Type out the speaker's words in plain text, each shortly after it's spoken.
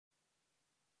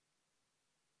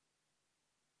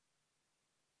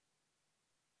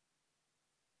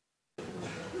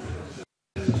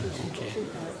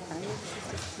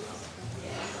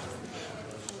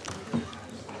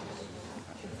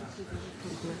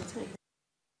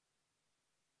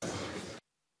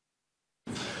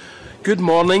Good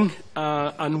morning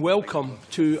and welcome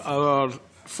to our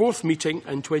fourth meeting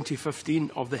in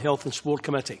 2015 of the Health and Sport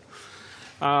Committee.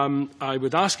 I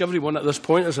would ask everyone at this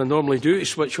point, as I normally do, to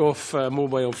switch off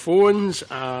mobile phones,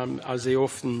 as they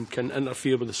often can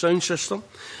interfere with the sound system.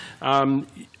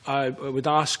 I would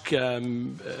ask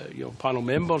panel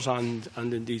members and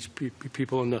indeed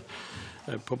people in the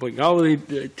public gallery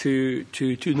to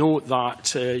note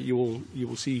that you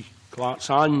will see clerks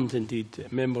and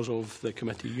indeed members of the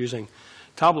committee using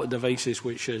tablet devices,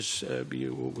 which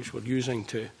we're using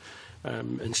to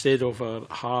instead of our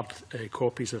hard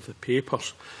copies of the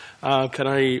papers. Can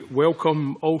I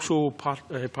welcome also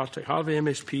Patrick Harvey,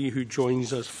 MSP, who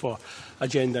joins us for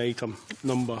agenda item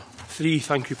number 3.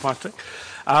 Thank you, Patrick.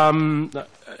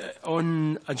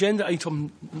 On agenda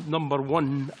item number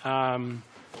 1,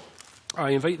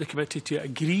 I invite the committee to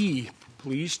agree,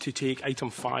 please, to take item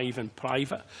 5 in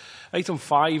private. Item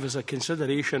 5 is a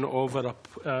consideration of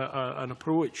an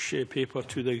approach paper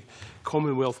to the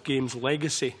Commonwealth Games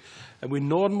legacy. And we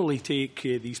normally take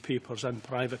these papers in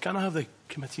private. Can I have the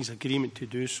committee's agreement to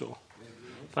do so?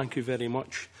 Thank you very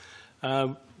much.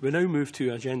 We now move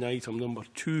to agenda item number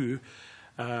 2,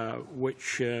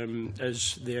 which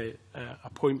is the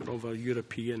appointment of a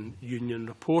European Union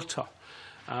reporter.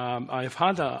 I have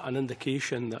had an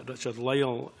indication that Richard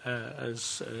Lyle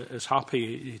is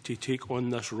happy to take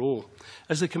on this role.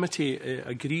 Has the committee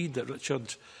agreed that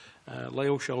Richard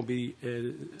Lyle shall be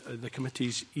the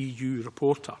committee's EU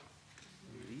reporter?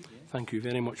 Thank you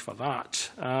very much for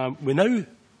that. We now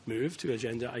move to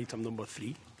agenda item number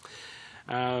 3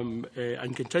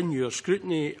 and continue our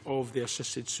scrutiny of the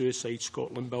Assisted Suicide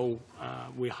Scotland Bill.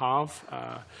 We have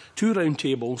 2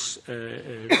 roundtables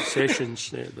sessions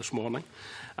this morning.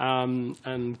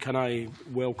 And can I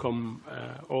welcome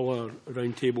all our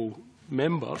roundtable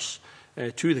members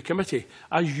to the committee.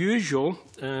 As usual,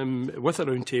 with a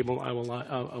roundtable, I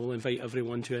will invite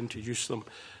everyone to introduce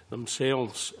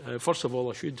themselves. First of all,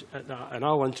 I should, and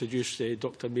I'll introduce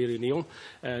Dr. Mary Neal,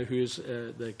 who is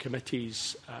the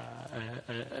committee's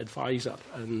advisor.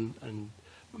 And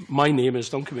my name is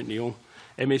Duncan McNeill,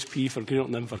 MSP for Greenock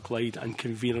and Inverclyde and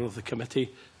convener of the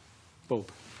committee. Bob.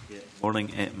 Morning.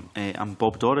 I'm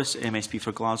Bob Doris, MSP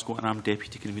for Glasgow, and I'm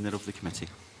Deputy Convener of the committee.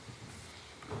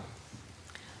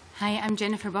 Hi, I'm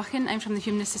Jennifer Buchan. I'm from the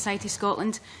Humanist Society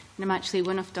Scotland, and I'm actually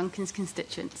one of Duncan's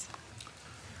constituents.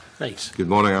 Thanks. Good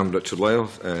morning. I'm Richard Lyle,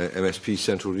 MSP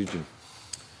Central Region.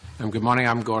 Good morning.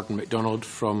 I'm Gordon Macdonald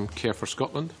from Care for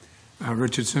Scotland.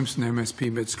 Richard Simpson,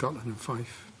 MSP Mid Scotland and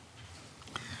Fife.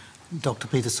 Dr.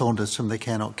 Peter Saunders from the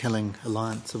Care Not Killing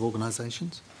Alliance of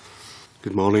Organisations.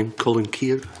 Good morning. Colin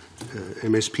Keir,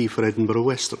 MSP for Edinburgh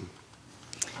Western.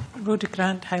 Rhoda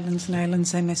Grant, Highlands and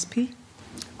Islands MSP.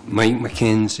 Mike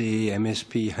Mackenzie,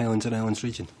 MSP Highlands and Islands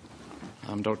Region.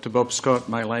 I'm Dr. Bob Scott,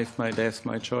 My Life, My Death,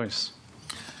 My Choice.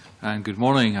 And good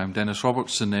morning, I'm Dennis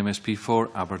Robertson, MSP for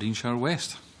Aberdeenshire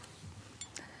West.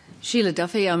 Sheila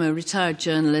Duffy, I'm a retired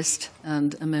journalist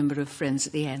and a member of Friends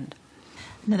at the End.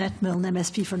 Nanette Milne,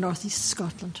 MSP for North East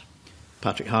Scotland.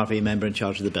 Patrick Harvey, Member in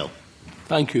charge of the bill.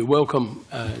 Thank you. Welcome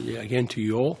again to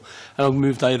you all. And I'll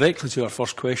move directly to our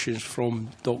first questions from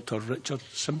Dr. Richard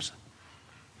Simpson.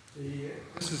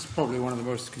 This is probably one of the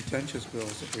most contentious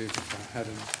bills that we've had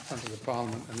in front of the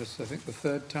Parliament, and this is, I think, the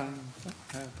 3rd time,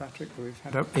 Patrick, we've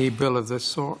had a bill of this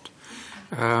sort.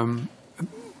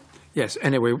 Yes,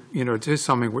 anyway, you know, it is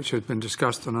something which has been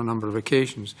discussed on a number of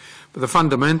occasions, but the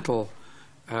fundamental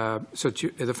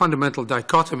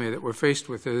dichotomy that we're faced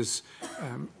with is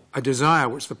a desire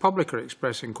which the public are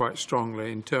expressing quite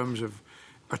strongly in terms of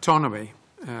autonomy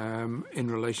in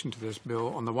relation to this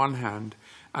bill on the one hand,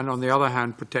 and on the other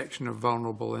hand, protection of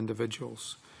vulnerable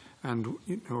individuals. And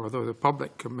you know, although the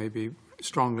public may be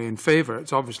strongly in favour,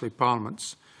 it's obviously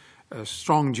Parliament's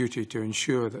strong duty to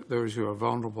ensure that those who are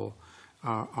vulnerable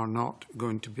are not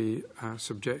going to be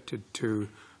subjected to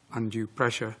undue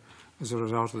pressure as a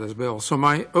result of this bill. So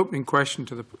my opening question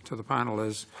to the panel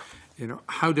is, you know,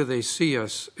 how do they see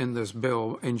us in this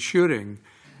bill ensuring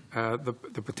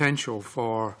the potential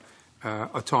for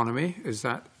autonomy? Is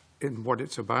that in what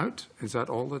it's about? Is that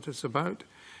all that it's about?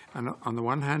 And on the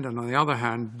one hand, and on the other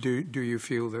hand, do you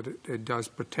feel that it does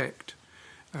protect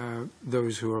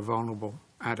those who are vulnerable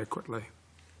adequately?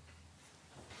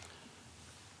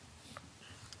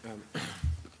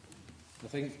 I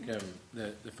think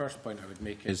the first point I would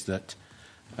make is that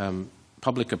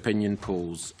public opinion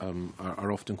polls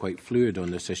are often quite fluid on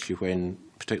this issue,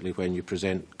 particularly when you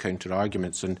present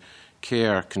counter-arguments. And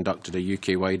CARE conducted a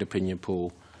UK-wide opinion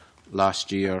poll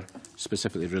last year,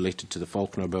 specifically related to the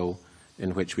Falconer Bill,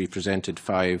 in which we presented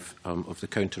 5 of the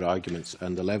counter-arguments,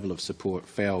 and the level of support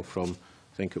fell from,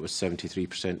 I think it was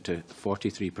 73% to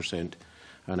 43%,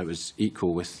 and it was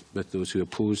equal with those who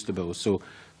opposed the bill. So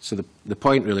the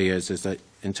point really is that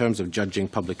in terms of judging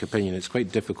public opinion, it's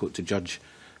quite difficult to judge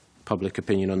public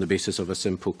opinion on the basis of a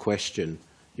simple question.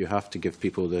 You have to give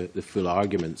people the full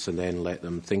arguments and then let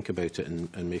them think about it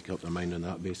and make up their mind on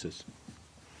that basis.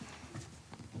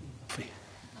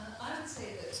 I would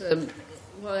say that,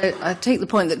 well, I take the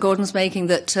point that Gordon's making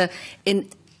that in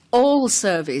all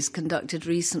surveys conducted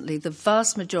recently, the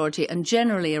vast majority, and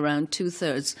generally around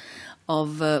 2/3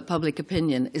 of public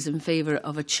opinion, is in favour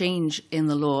of a change in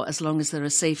the law as long as there are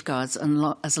safeguards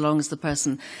and as long as the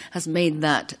person has made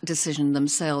that decision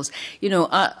themselves. You know,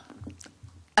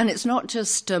 and it's not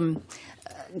just...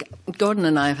 Gordon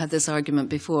and I have had this argument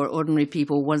before. Ordinary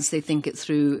people, once they think it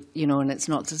through, you know, and it's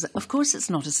not... Of course it's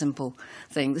not a simple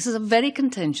thing. This is a very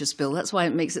contentious bill. That's why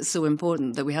it makes it so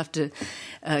important that we have to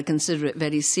consider it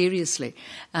very seriously.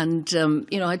 And,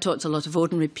 you know, I talk to a lot of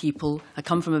ordinary people. I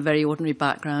come from a very ordinary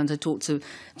background. I talk to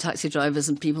taxi drivers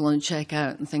and people on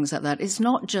checkout and things like that. It's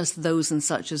not just those and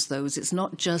such as those. It's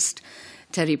not just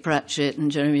Terry Pratchett and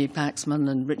Jeremy Paxman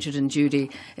and Richard and Judy.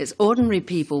 It's ordinary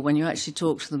people, when you actually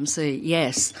talk to them, say,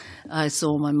 yes, I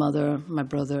saw my mother, my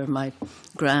brother, my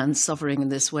grand suffering in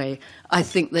this way. I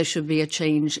think there should be a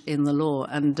change in the law.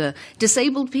 And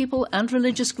disabled people and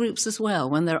religious groups as well,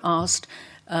 when they're asked,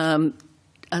 as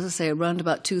I say, around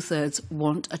about 2/3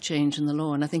 want a change in the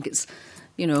law. And I think it's,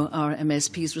 you know, our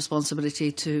MSP's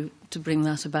responsibility to bring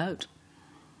that about.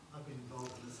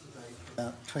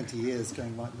 20 years,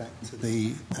 going right back to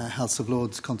the House of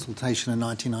Lords consultation in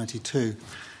 1992.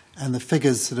 And the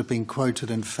figures that have been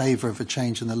quoted in favour of a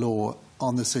change in the law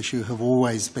on this issue have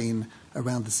always been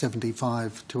around the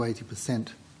 75 to 80%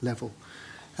 level.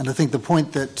 And I think the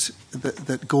point that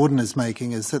Gordon is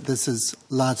making is that this is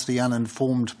largely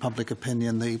uninformed public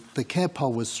opinion. The Care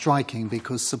poll was striking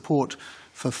because support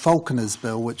for Falconer's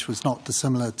bill, which was not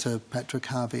dissimilar to Patrick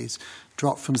Harvey's,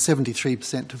 dropped from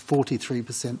 73% to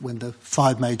 43% when the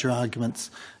 5 major arguments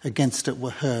against it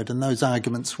were heard. And those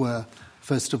arguments were,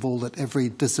 first of all, that every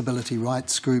disability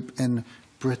rights group in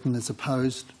Britain is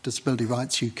opposed, Disability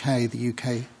Rights UK, the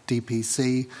UK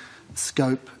DPC,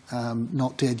 Scope,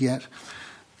 not dead yet,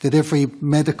 that every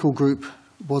medical group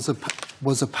was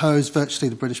opposed, virtually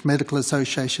the British Medical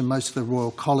Association, most of the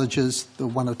Royal Colleges, the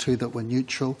 1 or 2 that were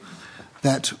neutral,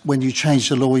 that when you change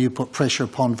the law, you put pressure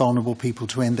upon vulnerable people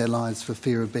to end their lives for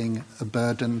fear of being a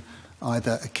burden,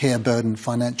 either a care burden,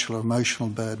 financial or emotional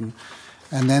burden.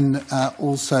 And then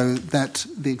also that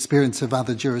the experience of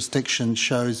other jurisdictions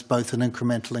shows both an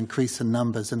incremental increase in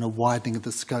numbers and a widening of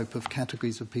the scope of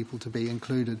categories of people to be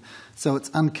included. So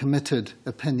it's uncommitted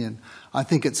opinion. I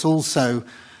think it's also,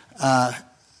 at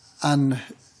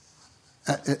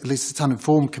least it's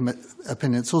uninformed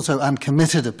opinion, it's also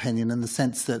uncommitted opinion in the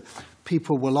sense that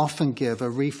people will often give a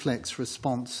reflex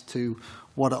response to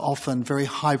what are often very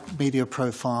high media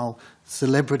profile,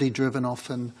 celebrity-driven,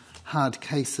 often hard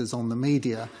cases on the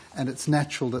media, and it's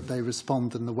natural that they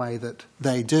respond in the way that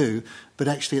they do, but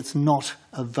actually it's not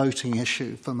a voting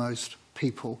issue for most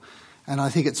people. And I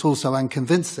think it's also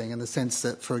unconvincing in the sense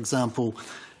that, for example,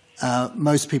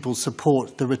 most people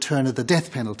support the return of the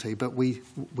death penalty, but we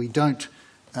don't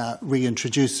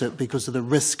reintroduce it because of the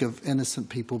risk of innocent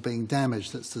people being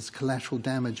damaged. That's this collateral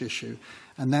damage issue.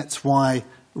 And that's why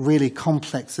really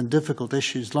complex and difficult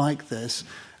issues like this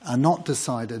are not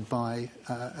decided by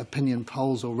opinion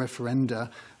polls or referenda,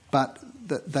 but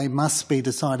that they must be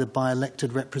decided by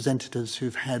elected representatives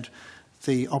who've had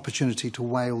the opportunity to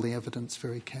weigh all the evidence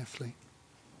very carefully.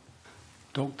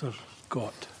 Dr.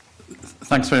 Gott.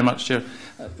 Thanks very much, Chair.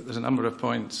 There's a number of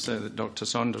points that Dr.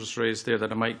 Saunders raised there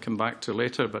that I might come back to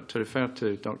later, but to refer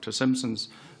to Dr. Simpson's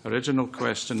original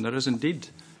question, there is indeed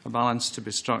a balance to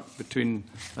be struck between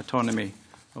autonomy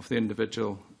of the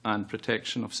individual and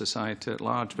protection of society at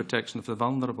large, protection of the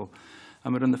vulnerable.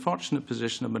 And we're in the fortunate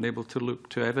position of being able to look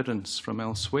to evidence from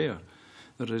elsewhere.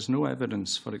 There is no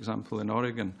evidence, for example, in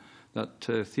Oregon, that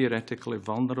theoretically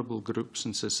vulnerable groups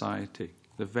in society,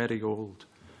 the very old,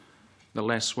 the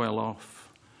less well-off,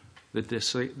 the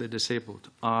disabled,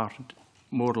 are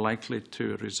more likely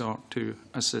to resort to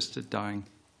assisted dying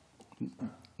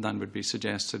than would be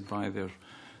suggested by their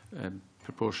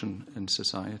proportion in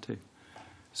society.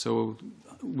 So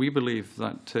we believe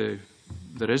that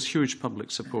there is huge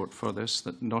public support for this,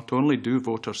 that not only do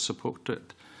voters support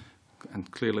it, and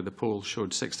clearly the poll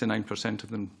showed 69% of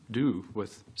them do,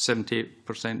 with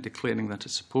 78% declaring that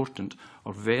it's important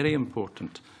or very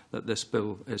important that this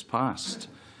bill is passed.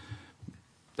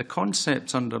 The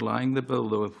concepts underlying the bill,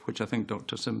 though, which I think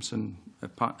Dr Simpson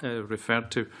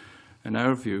referred to, in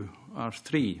our view, are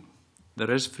three. There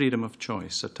is freedom of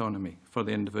choice, autonomy for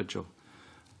the individual,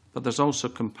 but there's also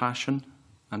compassion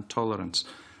and tolerance.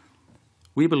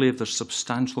 We believe there's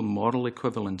substantial moral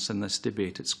equivalence in this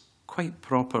debate. It's quite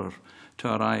proper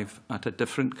to arrive at a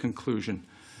different conclusion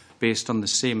based on the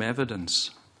same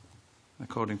evidence,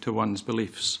 according to one's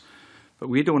beliefs. But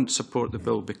we don't support the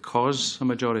bill because a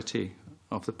majority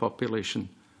of the population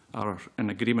are in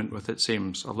agreement with its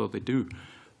aims, although they do,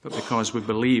 but because we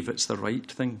believe it's the right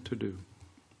thing to do.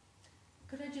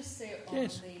 Could I just say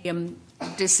on the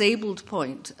disabled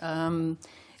point,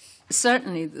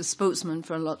 certainly the spokesmen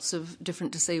for lots of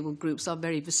different disabled groups are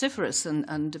very vociferous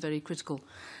and very critical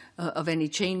of any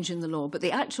change in the law. But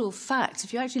the actual facts,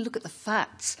 if you actually look at the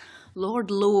facts, Lord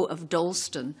Lowe of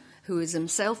Dalston, who is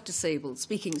himself disabled,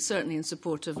 speaking certainly in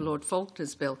support of Lord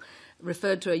Faulkner's bill,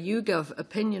 referred to a YouGov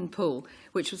opinion poll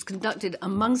which was conducted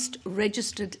amongst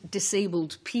registered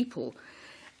disabled people,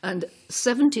 and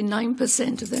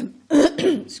 79% of them,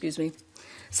 excuse me,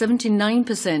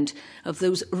 79% of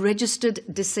those registered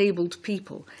disabled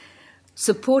people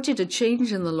supported a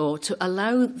change in the law to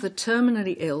allow the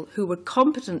terminally ill who were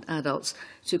competent adults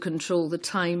to control the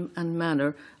time and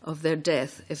manner of their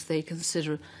death if they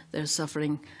consider their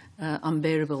suffering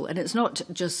unbearable. And it's not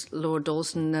just Lord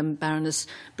Dalston, Baroness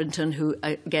Brinton, who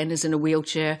again is in a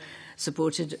wheelchair,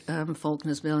 supported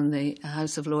Faulkner's bill in the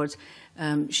House of Lords.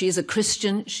 She is a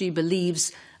Christian. She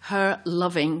believes her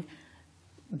loving,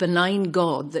 benign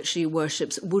God that she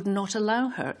worships would not allow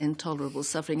her intolerable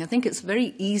suffering. I think it's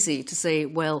very easy to say,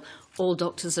 well, all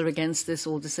doctors are against this,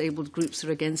 all disabled groups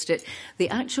are against it. The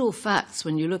actual facts,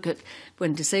 when you look at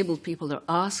when disabled people are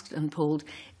asked and polled,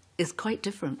 is quite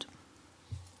different.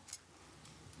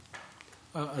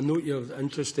 I note your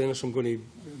interest, Dennis. I'm going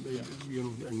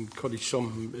to encourage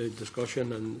some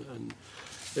discussion. And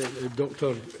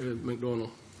Dr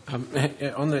Macdonald. On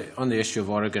the issue of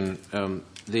Oregon,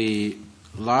 the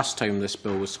last time this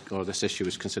bill was, or this issue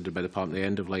was considered by the Parliament, the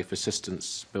End of Life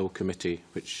Assistance Bill Committee,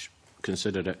 which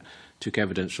considered it, took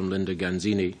evidence from Linda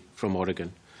Ganzini from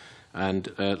Oregon.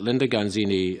 And Linda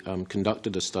Ganzini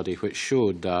conducted a study which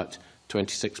showed that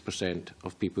 26%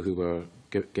 of people who were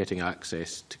getting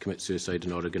access to commit suicide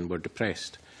in Oregon were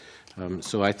depressed.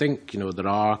 So I think there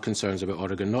are concerns about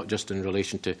Oregon, not just in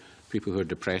relation to people who are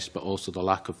depressed, but also the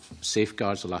lack of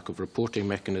safeguards, the lack of reporting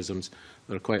mechanisms.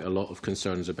 There are quite a lot of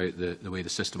concerns about the way the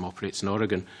system operates in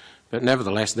Oregon. But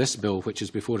nevertheless, this bill, which is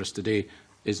before us today,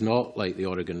 is not like the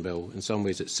Oregon bill. In some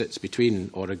ways, it sits between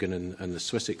Oregon and the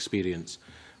Swiss experience.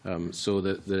 So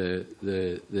that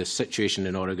the situation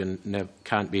in Oregon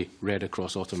can't be read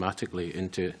across automatically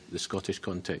into the Scottish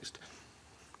context.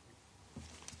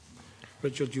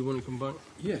 Richard, do you want to come back?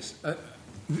 Yes.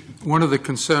 One of the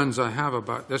concerns I have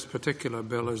about this particular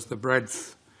bill is the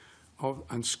breadth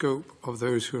and scope of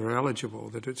those who are eligible,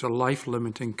 that it's a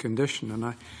life-limiting condition.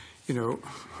 And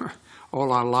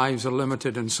all our lives are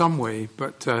limited in some way,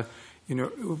 but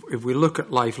if we look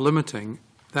at life-limiting,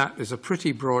 that is a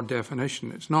pretty broad definition.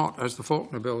 It's not, as the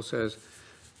Faulkner Bill says,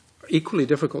 equally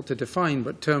difficult to define,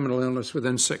 but terminal illness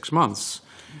within 6 months.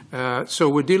 So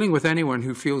we're dealing with anyone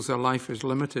who feels their life is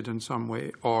limited in some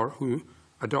way, or who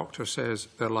a doctor says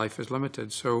their life is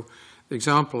limited. So the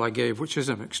example I gave, which is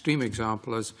an extreme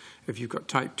example, is if you've got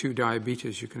type 2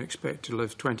 diabetes, you can expect to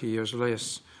live 20 years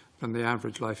less than the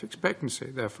average life expectancy.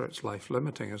 Therefore, it's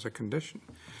life-limiting as a condition.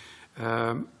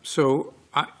 So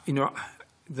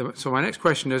my next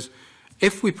question is,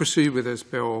 if we proceed with this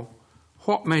bill,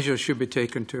 what measures should be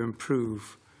taken to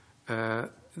improve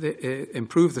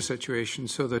the situation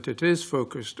so that it is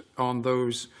focused on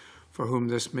those for whom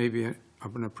this may be an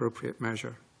appropriate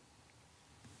measure?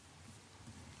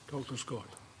 Dr Scott.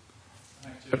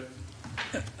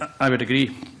 I would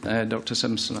agree, Dr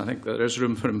Simpson. I think there is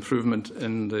room for improvement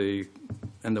in the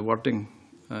wording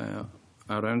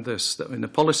around this. The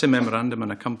policy memorandum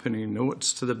and accompanying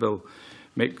notes to the bill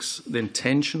makes the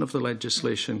intention of the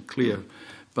legislation clear,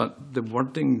 but the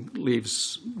wording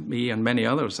leaves me and many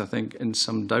others, I think, in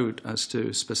some doubt as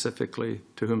to specifically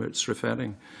to whom it's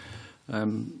referring.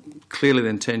 Clearly the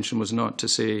intention was not to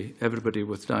say everybody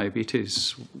with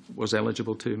diabetes was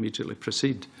eligible to immediately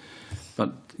proceed.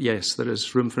 But yes, there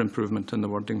is room for improvement in the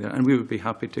wording there, and we would be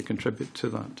happy to contribute to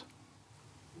that.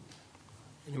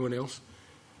 Anyone else?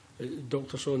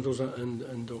 Dr Saunders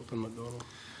and Dr Macdonald.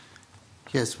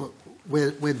 Yes,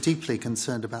 we're deeply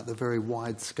concerned about the very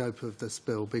wide scope of this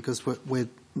bill, because we're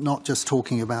not just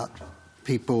talking about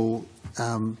people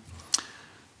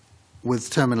with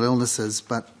terminal illnesses,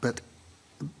 but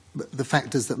the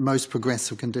fact is that most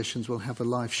progressive conditions will have a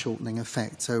life-shortening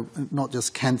effect. So not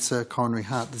just cancer, coronary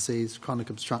heart disease, chronic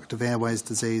obstructive airways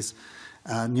disease,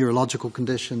 neurological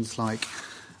conditions like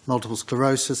multiple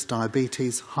sclerosis,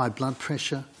 diabetes, high blood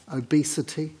pressure,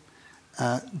 obesity,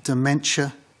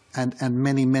 dementia, and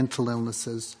many mental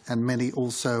illnesses, and many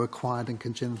also acquired and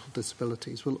congenital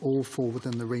disabilities will all fall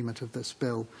within the remit of this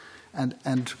bill.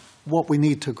 And what we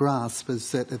need to grasp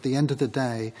is that at the end of the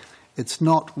day, it's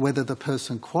not whether the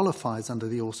person qualifies under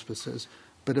the auspices,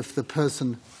 but if the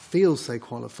person feels they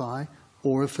qualify,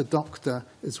 or if a doctor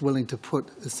is willing to put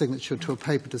a signature to a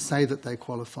paper to say that they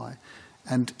qualify.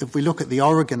 And if we look at the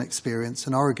Oregon experience,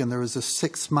 in Oregon there is a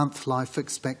 6-month life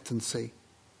expectancy.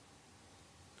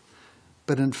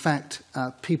 But in fact,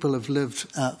 people have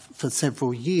lived for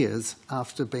several years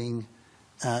after being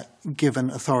given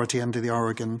authority under the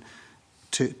Oregon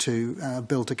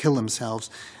bill to kill themselves.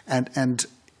 And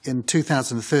in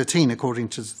 2013, according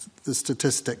to the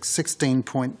statistics,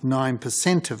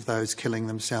 16.9% of those killing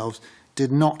themselves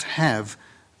did not have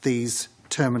these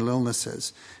terminal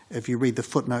illnesses. If you read the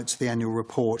footnotes of the annual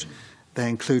report, they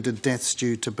included deaths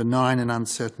due to benign and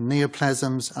uncertain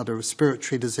neoplasms, other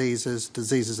respiratory diseases,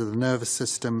 diseases of the nervous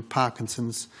system,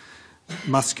 Parkinson's,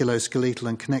 musculoskeletal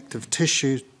and connective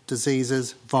tissue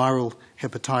diseases, viral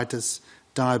hepatitis,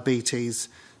 diabetes,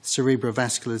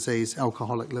 cerebrovascular disease,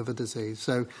 alcoholic liver disease.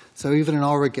 So even in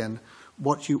Oregon,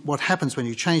 what happens when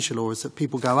you change the law is that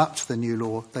people go up to the new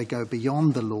law, they go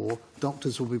beyond the law,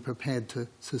 doctors will be prepared to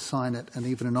sign it, and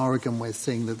even in Oregon we're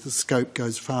seeing that the scope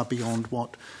goes far beyond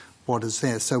what is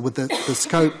there. So with the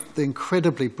scope, the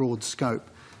incredibly broad scope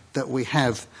that we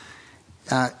have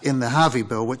in the Harvey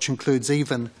Bill, which includes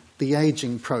even the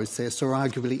ageing process, or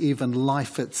arguably even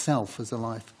life itself as a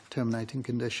life-terminating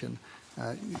condition,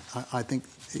 I think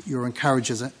you're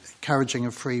encouraging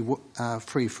a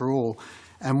free-for-all.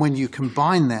 And when you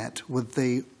combine that with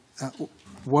the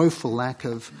woeful lack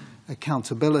of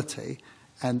accountability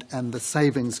and the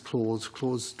savings clause,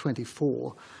 clause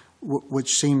 24,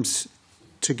 which seems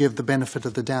to give the benefit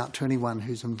of the doubt to anyone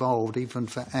who's involved, even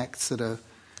for acts that are,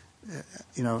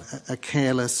 are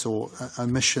careless or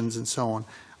omissions and so on,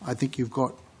 I think you've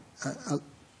got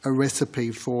a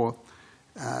recipe for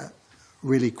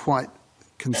really quite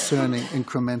concerning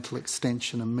incremental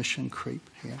extension and mission creep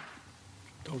here.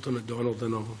 Dr. McDonald,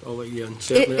 then I'll let you in.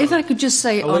 If I could just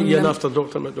say... I'll let you in after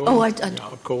Dr. McDonald. Oh,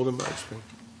 I'll call them, but it's fine.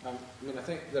 I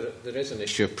think there is an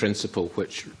issue of principle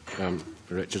which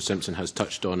Richard Simpson has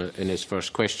touched on in his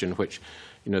first question, which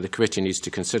the committee needs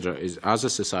to consider is, as a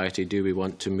society, do we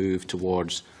want to move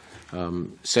towards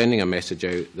sending a message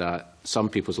out that some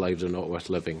people's lives are not worth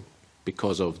living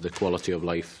because of the quality of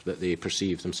life that they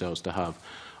perceive themselves to have?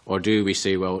 Or do we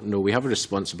say, well, no, we have a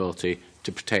responsibility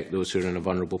to protect those who are in a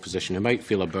vulnerable position, who might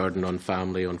feel a burden on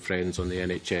family, on friends, on the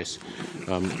NHS,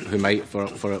 who might,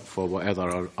 for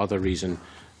whatever other reason,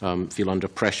 feel under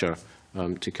pressure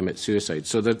to commit suicide.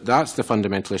 So that's the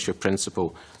fundamental issue of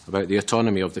principle about the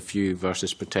autonomy of the few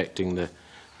versus protecting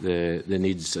the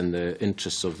needs and the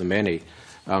interests of the many.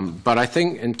 But I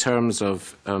think in terms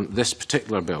of this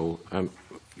particular bill,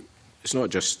 it's not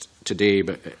just today,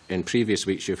 but in previous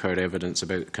weeks you've heard evidence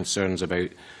about concerns about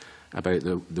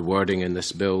the wording in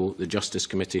this bill. The Justice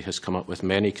Committee has come up with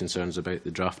many concerns about the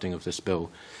drafting of this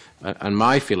bill. And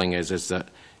my feeling is that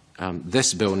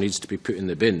this bill needs to be put in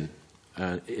the bin.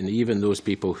 And even those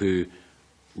people who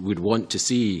would want to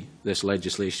see this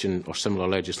legislation or similar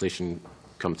legislation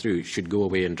come through should go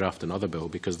away and draft another bill,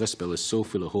 because this bill is so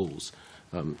full of holes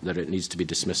that it needs to be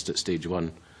dismissed at stage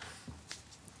one.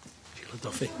 Sheila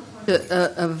Duffy.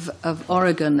 Of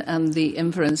Oregon and the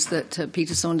inference that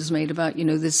Peter Saunders made about,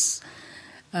 this,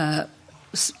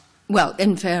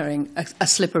 inferring a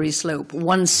slippery slope.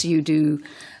 Once you do,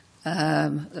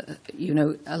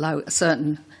 allow a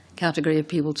certain category of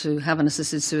people to have an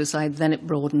assisted suicide, then it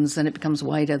broadens, then it becomes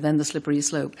wider, then the slippery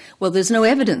slope. Well, there's no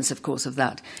evidence, of course, of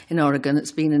that in Oregon.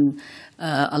 It's been in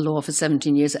a law for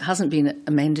 17 years. It hasn't been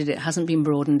amended. It hasn't been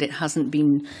broadened. It hasn't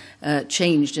been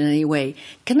changed in any way.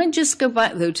 Can I just go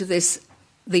back, though, to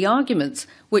the arguments,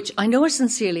 which I know are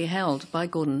sincerely held by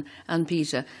Gordon and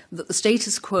Peter, that the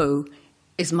status quo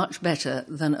is much better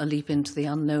than a leap into the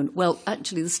unknown. Well,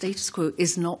 actually, the status quo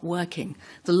is not working.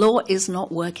 The law is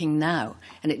not working now,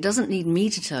 and it doesn't need me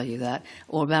to tell you that,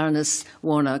 or Baroness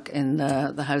Warnock in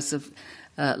the House of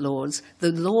Lords.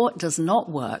 The law does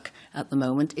not work at the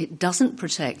moment. It doesn't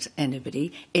protect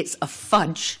anybody. It's a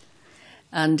fudge.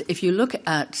 And if you look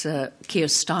at Keir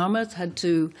Starmer had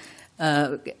to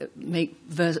make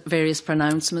various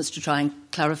pronouncements to try and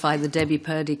clarify the Debbie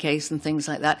Purdy case and things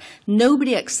like that.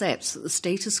 Nobody accepts that the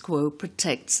status quo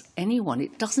protects anyone.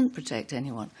 It doesn't protect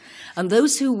anyone. And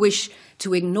those who wish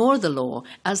to ignore the law,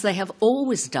 as they have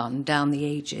always done down the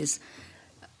ages,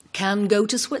 can go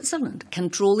to Switzerland, can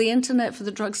troll the internet for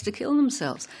the drugs to kill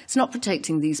themselves. It's not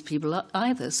protecting these people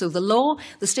either. So the law,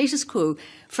 the status quo,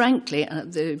 frankly,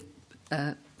 the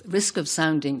risk of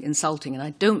sounding insulting, and I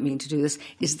don't mean to do this,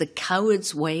 is the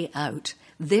coward's way out.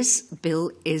 This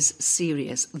bill is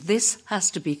serious. This has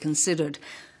to be considered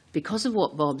because of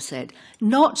what Bob said,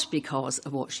 not because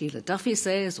of what Sheila Duffy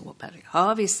says, or what Patrick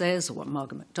Harvey says, or what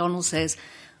Margaret Macdonald says,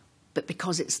 but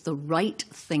because it's the right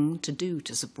thing to do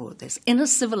to support this. In a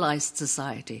civilised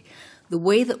society, the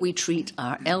way that we treat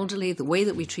our elderly, the way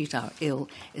that we treat our ill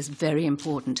is very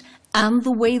important, and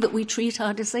the way that we treat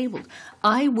our disabled.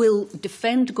 I will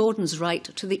defend Gordon's right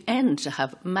to the end to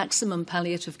have maximum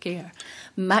palliative care,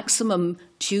 maximum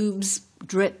tubes,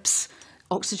 drips,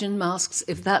 oxygen masks,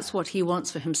 if that's what he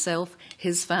wants for himself,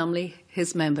 his family,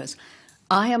 his members.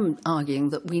 I am arguing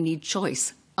that we need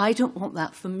choice. I don't want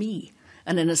that for me.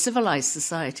 And in a civilised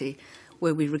society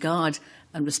where we regard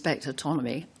and respect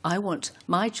autonomy, I want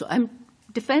my choice.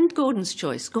 Defend Gordon's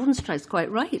choice. Gordon's choice is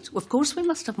quite right. Of course we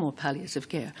must have more palliative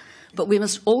care. But we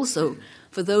must also,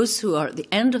 for those who are at the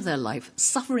end of their life,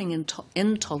 suffering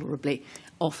intolerably,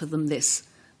 offer them this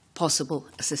possible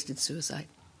assisted suicide.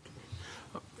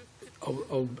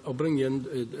 I'll bring you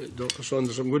in, Dr.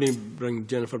 Saunders. I'm going to bring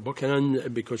Jennifer Buchan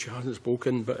in because she hasn't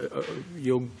spoken, but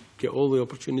you'll get all the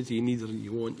opportunity you need or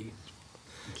you want.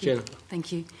 Jennifer.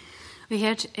 Thank you. We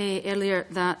heard earlier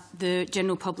that the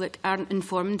general public aren't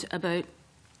informed about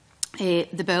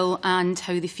the bill and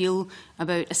how they feel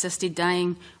about assisted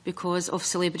dying because of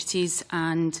celebrities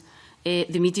and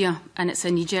the media, and it's a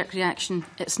knee-jerk reaction.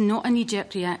 It's not a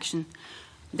knee-jerk reaction.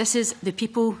 This is the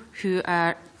people who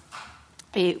are,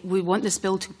 we want this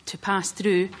bill to pass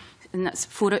through, and that's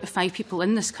 4 out of 5 people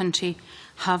in this country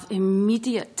have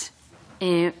immediate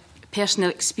personal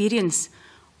experience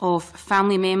of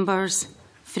family members,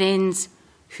 friends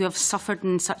who have suffered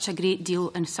in such a great deal,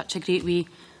 in such a great way,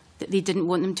 that they didn't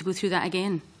want them to go through that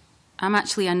again. I'm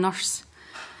actually a nurse,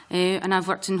 and I've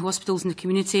worked in hospitals in the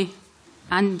community,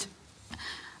 and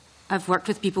I've worked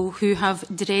with people who have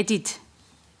dreaded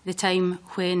the time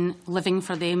when living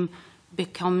for them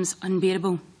becomes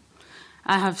unbearable.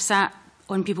 I have sat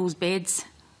on people's beds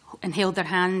and held their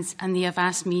hands, and they have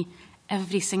asked me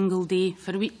every single day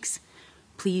for weeks,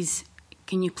 please,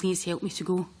 can you please help me to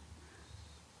go?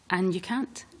 And you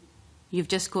can't. You've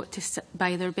just got to sit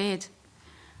by their bed.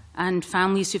 And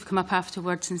families who've come up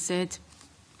afterwards and said,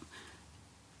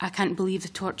 I can't believe the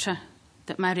torture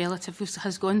that my relative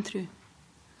has gone through.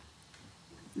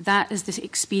 That is the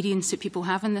experience that people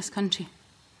have in this country.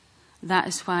 That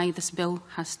is why this bill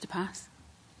has to pass.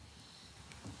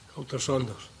 Dr.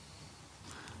 Saunders.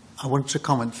 I want to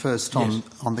comment first on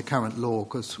the current law,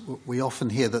 because we often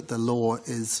hear that the law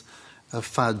is a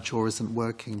fudge or isn't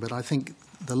working, but I think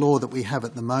the law that we have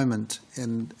at the moment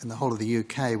in the whole of the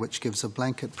UK, which gives a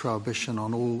blanket prohibition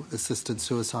on all assisted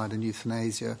suicide and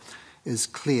euthanasia, is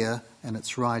clear and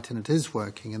it's right and it is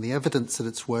working. And the evidence that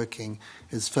it's working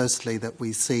is firstly that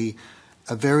we see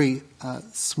a very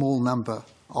small number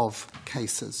of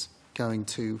cases going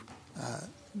to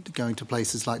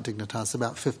places like Dignitas,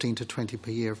 about 15 to 20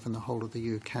 per year from the whole of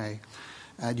the UK.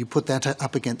 And you put that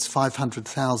up against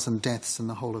 500,000 deaths in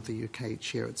the whole of the UK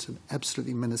each year. It's an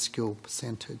absolutely minuscule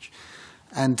percentage.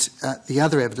 And the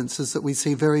other evidence is that we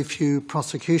see very few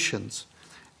prosecutions.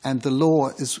 And the law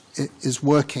is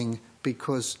working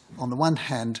because, on the one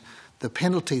hand, the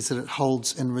penalties that it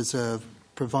holds in reserve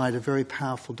provide a very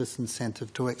powerful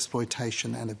disincentive to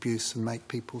exploitation and abuse and make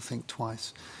people think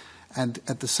twice. And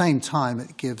at the same time,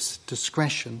 it gives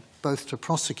discretion both to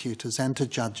prosecutors and to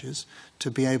judges to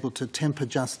be able to temper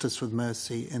justice with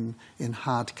mercy in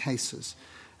hard cases,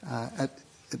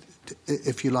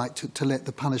 if you like, to let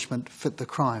the punishment fit the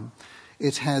crime.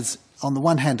 It has, on the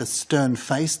one hand, a stern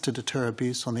face to deter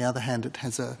abuse. On the other hand, it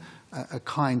has a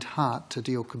kind heart to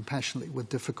deal compassionately with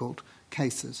difficult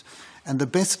cases. And the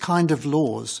best kind of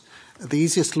laws, the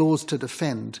easiest laws to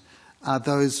defend, are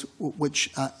those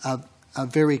which are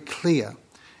very clear.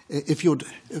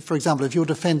 For example, if you're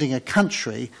defending a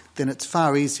country, then it's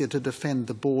far easier to defend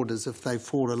the borders if they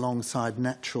fall alongside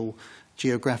natural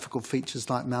geographical features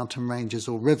like mountain ranges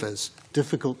or rivers.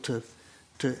 Difficult to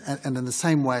and in the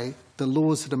same way, the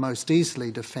laws that are most easily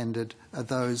defended are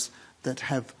those that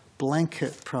have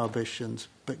blanket prohibitions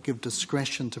but give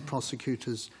discretion to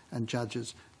prosecutors and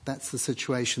judges. That's the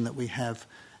situation that we have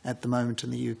at the moment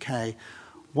in the UK.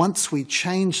 Once we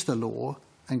change the law,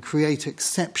 and create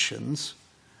exceptions,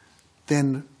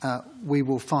 then we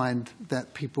will find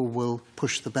that people will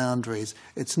push the boundaries.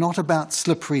 It's not about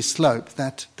slippery slope.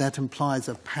 That implies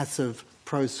a passive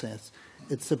process.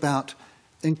 It's about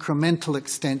incremental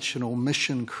extension or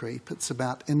mission creep. It's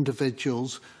about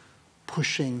individuals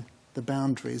pushing the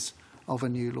boundaries of a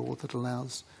new law that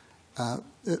allows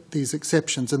these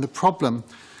exceptions. And the problem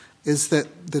is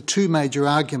that the two major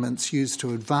arguments used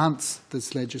to advance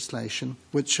this legislation,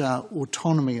 which are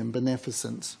autonomy and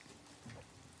beneficence,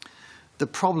 the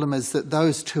problem is that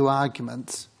those two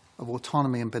arguments of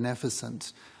autonomy and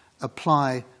beneficence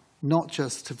apply not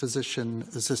just to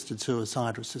physician-assisted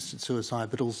suicide or assisted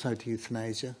suicide, but also to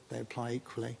euthanasia. They apply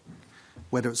equally.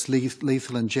 Whether it's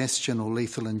lethal ingestion or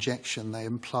lethal injection, they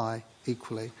apply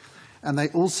equally. And they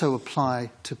also apply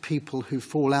to people who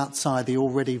fall outside the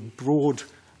already broad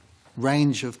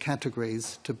range of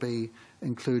categories to be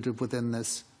included within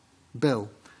this bill,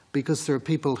 because there are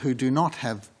people who do not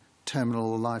have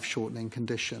terminal or life-shortening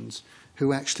conditions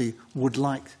who actually would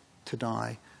like to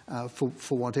die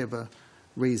for whatever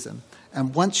reason.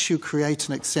 And once you create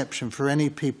an exception for any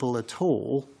people at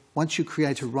all, once you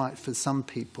create a right for some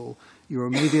people, you're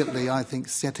immediately, I think,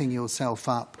 setting yourself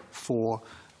up for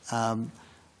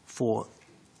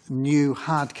new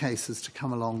hard cases to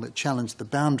come along that challenge the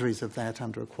boundaries of that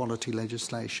under equality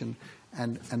legislation.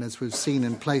 And as we've seen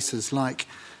in places like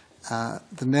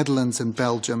the Netherlands and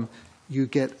Belgium, you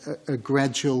get a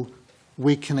gradual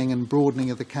weakening and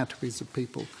broadening of the categories of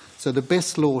people. So the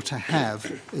best law to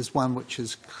have is one which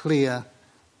is clear,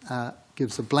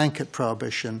 gives a blanket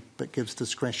prohibition, but gives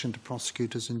discretion to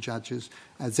prosecutors and judges,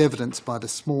 as evidenced by the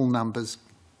small numbers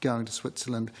going to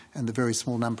Switzerland and the very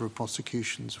small number of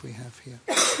prosecutions we have here.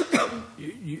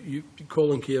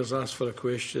 Colin Keir's asked for a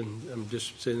question. I'm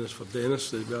just saying this for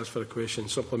Dennis. They've asked for a question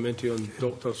supplementary on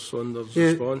Dr. Saunders'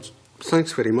 response.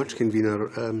 Thanks very much, Convener.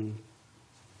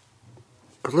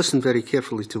 I've listened very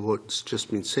carefully to what's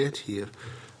just been said here,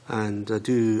 and I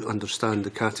do understand the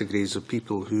categories of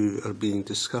people who are being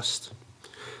discussed.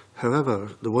 However,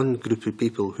 the one group of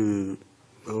people who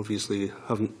obviously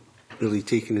haven't really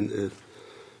taken into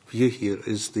view here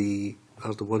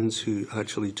are the ones who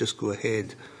actually just go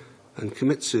ahead and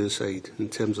commit suicide in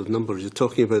terms of numbers. You're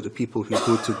talking about the people who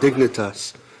go to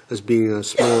Dignitas as being a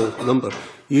small number.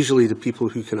 Usually the people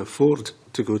who can afford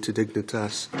to go to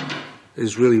Dignitas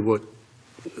is really what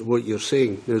you're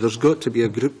saying. Now, there's got to be a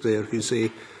group there who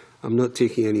say, I'm not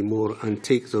taking any more, and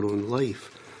take their own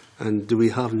life. And do we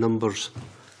have numbers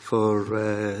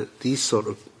for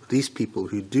these people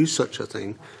who do such a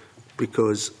thing?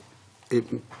 Because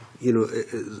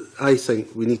I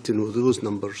think we need to know those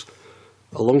numbers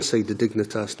alongside the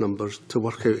Dignitas numbers to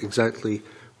work out exactly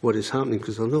what is happening,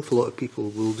 because an awful lot of people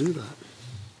will do that.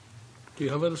 Do you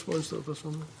have a response to this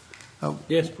on that?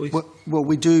 Yes, please. Well,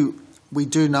 we do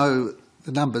know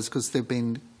the numbers because they've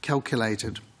been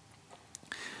calculated.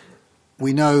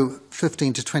 We know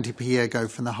 15 to 20 per year go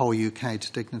from the whole UK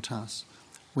to Dignitas.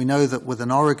 We know that with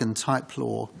an Oregon-type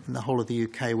law in the whole of the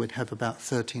UK, we'd have about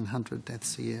 1,300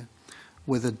 deaths a year.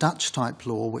 With a Dutch-type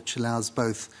law, which allows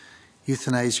both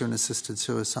euthanasia and assisted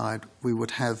suicide, we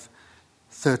would have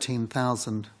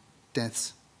 13,000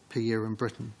 deaths per year in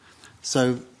Britain.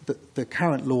 So the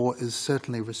current law is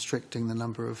certainly restricting the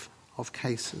number of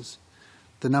cases.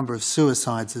 The number of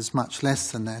suicides is much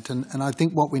less than that. And I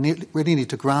think what we really need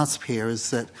to grasp here is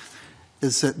that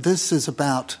this is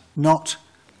about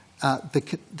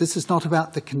this is not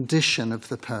about the condition of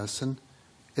the person.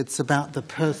 It's about the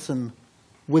person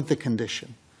with the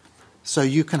condition. So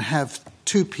you can have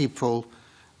two people,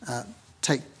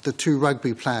 take the two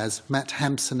rugby players, Matt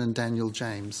Hampson and Daniel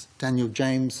James. Daniel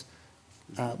James,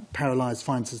 paralysed,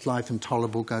 finds his life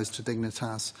intolerable, goes to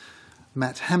Dignitas.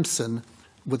 Matt Hampson,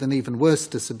 with an even worse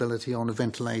disability on a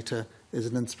ventilator, is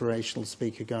an inspirational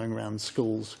speaker going around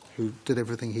schools who did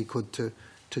everything he could to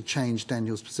change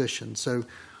Daniel's position. So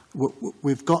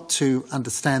we've got to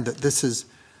understand that this is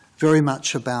very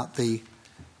much about the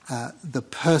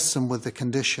person with the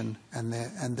condition and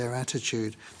their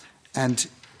attitude. And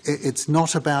it's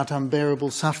not about unbearable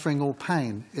suffering or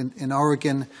pain. In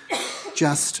Oregon,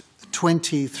 just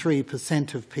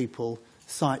 23% of people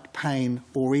cite pain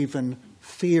or even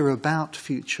fear about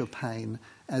future pain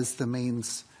as the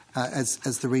means,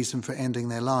 as the reason for ending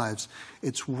their lives.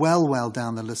 It's well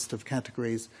down the list of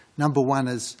categories. Number one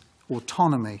is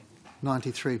autonomy,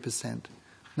 93%.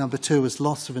 Number two is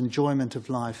loss of enjoyment of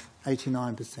life,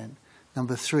 89%.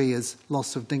 Number three is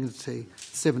loss of dignity,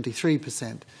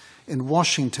 73%. In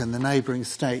Washington, the neighbouring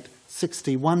state,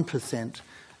 61%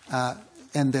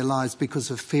 end their lives because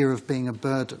of fear of being a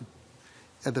burden.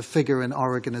 The figure in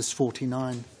Oregon is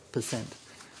 49%.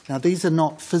 Now, these are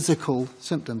not physical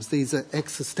symptoms. These are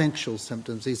existential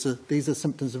symptoms. These are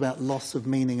symptoms about loss of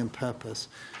meaning and purpose.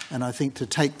 And I think to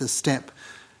take the step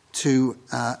to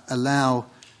allow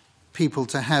people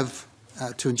to have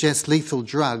to ingest lethal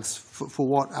drugs for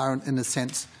what are, in a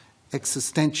sense,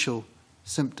 existential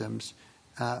symptoms,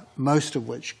 most of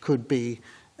which could be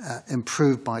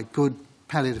improved by good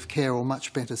palliative care or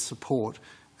much better support,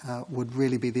 would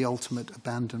really be the ultimate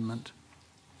abandonment.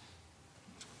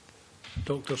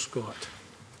 Dr. Scott.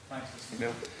 Thanks, Mr.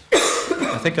 Mayor.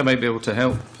 I think I might be able to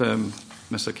help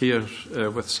Mr. Keir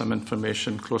with some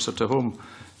information closer to home.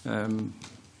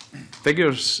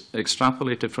 Figures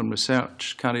extrapolated from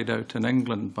research carried out in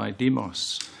England by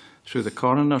Demos through the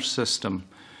coroner system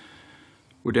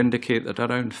would indicate that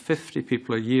around 50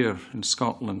 people a year in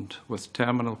Scotland with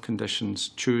terminal conditions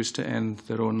choose to end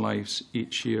their own lives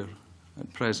each year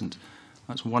at present.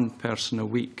 That's one person a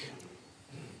week.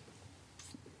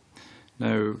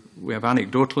 Now, we have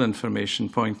anecdotal information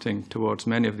pointing towards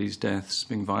many of these deaths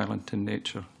being violent in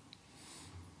nature.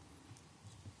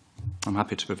 I'm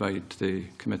happy to provide the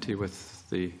committee with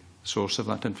the source of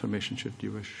that information, should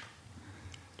you wish.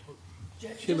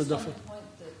 Sheila Duffy.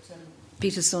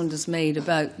 Peter Saunders made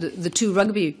about the two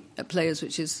rugby players,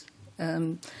 which is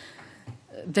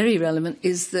very relevant,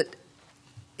 is that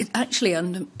it actually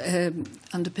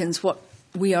underpins what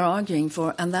we are arguing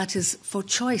for, and that is for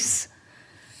choice.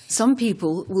 Some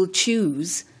people will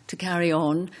choose to carry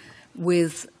on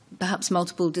with perhaps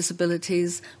multiple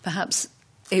disabilities, perhaps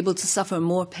able to suffer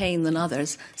more pain than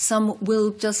others. Some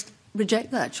will just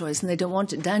reject that choice and they don't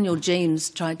want it. Daniel James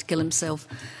tried to kill himself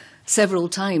several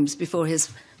times before his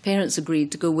parents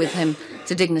agreed to go with him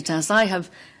to Dignitas. I have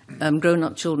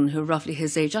grown-up children who are roughly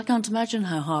his age. I can't imagine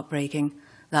how heartbreaking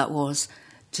that was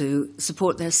to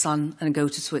support their son and go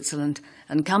to Switzerland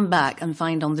and come back and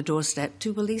find on the doorstep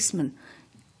two policemen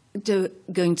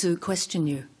going to question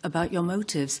you about your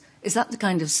motives. Is that the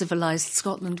kind of civilised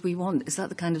Scotland we want? Is that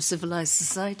the kind of civilised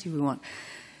society we want?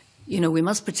 You know, we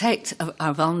must protect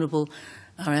our vulnerable,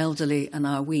 our elderly and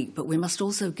our weak, but we must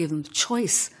also give them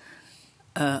choice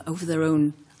over their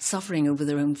own suffering, over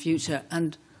their own future,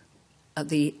 and at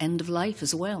the end of life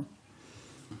as well.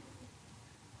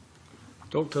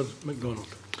 Dr. Macdonald.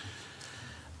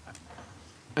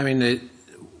 I mean,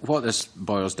 what this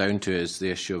boils down to is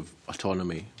the issue of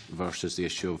autonomy versus the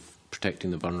issue of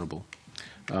protecting the vulnerable.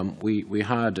 We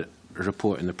had a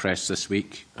report in the press this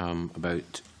week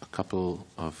about a couple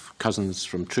of cousins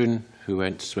from Troon who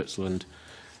went to Switzerland.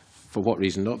 For what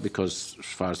reason? Not because, as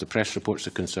far as the press reports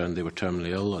are concerned, they were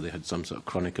terminally ill or they had some sort of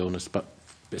chronic illness, but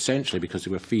essentially because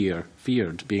they were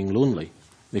feared being lonely.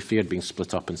 They feared being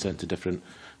split up and sent to different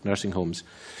nursing homes.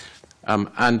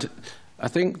 And I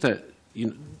think that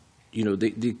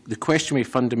the question we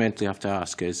fundamentally have to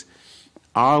ask is,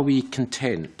 are we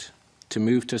content to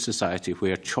move to a society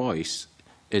where choice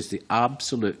is the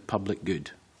absolute public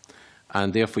good?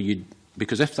 And therefore,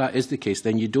 because if that is the case,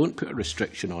 then you don't put a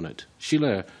restriction on it.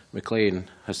 Sheila McLean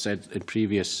has said in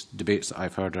previous debates that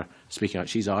I've heard her speaking at,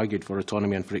 she's argued for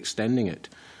autonomy and for extending it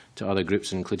to other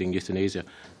groups, including euthanasia,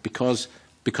 because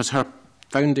her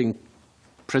founding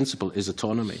principle is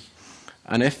autonomy.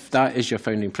 And if that is your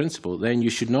founding principle, then you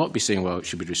should not be saying, well, it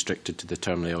should be restricted to the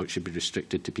terminally ill, it should be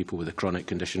restricted to people with a chronic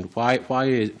condition. Why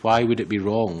would it be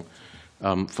wrong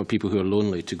for people who are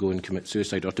lonely to go and commit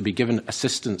suicide, or to be given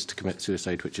assistance to commit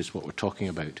suicide, which is what we're talking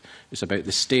about? It's about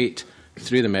the state,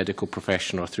 through the medical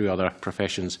profession or through other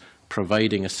professions,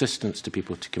 providing assistance to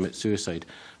people to commit suicide.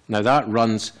 Now, that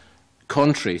runs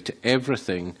contrary to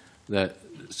everything that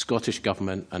Scottish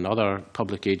Government and other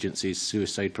public agencies'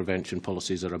 suicide prevention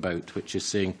policies are about, which is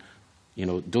saying,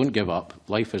 don't give up,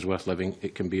 life is worth living,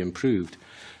 it can be improved.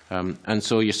 And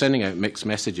so you're sending out mixed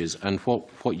messages, and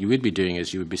what you would be doing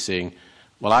is you would be saying,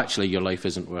 well, actually, your life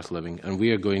isn't worth living, and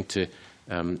we are going to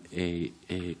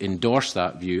endorse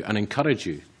that view and encourage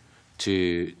you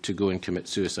to go and commit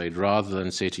suicide, rather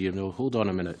than say to you, no, hold on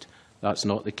a minute, that's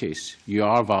not the case. You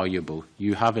are valuable,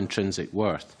 you have intrinsic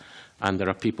worth, and there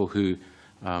are people who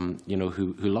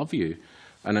who love you.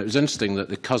 And it was interesting that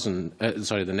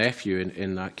the nephew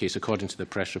in that case, according to the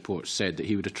press report, said that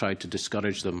he would have tried to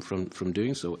discourage them from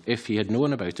doing so if he had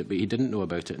known about it, but he didn't know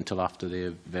about it until after the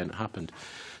event happened.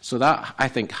 So that, I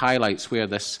think, highlights where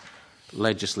this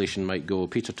legislation might go.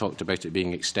 Peter talked about it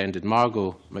being extended.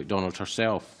 Margot Macdonald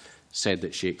herself said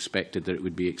that she expected that it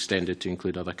would be extended to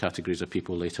include other categories of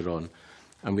people later on.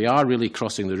 And we are really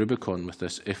crossing the Rubicon with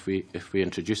this if we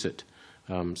introduce it.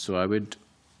 So I would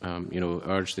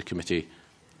urge the committee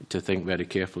to think very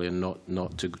carefully and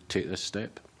not to take this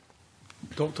step.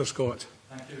 Dr. Scott.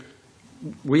 Thank you.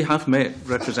 We have met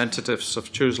representatives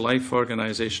of Choose Life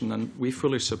organisation, and we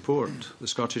fully support the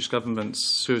Scottish Government's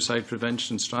suicide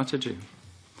prevention strategy.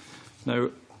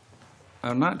 Now,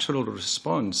 our natural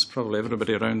response, probably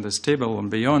everybody around this table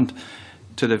and beyond,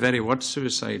 to the very word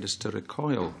suicide is to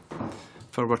recoil,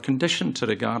 for we're conditioned to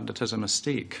regard it as a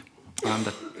mistake and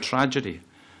a tragedy,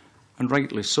 and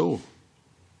rightly so.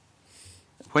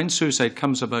 When suicide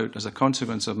comes about as a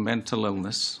consequence of mental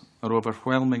illness or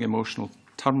overwhelming emotional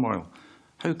turmoil,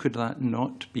 how could that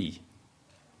not be?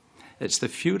 It's the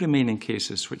few remaining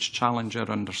cases which challenge our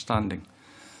understanding,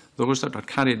 those that are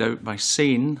carried out by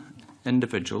sane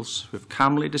individuals who have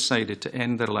calmly decided to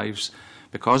end their lives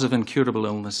because of incurable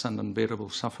illness and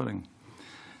unbearable suffering.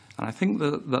 And I think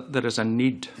that there is a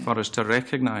need for us to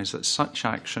recognise that such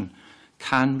action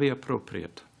can be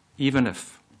appropriate, even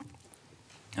if,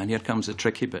 and here comes the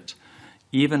tricky bit,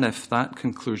 even if that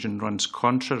conclusion runs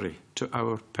contrary to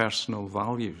our personal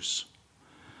values.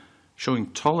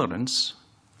 Showing tolerance,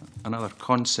 another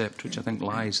concept which I think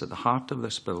lies at the heart of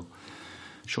this bill,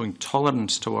 showing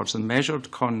tolerance towards the measured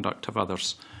conduct of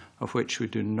others of which we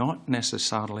do not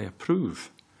necessarily approve,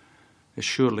 is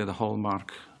surely the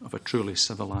hallmark of a truly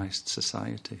civilised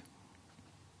society.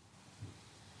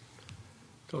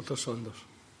 Dr. Saunders.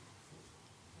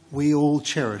 We all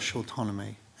cherish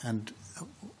autonomy, and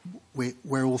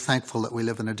we're all thankful that we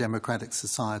live in a democratic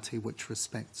society which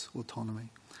respects autonomy.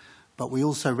 But we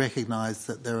also recognise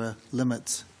that there are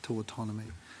limits to autonomy,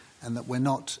 and that we're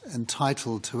not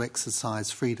entitled to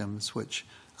exercise freedoms which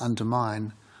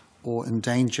undermine or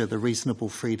endanger the reasonable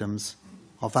freedoms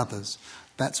of others.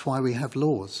 That's why we have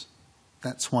laws.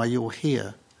 That's why you're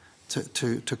here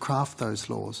to craft those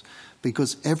laws,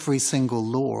 because every single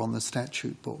law on the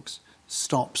statute books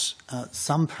stops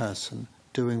some person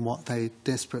doing what they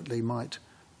desperately might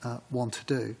want to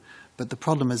do. But the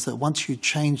problem is that once you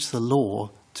change the law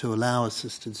to allow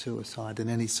assisted suicide in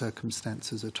any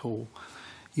circumstances at all,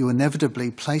 you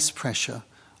inevitably place pressure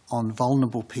on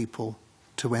vulnerable people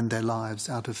to end their lives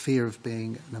out of fear of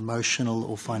being an emotional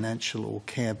or financial or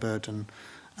care burden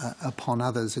upon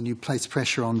others, and you place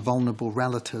pressure on vulnerable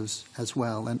relatives as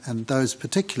well, and those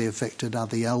particularly affected are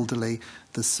the elderly,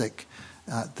 the sick,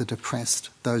 the depressed,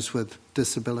 those with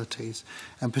disabilities.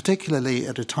 And particularly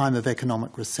at a time of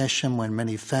economic recession when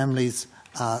many families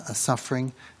are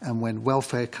suffering and when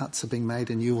welfare cuts are being made,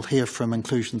 and you will hear from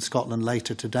Inclusion Scotland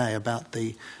later today about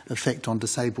the effect on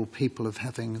disabled people of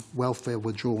having welfare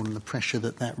withdrawn and the pressure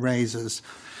that that raises.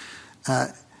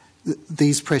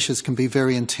 These pressures can be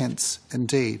very intense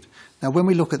indeed. Now, when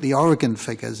we look at the Oregon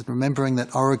figures, remembering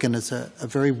that Oregon is a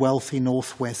very wealthy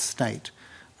northwest state,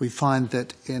 we find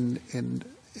that in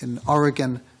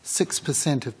Oregon,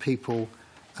 6% of people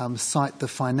cite the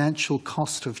financial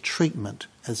cost of treatment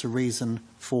as a reason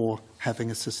for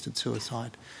having assisted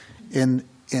suicide. In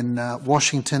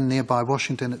Washington, nearby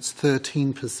Washington, it's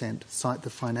 13% cite the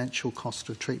financial cost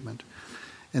of treatment.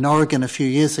 In Oregon, a few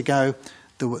years ago,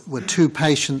 there were two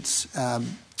patients,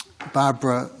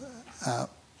 Barbara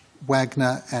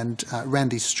Wagner and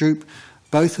Randy Stroop,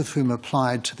 both of whom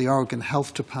applied to the Oregon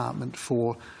Health Department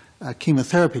for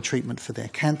chemotherapy treatment for their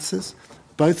cancers.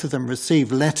 Both of them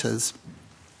received letters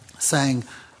saying,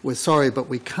 "We're sorry, but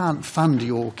we can't fund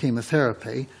your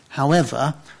chemotherapy.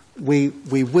 However, we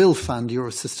will fund your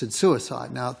assisted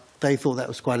suicide." Now, they thought that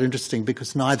was quite interesting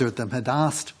because neither of them had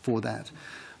asked for that.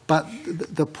 But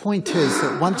the point is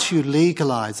that once you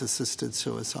legalise assisted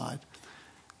suicide,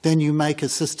 then you make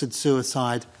assisted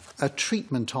suicide a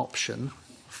treatment option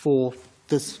for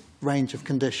this range of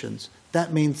conditions.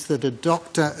 That means that a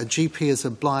doctor, a GP, is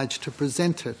obliged to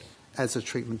present it as a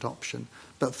treatment option.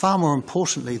 But far more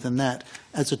importantly than that,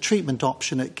 as a treatment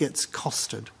option, it gets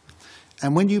costed.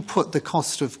 And when you put the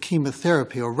cost of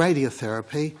chemotherapy or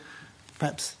radiotherapy,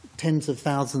 perhaps tens of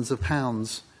thousands of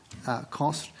pounds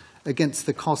cost, against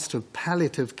the cost of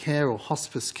palliative care or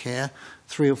hospice care,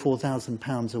 £3,000 or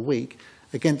 £4,000 a week,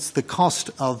 against the cost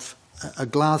of a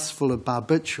glass full of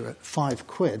barbiturate,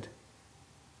 £5,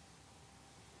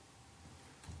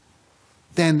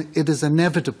 then it is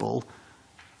inevitable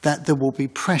that there will be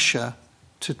pressure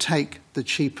to take the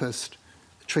cheapest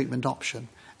treatment option.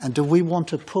 And do we want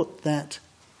to put that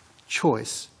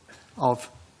choice of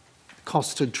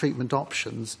costed treatment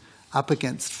options up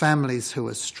against families who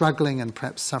are struggling and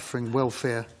perhaps suffering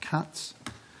welfare cuts,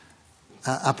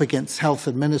 up against health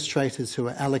administrators who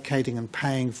are allocating and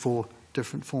paying for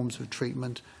different forms of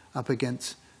treatment, up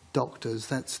against doctors?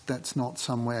 That's not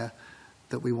somewhere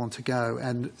that we want to go.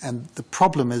 And the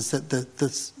problem is that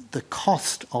the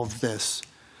cost of this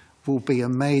will be a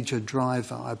major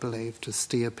driver, I believe, to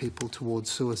steer people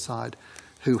towards suicide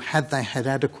who, had they had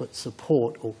adequate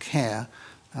support or care,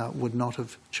 would not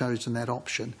have chosen that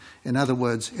option. In other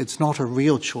words, it's not a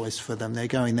real choice for them. They're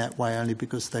going that way only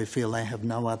because they feel they have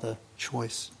no other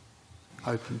choice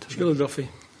open to Sheila them. Duffy.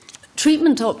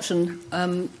 Treatment option,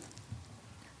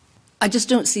 I just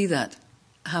don't see that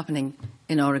happening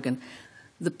in Oregon.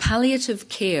 The palliative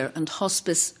care and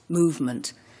hospice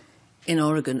movement in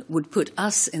Oregon would put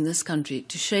us in this country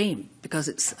to shame because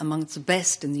it's amongst the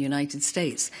best in the United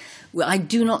States. Well, I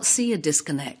do not see a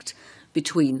disconnect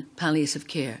between palliative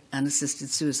care and assisted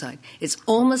suicide. It's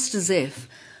almost as if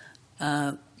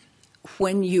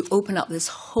when you open up this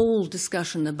whole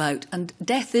discussion about, and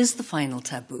death is the final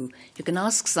taboo. You can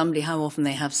ask somebody how often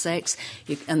they have sex,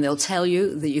 and they'll tell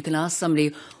you that you can ask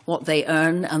somebody what they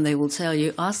earn, and they will tell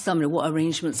you, ask somebody what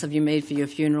arrangements have you made for your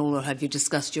funeral, or have you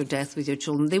discussed your death with your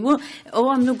children. They won't, oh,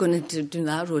 I'm not going to do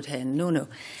that, road hen. No, no.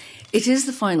 It is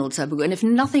the final taboo, and if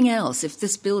nothing else, if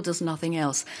this bill does nothing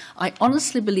else, I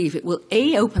honestly believe it will,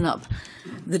 A, open up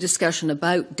the discussion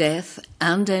about death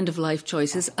and end-of-life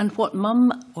choices and what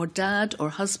mum or dad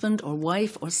or husband or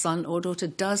wife or son or daughter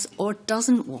does or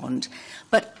doesn't want,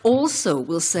 but also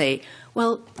will say,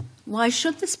 well, why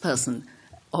should this person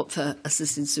opt for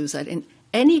assisted suicide? In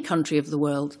any country of the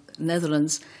world,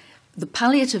 Netherlands, the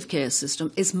palliative care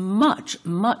system is much,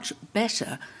 much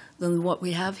better than what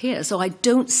we have here. So I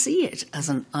don't see it as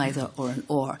an either or an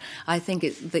or. I think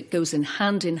that goes in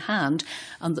hand,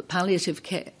 and that palliative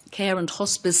care and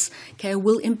hospice care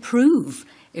will improve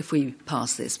if we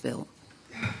pass this bill.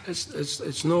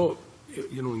 It's not,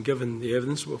 you know, given the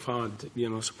evidence we've had, you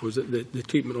know, I suppose that the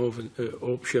treatment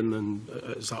option and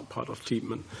is that part of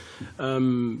treatment.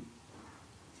 And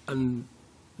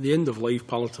the end-of-life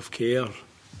palliative care,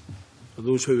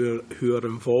 those who are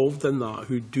involved in that,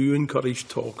 who do encourage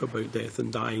talk about death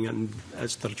and dying, and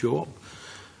it's their job,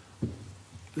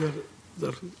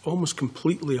 they're almost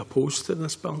completely opposed to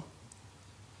this bill.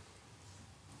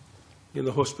 You know,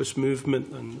 the hospice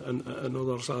movement and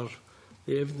others are,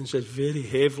 the evidence is very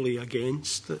heavily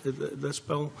against this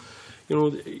bill.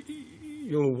 You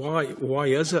know, why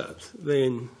is it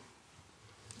then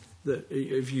that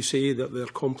if you say that they're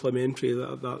complementary,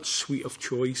 that suite of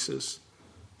choices,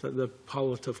 that the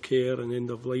palliative care and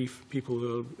end-of-life people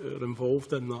who are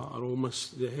involved in that are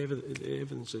almost, the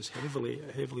evidence is heavily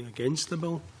against the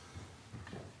bill.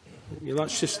 You know,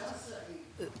 that's just...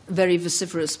 Very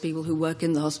vociferous people who work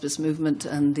in the hospice movement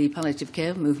and the palliative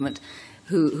care movement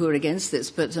who are against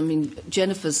this. But, I mean,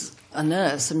 Jennifer's a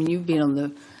nurse. I mean, you've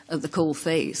been at the coal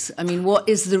face. I mean, what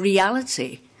is the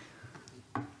reality?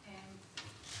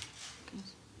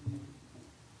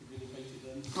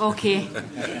 Okay.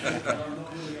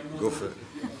 Go for it.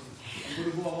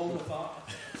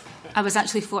 I was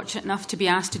actually fortunate enough to be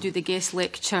asked to do the guest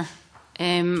lecture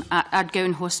at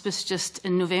Ardgowan Hospice just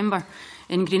in November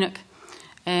in Greenock.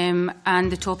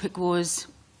 And the topic was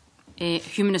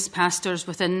humanist pastors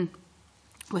within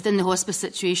the hospice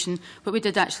situation. But we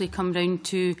did actually come round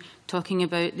to talking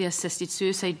about the assisted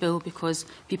suicide bill because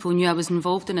people knew I was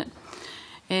involved in it.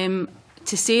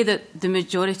 To say that the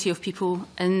majority of people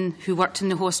who worked in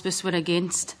the hospice were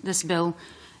against this bill,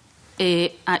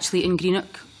 actually in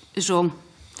Greenock, is wrong.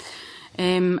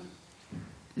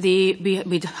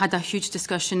 We'd had a huge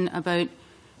discussion about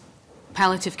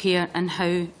palliative care and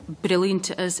how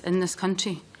brilliant it is in this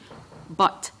country,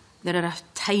 but there are a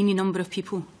tiny number of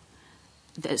people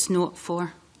that it's not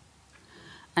for.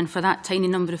 And for that tiny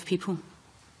number of people,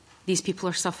 these people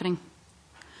are suffering.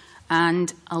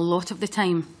 And a lot of the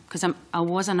time, because I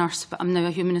was a nurse, but I'm now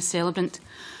a humanist celebrant,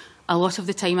 a lot of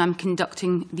the time I'm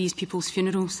conducting these people's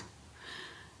funerals.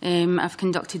 I've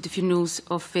conducted the funerals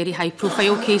of very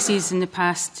high-profile cases in the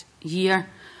past year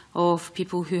of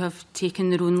people who have taken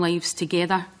their own lives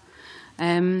together.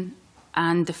 And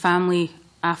the family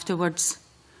afterwards,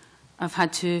 I've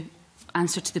had to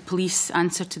answer to the police,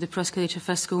 answer to the prosecutor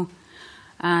fiscal,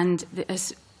 and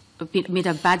it's made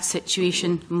a bad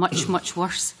situation much, much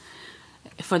worse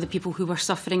for the people who were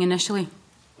suffering initially.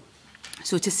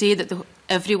 So to say that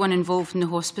everyone involved in the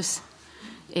hospice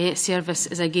service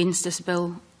is against this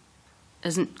bill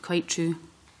isn't quite true.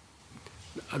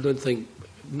 I don't think,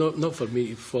 not for me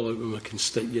to fall out with my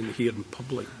constituent here in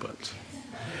public, but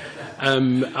I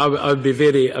would be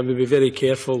very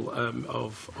careful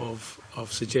of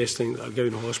suggesting that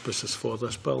Ardgowan Hospice is for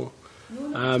this bill.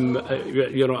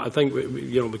 You know, I think,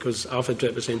 you know, because I've had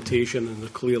representation and they're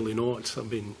clearly not. I've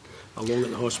been along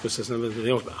at the hospices and everything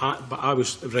else, but I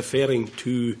was referring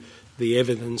to the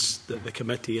evidence that the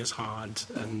committee has had,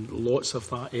 and lots of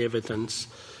that evidence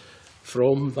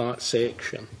from that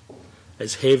section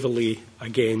is heavily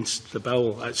against the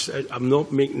bill. I'm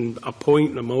not making a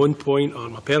point, my own point or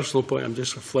my personal point. I'm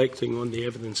just reflecting on the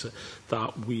evidence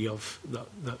that we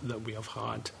have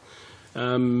had.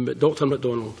 Dr.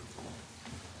 Macdonald.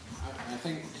 I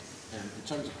think in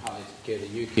terms of palliative care,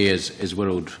 the UK is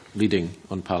world leading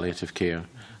on palliative care.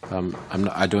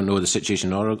 I don't know the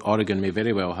situation. Oregon may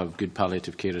very well have good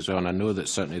palliative care as well, and I know that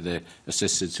certainly the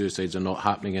assisted suicides are not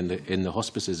happening in the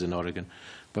hospices in Oregon.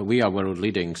 But we are world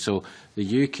leading. So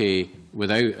the UK,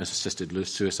 without an assisted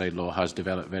suicide law, has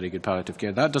developed very good palliative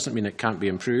care. That doesn't mean it can't be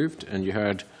improved. And you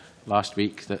heard last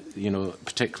week that,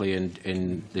 particularly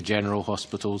in the general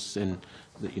hospitals,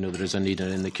 there is a need,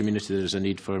 and in the community there is a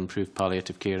need for improved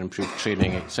palliative care, improved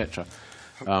training, etc.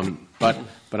 But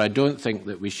I don't think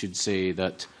that we should say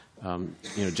that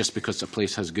just because a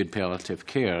place has good palliative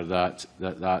care that's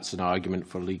an argument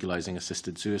for legalising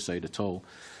assisted suicide at all.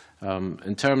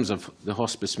 In terms of the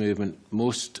hospice movement,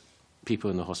 most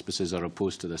people in the hospices are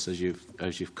opposed to this, as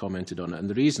you've commented on it, and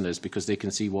the reason is because they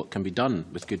can see what can be done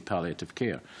with good palliative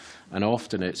care, and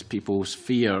often it's people's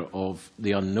fear of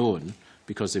the unknown,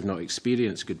 because they've not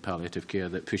experienced good palliative care,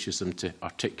 that pushes them to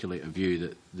articulate a view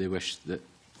that they wish that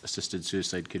assisted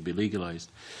suicide could be legalised.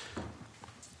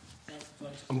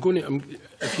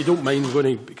 If you don't mind, I'm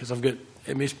going to, because I've got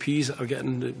MSPs that are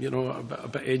getting, a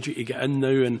bit edgy to get in now,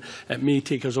 and it may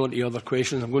take us on to other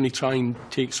questions. I'm going to try and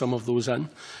take some of those in.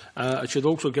 I should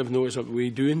also give notice that we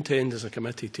do intend as a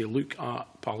committee to look at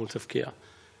palliative care,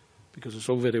 because it's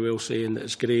all very well saying that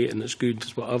it's great and it's good,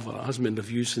 it's whatever. It hasn't been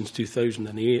reviewed since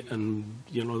 2008, and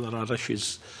there are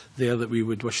issues there that we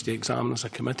would wish to examine as a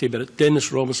committee. But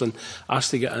Dennis Robertson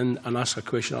asked to get in and ask a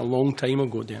question a long time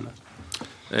ago, Dennis.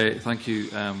 Thank you.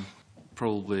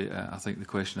 Probably, I think the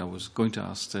question I was going to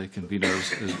ask convener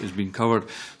has been covered.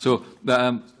 So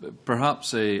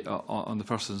perhaps on the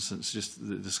first instance, just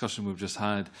the discussion we've just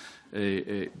had,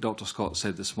 Dr. Scott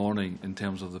said this morning in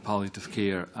terms of the palliative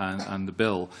care and the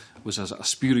bill was a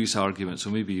spurious argument. So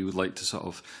maybe you would like to sort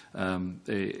of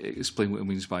explain what it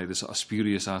means by the sort of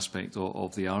spurious aspect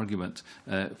of the argument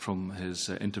from his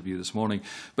interview this morning.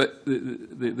 But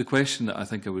the question that I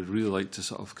think I would really like to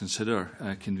sort of consider,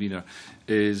 convener,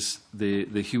 is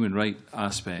the human right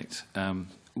aspect.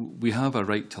 We have a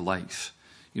right to life.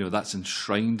 That's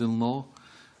enshrined in law.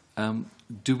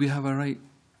 Do we have a right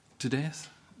to death?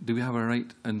 Do we have a right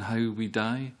in how we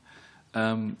die?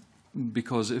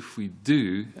 Because if we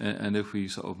do, and if we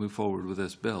sort of move forward with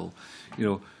this bill,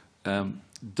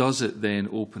 does it then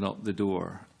open up the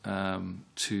door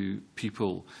to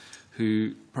people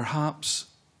who perhaps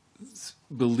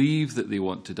believe that they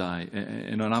want to die?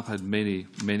 And I've had many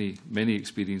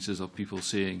experiences of people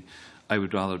saying, I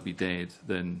would rather be dead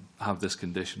than have this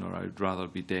condition, or I would rather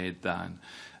be dead than.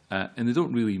 And they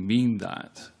don't really mean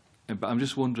that. But I'm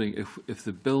just wondering if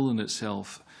the bill in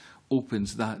itself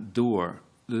opens that door,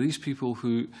 do these people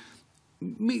who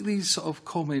make these sort of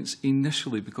comments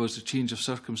initially because of change of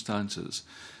circumstances,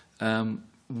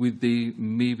 would they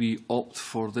maybe opt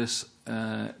for this,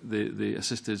 the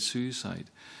assisted suicide?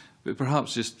 But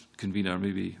perhaps just, convener,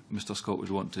 maybe Mr. Scott would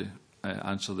want to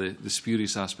answer the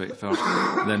spurious aspect first,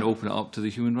 and then open it up to the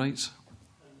human rights.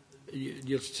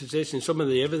 You're suggesting some of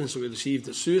the evidence that we received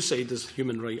that suicide is a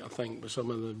human right, I think, but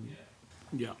some of the...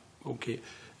 Yeah, okay.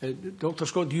 Dr.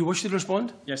 Scott, do you wish to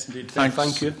respond? Yes, indeed.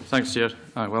 Thank you. Thanks, Chair.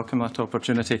 I welcome that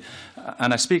opportunity.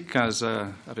 And I speak as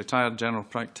a retired general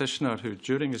practitioner who,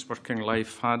 during his working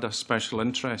life, had a special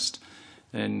interest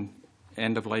in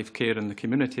end-of-life care in the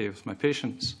community with my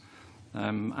patients.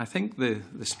 I think the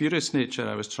spurious nature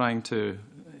I was trying to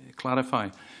clarify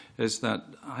is that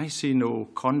I see no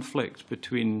conflict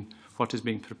between what is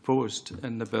being proposed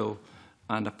in the bill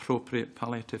and appropriate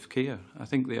palliative care. I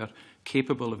think they are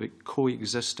capable of it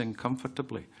coexisting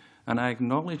comfortably. And I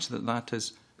acknowledge that that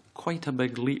is quite a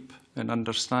big leap in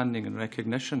understanding and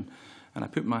recognition. And I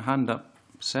put my hand up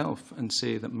myself and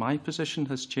say that my position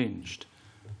has changed.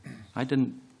 I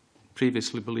didn't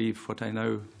previously believe what I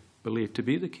now believe to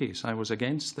be the case. I was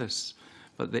against this.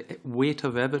 But the weight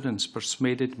of evidence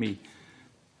persuaded me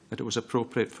that it was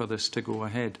appropriate for this to go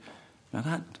ahead. Now,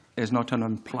 that is not an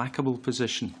implacable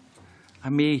position. I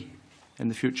may, in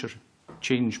the future,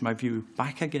 change my view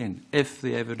back again if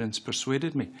the evidence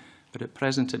persuaded me, but at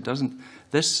present it doesn't.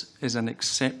 This is an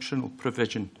exceptional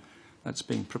provision that's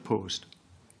being proposed,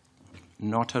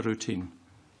 not a routine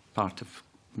part of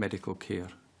medical care.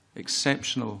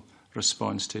 Exceptional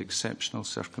response to exceptional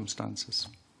circumstances.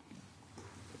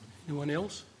 Anyone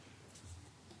else?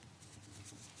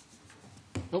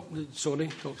 Oh, sorry,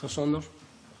 Dr. Saunders.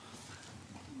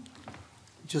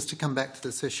 Just to come back to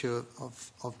this issue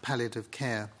of palliative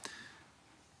care,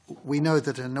 we know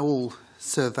that in all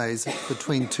surveys,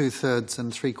 between 2/3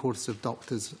 and 3/4 of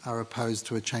doctors are opposed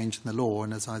to a change in the law,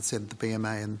 and as I said, the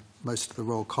BMA and most of the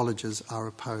Royal Colleges are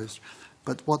opposed.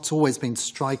 But what's always been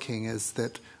striking is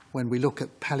that when we look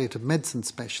at palliative medicine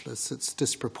specialists, it's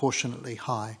disproportionately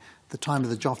high. At the time of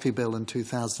the Duffy Bill in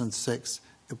 2006,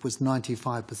 it was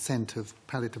 95% of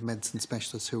palliative medicine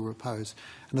specialists who were opposed.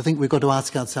 And I think we've got to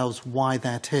ask ourselves why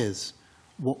that is.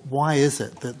 Why is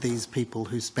it that these people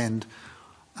who spend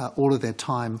all of their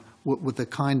time with the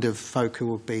kind of folk who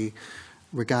would be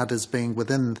regarded as being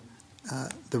within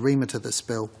the remit of this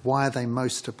bill, why are they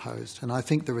most opposed? And I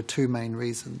think there are two main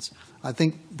reasons. I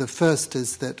think the first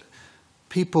is that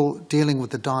people dealing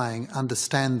with the dying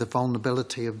understand the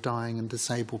vulnerability of dying and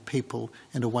disabled people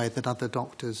in a way that other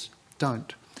doctors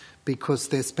don't, because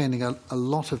they're spending a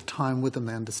lot of time with them.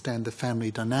 They understand the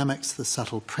family dynamics, the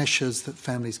subtle pressures that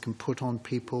families can put on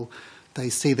people. They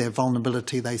see their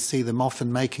vulnerability. They see them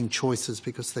often making choices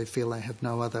because they feel they have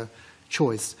no other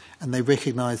choice, and they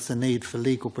recognise the need for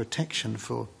legal protection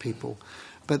for people.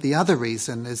 But the other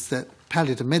reason is that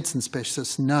palliative medicine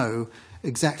specialists know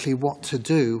exactly what to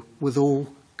do with all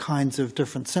kinds of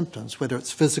different symptoms, whether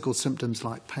it's physical symptoms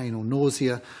like pain or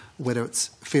nausea, whether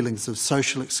it's feelings of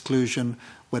social exclusion,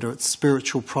 whether it's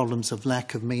spiritual problems of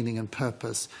lack of meaning and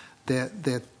purpose.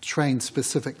 They're trained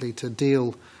specifically to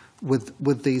deal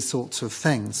with these sorts of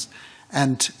things.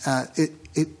 And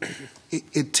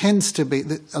it tends to be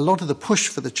that a lot of the push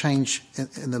for the change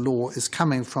in the law is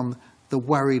coming from the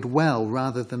worried well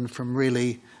rather than from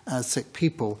really sick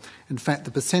people. In fact,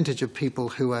 the percentage of people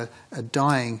who are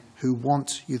dying who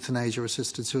want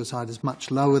euthanasia-assisted suicide is much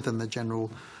lower than the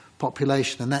general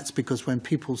population, and that's because when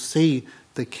people see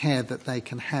the care that they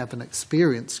can have and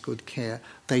experience good care,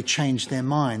 they change their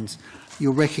minds.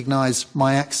 You'll recognise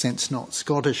my accent's not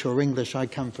Scottish or English. I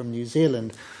come from New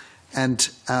Zealand. And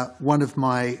one of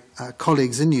my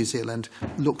colleagues in New Zealand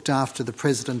looked after the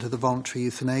president of the Voluntary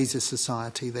Euthanasia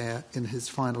Society there in his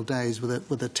final days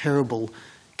with a terrible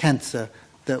cancer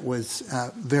that was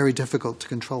very difficult to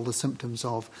control the symptoms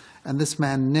of. And this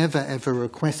man never, ever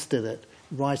requested it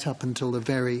right up until the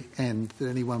very end that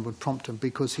anyone would prompt him,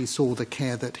 because he saw the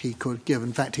care that he could give.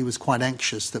 In fact, he was quite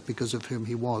anxious that because of whom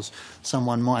he was,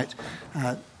 someone might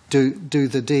do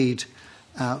the deed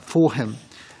for him.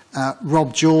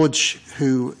 Rob George,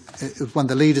 who is one of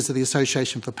the leaders of the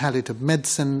Association for Palliative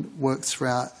Medicine, works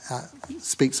for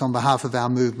speaks on behalf of our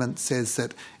movement, says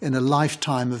that in a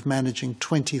lifetime of managing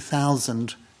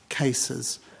 20,000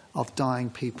 cases of dying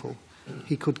people,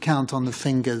 he could count on the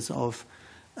fingers of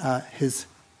his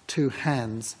two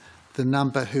hands the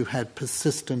number who had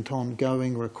persistent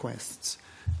ongoing requests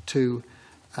to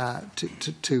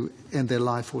end their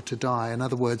life or to die. In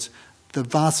other words,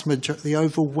 the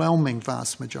overwhelming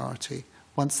vast majority,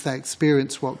 once they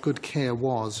experienced what good care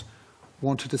was,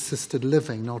 wanted assisted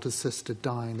living, not assisted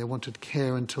dying. They wanted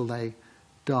care until they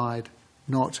died,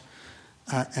 not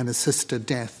an assisted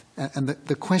death. And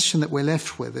the question that we're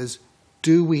left with is,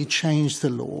 do we change the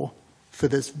law for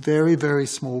this very, very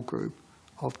small group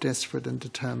of desperate and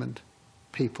determined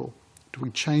people? Do we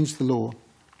change the law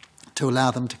to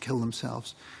allow them to kill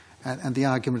themselves? And the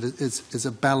argument is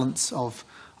a balance of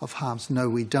harms. No,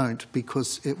 we don't,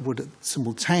 because it would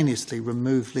simultaneously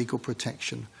remove legal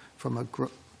protection from a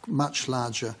much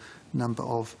larger number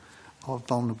of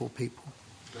vulnerable people.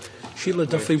 Sheila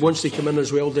Duffy wants to come in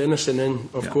as well, Dennis, and then,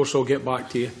 of course, I'll get back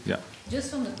to you. Yeah.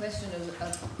 Just on the question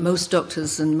of most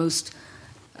doctors and most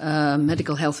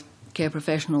medical health care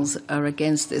professionals are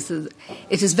against this.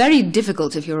 It is very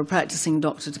difficult if you're a practicing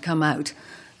doctor to come out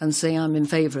and say, I'm in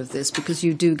favour of this, because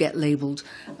you do get labelled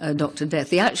Dr. Death.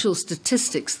 The actual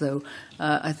statistics, though,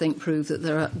 I think prove that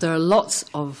there are lots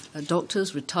of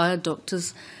doctors, retired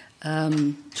doctors,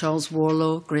 Charles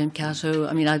Warlow, Graham Cato.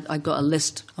 I mean, I've got a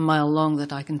list a mile long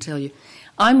that I can tell you.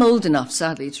 I'm old enough,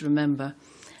 sadly, to remember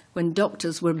when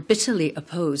doctors were bitterly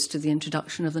opposed to the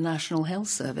introduction of the National Health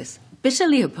Service.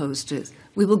 Bitterly opposed to it.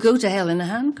 We will go to hell in a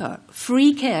handcart.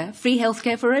 Free care, free health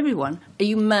care for everyone. Are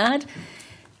you mad?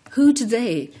 Who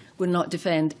today would not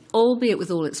defend, albeit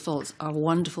with all its faults, our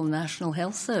wonderful National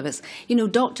Health Service? You know,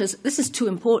 doctors, this is too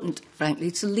important,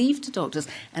 frankly, to leave to doctors.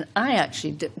 And I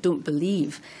actually don't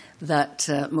believe that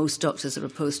most doctors are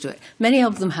opposed to it. Many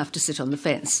of them have to sit on the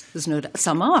fence. There's no doubt.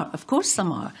 Some are, of course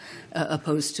some are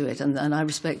opposed to it, and I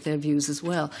respect their views as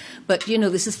well. But, you know,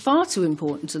 this is far too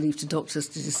important to leave to doctors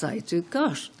to decide to.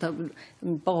 Gosh,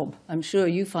 Bob, I'm sure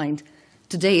you find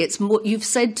today it's more, you've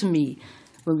said to me,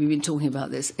 when we've been talking about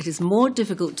this, it is more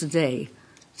difficult today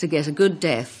to get a good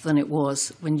death than it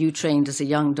was when you trained as a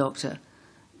young doctor,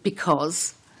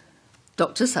 because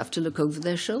doctors have to look over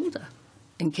their shoulder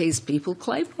in case people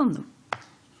climb on them.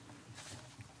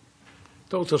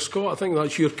 Dr. Scott, I think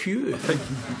that's your cue.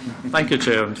 Thank you,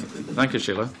 Chair, and thank you,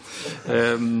 Sheila.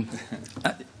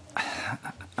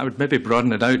 I would maybe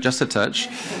broaden it out just a touch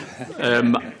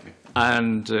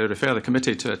and refer the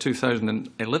committee to a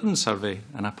 2011 survey,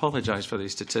 and I apologise for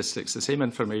these statistics. The same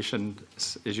information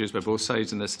is used by both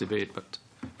sides in this debate, but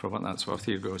for what that's worth,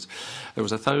 here goes. There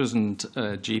was 1,000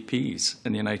 GPs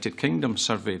in the United Kingdom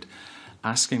surveyed,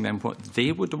 asking them what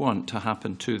they would want to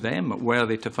happen to them were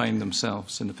they to find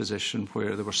themselves in a position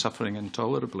where they were suffering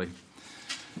intolerably.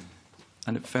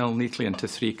 And it fell neatly into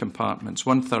three compartments.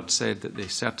 1/3 said that they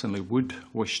certainly would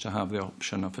wish to have the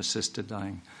option of assisted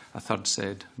dying. 1/3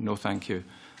 said, no thank you.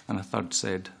 And 1/3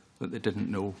 said that they didn't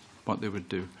know what they would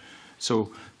do.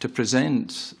 So to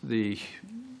present the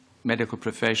medical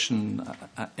profession,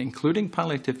 including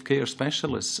palliative care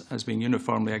specialists, as being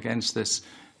uniformly against this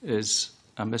is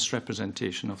a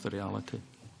misrepresentation of the reality.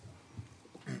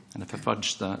 And if I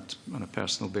fudged that on a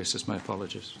personal basis, my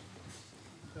apologies.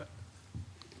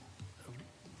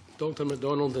 Dr.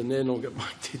 Macdonald, and then I'll get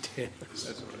back to Dennis.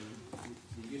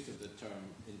 The use of the term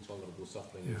intolerable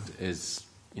suffering is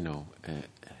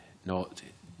not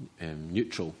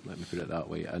neutral, let me put it that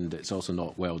way, and it's also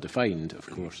not well defined, of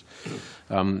course.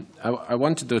 I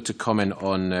wanted, though, to comment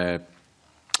on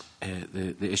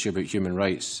the issue about human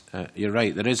rights. You're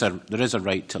right, there is a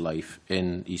right to life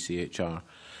in ECHR,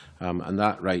 and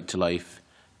that right to life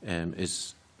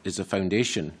is a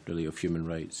foundation, really, of human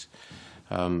rights.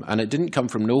 And it didn't come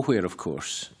from nowhere, of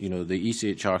course. You know, the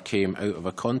ECHR came out of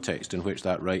a context in which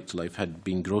that right to life had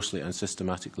been grossly and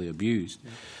systematically abused.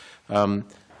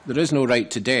 There is no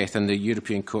right to death, and the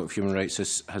European Court of Human Rights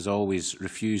has always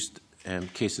refused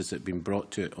cases that have been brought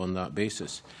to it on that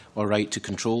basis, or right to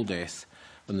control death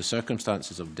on the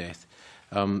circumstances of death.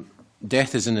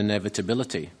 Death is an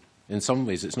inevitability. In some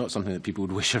ways, it's not something that people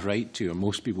would wish a right to, or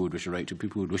most people would wish a right to.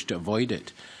 People would wish to avoid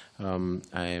it.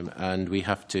 And we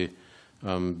have to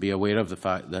be aware of the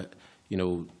fact that, you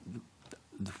know,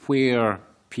 where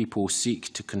people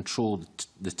seek to control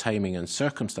the timing and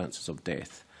circumstances of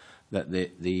death, that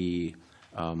the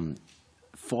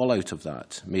fallout of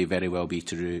that may very well be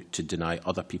to deny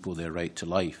other people their right to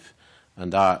life.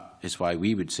 And that is why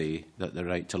we would say that the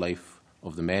right to life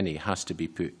of the many has to be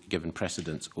given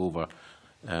precedence over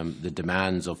the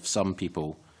demands of some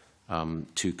people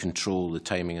to control the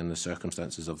timing and the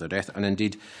circumstances of their death. And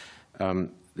indeed,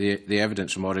 the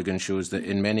evidence from Oregon shows that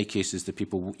in many cases the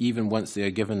people, even once they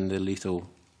are given the lethal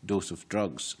dose of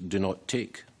drugs, do not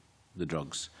take the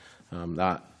drugs.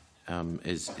 That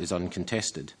is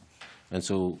uncontested. And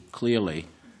so clearly,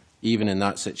 even in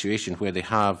that situation where they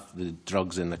have the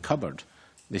drugs in the cupboard,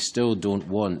 they still don't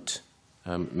want,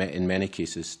 in many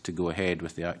cases, to go ahead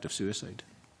with the act of suicide.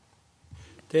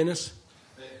 Dennis?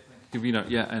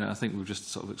 Yeah, and I think we've just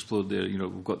sort of explored there, you know,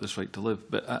 we've got this right to live,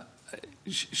 but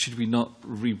should we not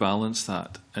rebalance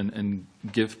that and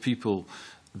give people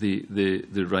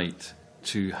the right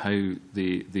to how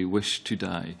they wish to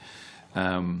die?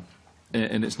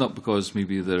 And it's not because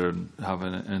maybe they're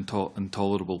having an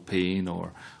intolerable pain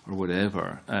or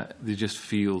whatever. They just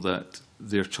feel that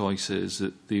their choice is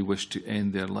that they wish to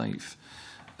end their life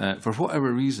for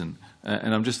whatever reason.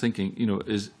 And I'm just thinking, you know,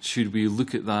 should we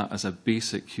look at that as a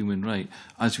basic human right,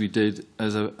 as we did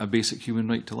as a basic human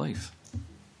right to life?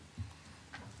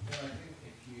 I think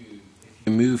if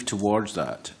you move towards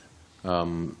that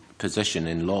position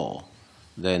in law,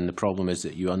 then the problem is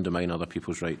that you undermine other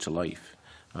people's right to life.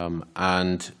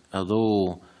 And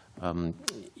although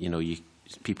you know,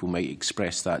 people might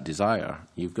express that desire,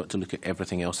 you've got to look at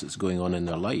everything else that's going on in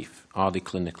their life. Are they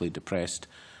clinically depressed?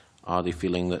 Are they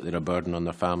feeling that they're a burden on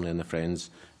their family and their friends?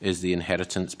 Is the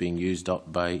inheritance being used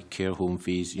up by care home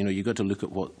fees? You know, you've got to look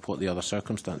at what the other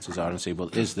circumstances are and say, well,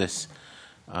 is this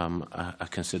a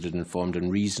considered, informed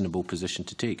and reasonable position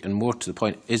to take? And more to the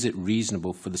point, is it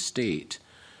reasonable for the state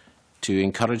to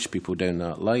encourage people down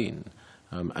that line?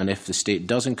 And if the state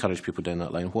does encourage people down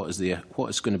that line, what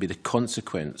is going to be the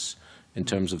consequence in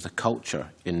terms of the culture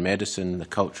in medicine, the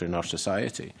culture in our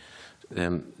society?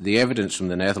 The evidence from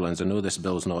the Netherlands, I know this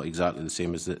bill is not exactly the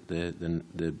same as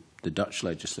the Dutch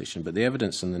legislation, but the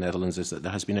evidence in the Netherlands is that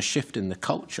there has been a shift in the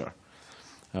culture,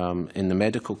 in the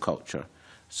medical culture.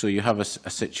 So you have a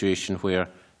situation where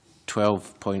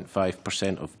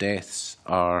 12.5% of deaths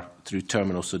are through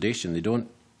terminal sedation. They don't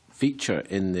feature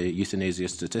in the euthanasia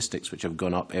statistics, which have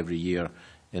gone up every year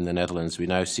in the Netherlands. We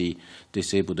now see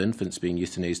disabled infants being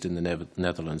euthanized in the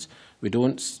Netherlands. We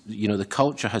don't, you know, the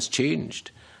culture has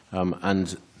changed.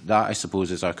 And that, I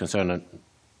suppose, is our concern.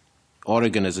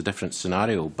 Oregon is a different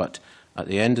scenario, but at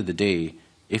the end of the day,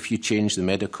 if you change the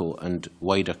medical and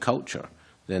wider culture,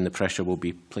 then the pressure will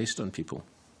be placed on people.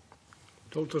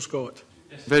 Dr. Scott.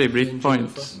 Very brief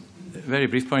point. Very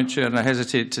brief point, Chair, and I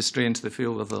hesitate to stray into the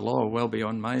field of the law well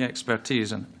beyond my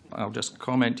expertise, and I'll just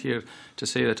comment here to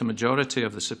say that a majority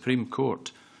of the Supreme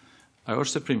Court, our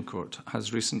Supreme Court,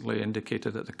 has recently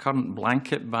indicated that the current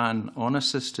blanket ban on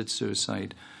assisted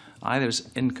suicide either is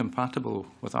incompatible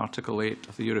with Article 8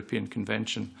 of the European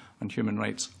Convention on Human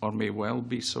Rights or may well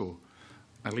be so.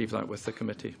 I leave that with the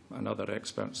committee and other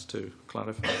experts to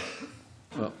clarify.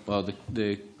 Well,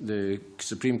 the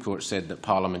Supreme Court said that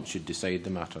Parliament should decide the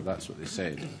matter. That's what they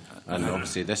said. And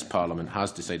obviously this Parliament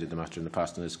has decided the matter in the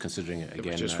past and is considering it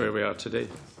again. Which is where we are today.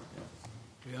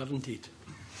 We are indeed.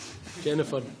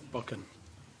 Jennifer Buchan.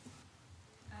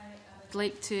 I'd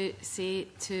like to say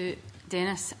to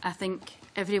Dennis, I think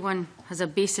everyone has a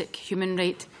basic human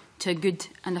right to a good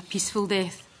and a peaceful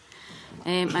death.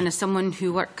 And as someone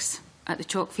who works at the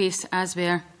Chalkface, as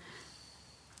where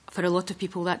for a lot of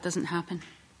people that doesn't happen.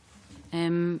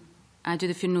 I do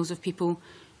the funerals of people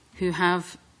who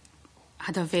have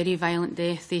had a very violent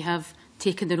death. They have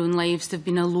taken their own lives. They've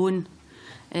been alone,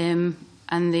 and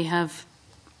they've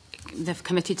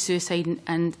committed suicide,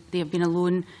 and they have been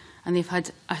alone, and they've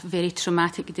had a very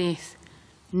traumatic death.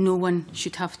 No one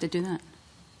should have to do that.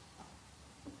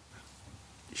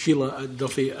 Sheila at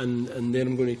Duffy, and then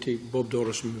I'm going to take Bob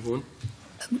Doris and move on.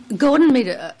 Gordon made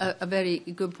a very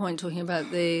good point talking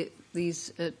about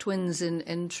these twins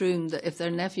in Troon, that if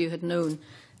their nephew had known,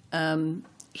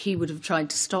 he would have tried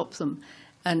to stop them.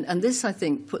 And this, I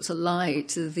think, puts a lie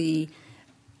to the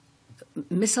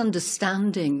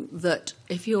misunderstanding that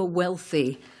if you're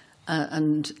wealthy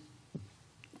and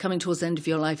coming towards the end of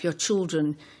your life, your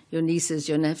children, your nieces,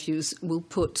 your nephews will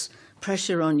put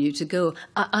pressure on you to go.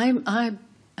 I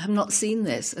have not seen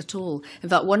this at all. In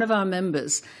fact, one of our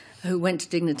members who went to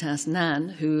Dignitas, Nan,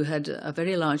 who had a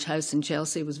very large house in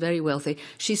Chelsea, was very wealthy,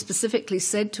 she specifically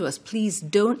said to us, please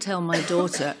don't tell my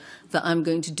daughter that I'm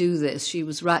going to do this. She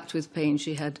was racked with pain.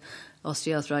 She had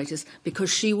osteoarthritis,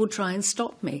 because she will try and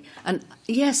stop me. And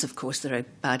yes, of course, there are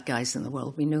bad guys in the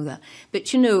world. We know that.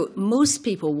 But, you know, most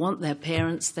people want their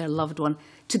parents, their loved one,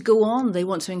 to go on. They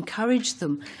want to encourage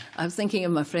them. I'm thinking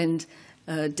of my friend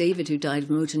David, who died of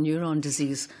motor neuron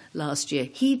disease last year.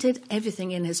 He did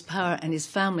everything in his power, and his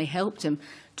family helped him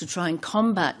to try and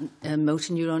combat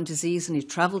motor neuron disease, and he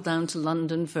travelled down to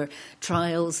London for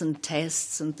trials and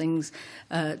tests and things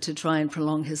to try and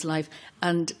prolong his life.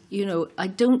 And, you know, I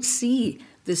don't see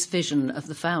this vision of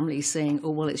the family saying,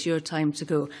 oh, well, it's your time to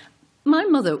go. My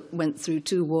mother went through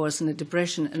 2 wars and a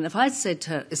depression, and if I'd said to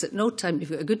her, is it no time,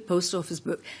 you've got a good post office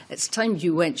book, it's time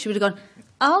you went, she would have gone,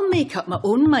 I'll make up my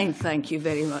own mind, thank you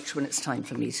very much, when it's time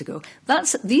for me to go.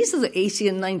 These are the 80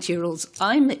 and 90-year-olds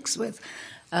I mix with.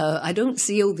 I don't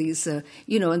see all these,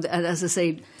 you know, and as I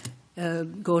say,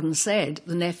 Gordon said,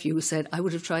 the nephew said, I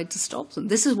would have tried to stop them.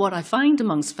 This is what I find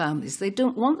amongst families. They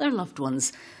don't want their loved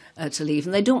ones to leave,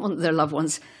 and they don't want their loved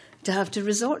ones to have to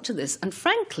resort to this. And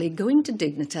frankly, going to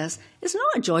Dignitas is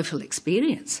not a joyful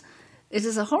experience. It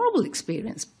is a horrible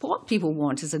experience. What people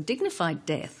want is a dignified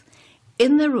death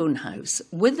in their own house,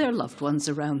 with their loved ones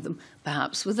around them,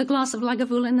 perhaps with a glass of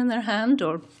Lagavulin in their hand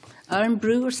or iron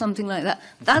brew or something like that.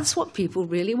 That's what people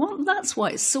really want. That's why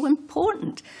it's so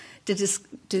important to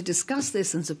discuss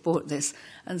this and support this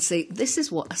and say this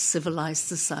is what a civilised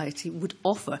society would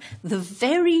offer the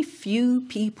very few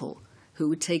people who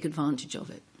would take advantage of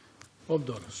it. Bob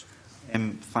Doris.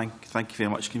 Thank you very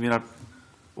much, Convener.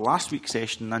 Last week's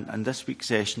session and this week's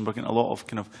session, we're getting a lot of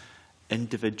kind of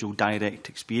individual direct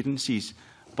experiences,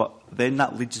 but then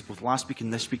that leads us both last week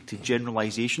and this week to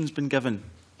generalisations been given,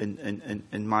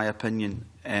 in my opinion.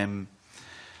 There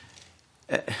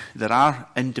are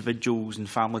individuals and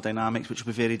family dynamics which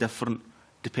will be very different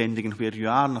depending on where you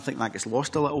are, and I think that gets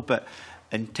lost a little bit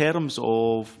in terms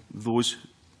of those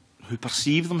who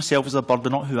perceive themselves as a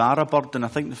burden, not who are a burden. I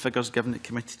think the figures given at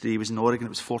committee today was in Oregon, it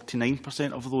was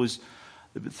 49% of those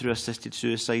that went through assisted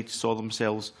suicide saw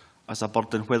themselves as a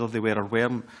burden, whether they were or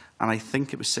weren't, and I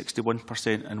think it was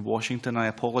 61% in Washington. I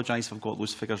apologise if I've got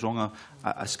those figures wrong.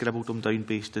 I scribbled them down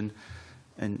based in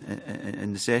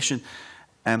the session.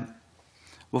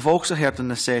 We've also heard in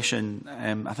this session,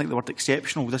 I think the word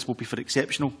exceptional, this will be for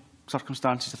exceptional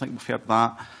circumstances, I think we've heard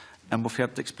that, and we've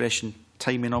heard the expression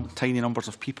tiny numbers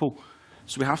of people.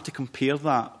 So we have to compare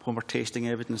that when we're testing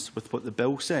evidence with what the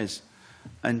bill says.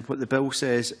 And what the bill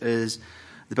says is,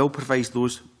 the bill provides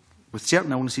those with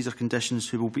certain illnesses or conditions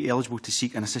who will be eligible to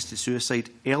seek an assisted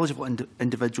suicide. Eligible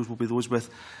individuals will be those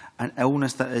with an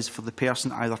illness that is for the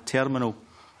person either terminal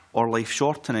or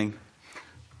life-shortening,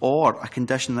 or a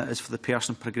condition that is for the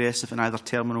person progressive and either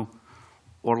terminal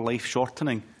or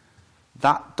life-shortening.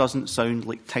 That doesn't sound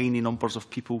like tiny numbers of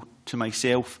people to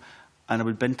myself, and I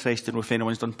would be interested to know if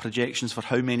anyone's done projections for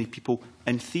how many people,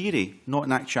 in theory, not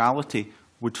in actuality,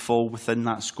 would fall within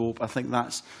that scope. I think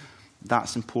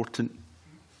that's important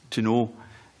to know,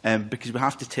 because we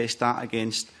have to test that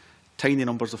against tiny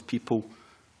numbers of people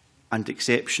and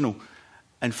exceptional.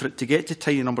 And for it to get to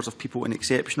tiny numbers of people and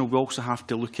exceptional, we also have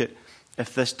to look at,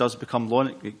 if this does become law,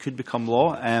 and it could become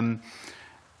law,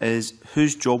 is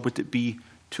whose job would it be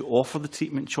to offer the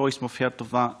treatment choice? And we've heard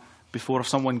of that before. If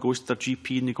someone goes to their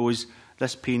GP and he goes,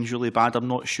 this pain's really bad, I'm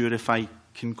not sure if I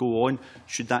can go on,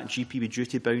 should that GP be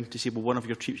duty bound to say, well, one of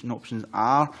your treatment options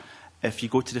are, if you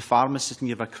go to the pharmacist and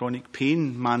you have a chronic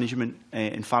pain management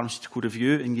and pharmaceutical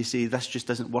review and you say, this just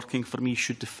isn't working for me,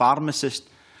 should the pharmacist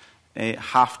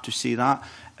have to say that?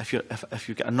 If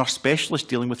you've got a nurse specialist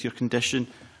dealing with your condition,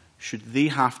 should they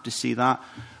have to say that?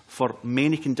 For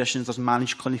many conditions, there's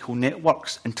managed clinical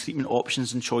networks and treatment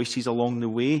options and choices along the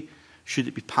way. Should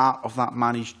it be part of that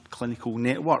managed clinical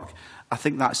network? I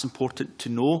think that's important to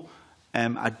know.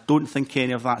 I don't think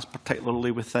any of that's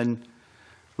particularly within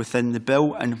the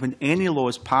bill. And when any law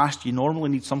is passed, you normally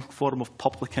need some form of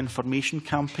public information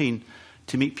campaign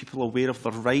to make people aware of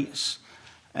their rights.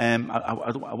 I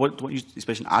don't use the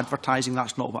expression advertising,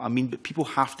 that's not what I mean, but people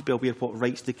have to be aware of what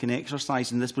rights they can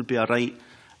exercise, and this would be a right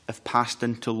if passed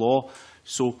into law.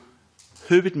 So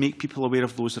who would make people aware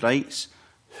of those rights?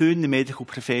 Who in the medical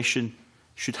profession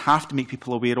should have to make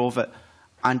people aware of it?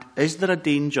 And is there a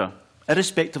danger,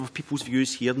 irrespective of people's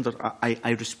views here, and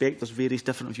I respect there's various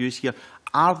different views here,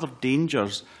 are there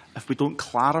dangers if we don't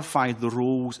clarify the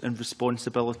roles and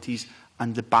responsibilities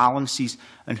and the balances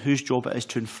and whose job it is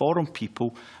to inform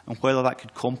people, and whether that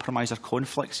could compromise or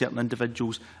conflict certain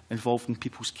individuals involved in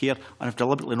people's care? And I've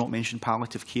deliberately not mentioned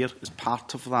palliative care as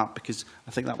part of that, because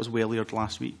I think that was well aired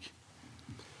last week.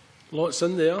 Lots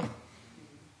in there.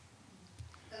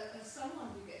 As someone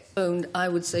who gets phoned, I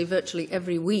would say virtually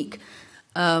every week,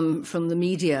 from the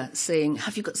media saying,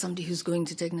 have you got somebody who's going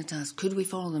to Dignitas? Could we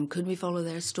follow them? Could we follow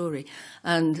their story?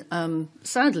 And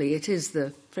sadly, it is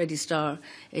the Freddie Starr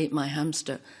ate my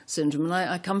hamster syndrome. And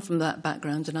I come from that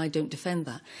background and I don't defend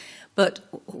that. But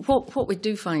what we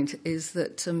do find is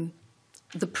that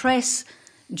the press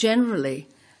generally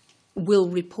will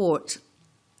report,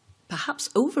 perhaps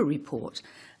over-report,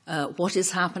 what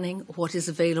is happening, what is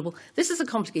available. This is a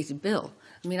complicated bill.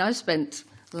 I mean, I've spent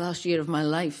the last year of my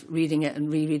life reading it and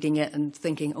rereading it and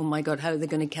thinking, oh my God, how are they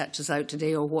going to catch us out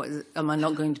today, or what am I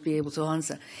not going to be able to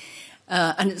answer?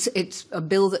 And it's a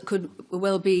bill that could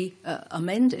well be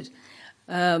amended.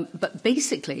 But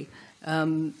basically,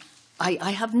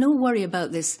 I have no worry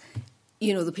about this.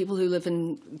 You know, the people who live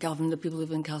in Govan, the people who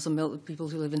live in Castlemilk, the people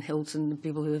who live in Hilton, the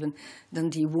people who live in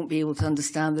Dundee won't be able to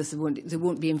understand this. They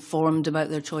won't be informed about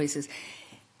their choices.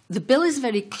 The bill is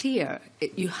very clear.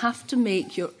 You have to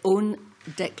make your own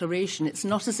declaration. It's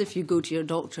not as if you go to your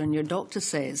doctor and your doctor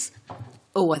says,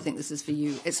 oh, I think this is for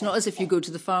you. It's not as if you go to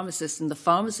the pharmacist and the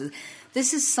pharmacist.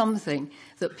 This is something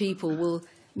that people will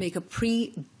make a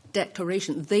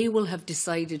pre-declaration. They will have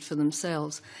decided for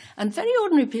themselves. And very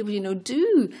ordinary people, you know,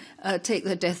 do take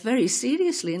their death very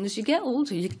seriously. And as you get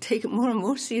older, you take it more and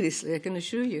more seriously, I can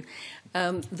assure you.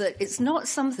 That it's not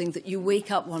something that you wake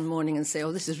up one morning and say,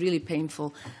 oh, this is really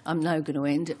painful, I'm now going to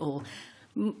end it all.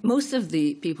 Most of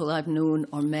the people I've known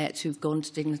or met who've gone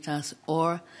to Dignitas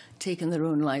or taken their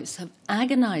own lives have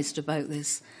agonised about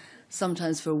this,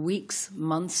 sometimes for weeks,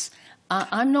 months.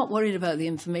 I'm not worried about the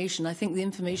information. I think the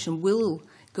information will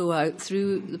go out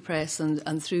through the press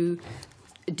and through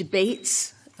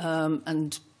debates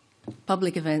and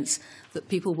public events, that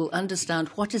people will understand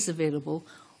what is available,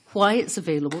 why it's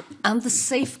available, and the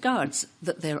safeguards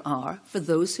that there are for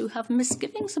those who have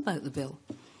misgivings about the bill.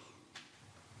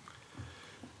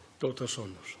 Dr.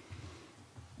 Saunders.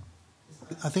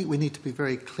 I think we need to be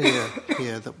very clear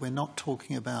here that we're not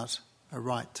talking about a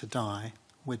right to die.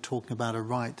 We're talking about a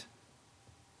right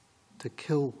to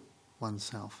kill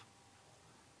oneself,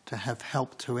 to have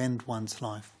help to end one's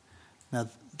life. Now,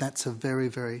 that's a very,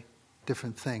 very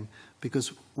different thing,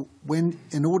 because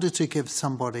in order to give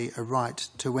somebody a right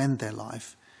to end their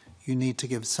life, you need to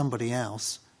give somebody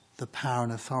else the power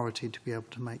and authority to be able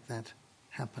to make that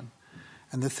happen.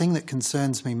 And the thing that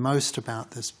concerns me most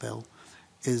about this bill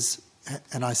is,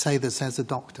 and I say this as a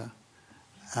doctor,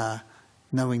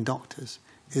 knowing doctors,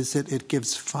 is that it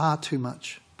gives far too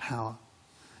much power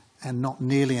and not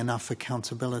nearly enough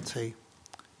accountability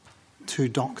to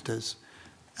doctors.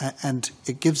 And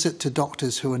it gives it to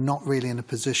doctors who are not really in a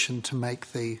position to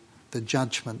make the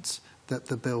judgments that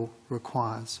the bill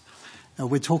requires. Now,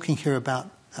 we're talking here about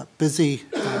busy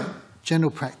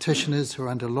general practitioners who are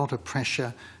under a lot of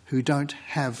pressure, who don't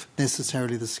have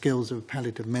necessarily the skills of a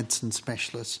palliative medicine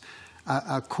specialist,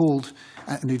 are called,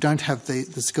 and who don't have the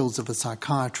skills of a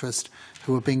psychiatrist,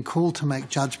 who are being called to make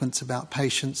judgments about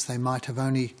patients they might have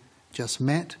only just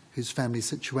met, whose family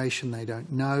situation they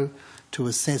don't know, to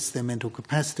assess their mental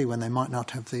capacity when they might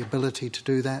not have the ability to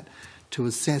do that, to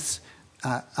assess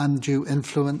undue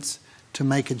influence, to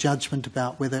make a judgment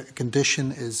about whether a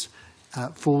condition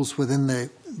falls within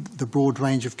the broad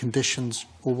range of conditions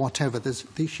or whatever. There's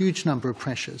a huge number of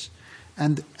pressures.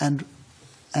 And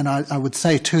I would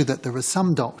say too that there are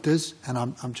some doctors, and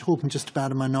I'm talking just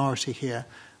about a minority here,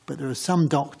 but there are some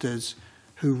doctors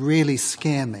who really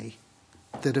scare me,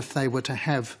 that if they were to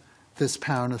have this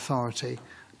power and authority,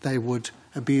 they would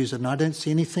abuse it. And I don't see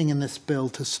anything in this bill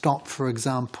to stop, for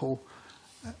example,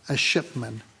 a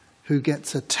shipman who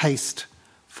gets a taste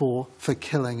for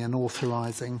killing and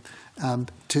authorising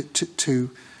to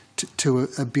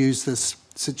abuse this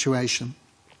situation.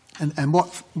 And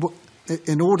what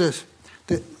in order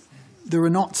that there are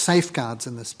not safeguards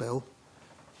in this bill,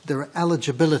 there are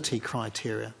eligibility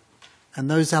criteria, and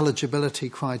those eligibility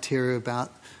criteria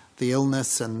about the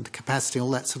illness and capacity,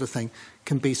 all that sort of thing,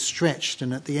 can be stretched.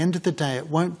 And at the end of the day, it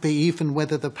won't be even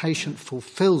whether the patient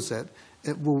fulfills it.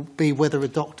 It will be whether a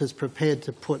doctor's prepared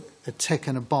to put a tick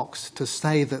in a box to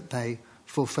say that they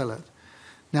fulfill it.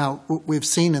 Now, we've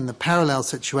seen in the parallel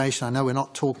situation, I know we're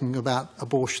not talking about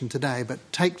abortion today, but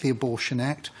take the Abortion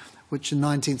Act, which in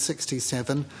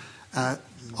 1967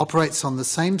 operates on the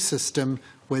same system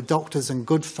where doctors in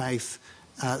good faith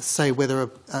say whether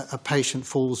a patient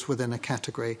falls within a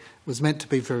category. It was meant to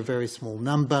be for a very small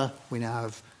number. We now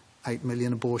have 8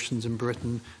 million abortions in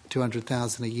Britain,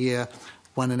 200,000 a year.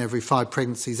 1 in every 5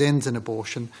 pregnancies ends in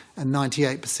abortion, and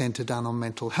 98% are done on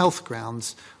mental health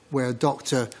grounds, where a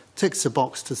doctor ticks a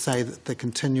box to say that the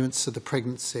continuance of the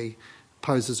pregnancy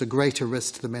poses a greater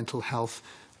risk to the mental health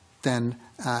than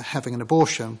having an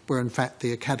abortion, where in fact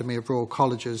the Academy of Royal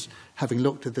Colleges, having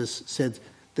looked at this, said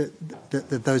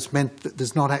that those meant that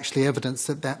there's not actually evidence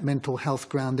that that mental health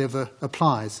ground ever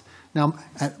applies. Now,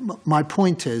 my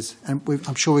point is, and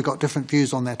I'm sure we've got different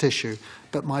views on that issue,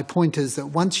 but my point is that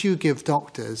once you give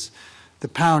doctors the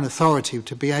power and authority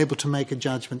to be able to make a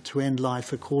judgment to end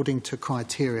life according to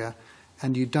criteria,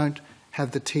 and you don't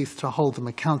have the teeth to hold them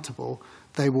accountable,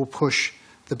 they will push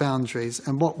the boundaries.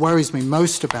 And what worries me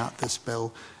most about this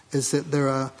bill is that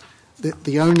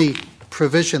the only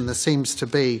provision there seems to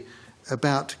be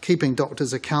about keeping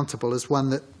doctors accountable is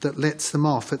one that lets them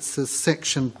off. It's the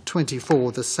section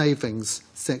 24, the savings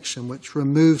section, which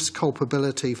removes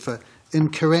culpability for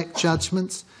incorrect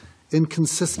judgments,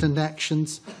 inconsistent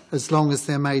actions, as long as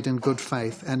they're made in good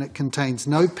faith. And it contains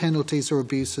no penalties or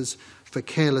abuses for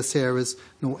careless errors,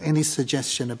 nor any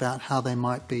suggestion about how they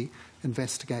might be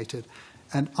investigated.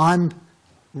 And I'm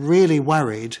really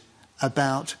worried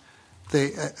about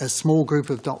a small group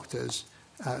of doctors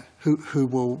who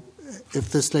will,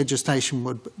 if this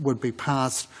legislation would be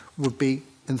passed, would be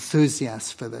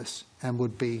enthusiasts for this and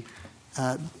would be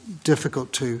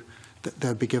difficult to,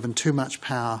 they'd be given too much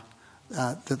power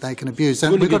that they can abuse.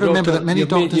 And we've got to remember that many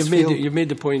doctors feel... You've made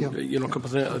the point, you know, a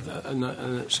couple of things, and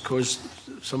it's caused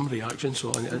some reaction,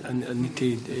 so I need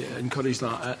to encourage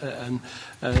that.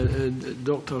 And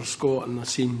Dr. Scott, and I've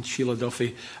seen Sheila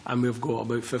Duffy, and we've got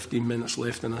about 15 minutes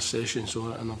left in this session,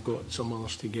 so, and I've got some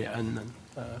others to get in. And,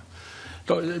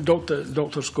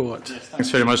 Dr. Scott. Thanks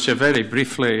very much, Chair. Very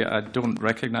briefly, I don't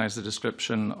recognise the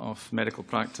description of medical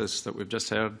practice that we've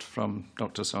just heard from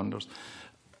Dr. Saunders.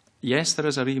 Yes, there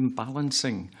is a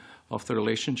rebalancing of the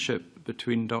relationship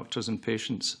between doctors and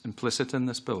patients implicit in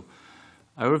this bill.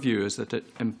 Our view is that it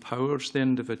empowers the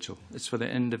individual. It's for the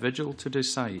individual to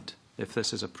decide if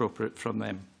this is appropriate from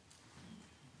them.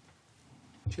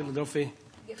 Sheila Duffy.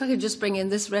 If I could just bring in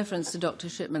this reference to Dr.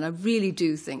 Shipman, I really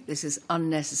do think this is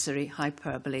unnecessary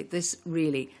hyperbole. This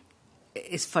really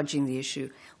is fudging the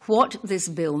issue. What this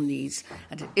bill needs,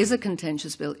 and it is a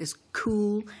contentious bill, is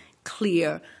cool,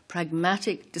 clear,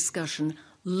 pragmatic discussion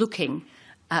looking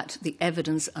at the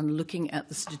evidence and looking at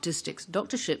the statistics.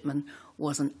 Dr. Shipman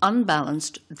was an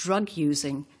unbalanced,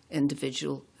 drug-using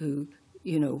individual who,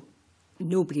 you know,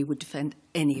 nobody would defend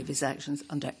any of his actions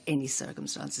under any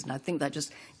circumstances. And I think that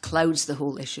just clouds the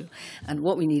whole issue. And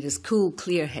what we need is cool,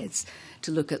 clear heads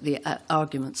to look at the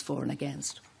arguments for and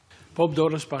against. Bob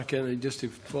Doris back in, just to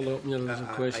follow up on your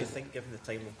question. I think given the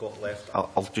time we've got left,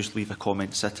 I'll just leave a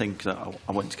comment sitting, because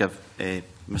I want to give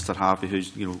Mr Harvey,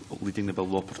 who's leading the bill,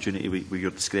 the opportunity with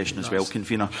your discretion as well,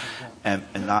 convener. And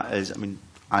that is, I mean,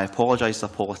 I apologise to a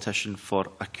politician for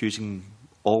accusing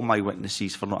all my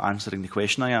witnesses for not answering the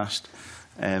question I asked.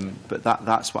 But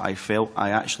that's what I felt.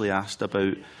 I actually asked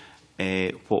about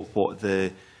what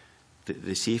the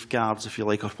safeguards, if you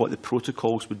like, or what the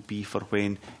protocols would be for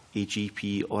when a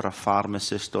GP or a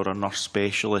pharmacist or a nurse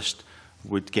specialist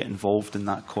would get involved in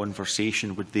that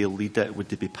conversation? Would they lead it? Would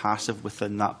they be passive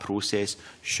within that process?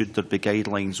 Should there be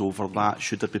guidelines over that?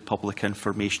 Should there be public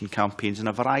information campaigns? And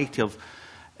a variety of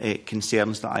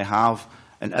concerns that I have.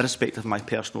 And irrespective of my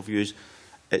personal views,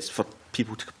 it's for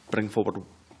people to bring forward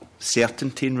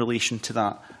certainty in relation to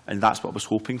that. And that's what I was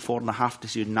hoping for. And I have to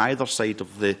say, on neither side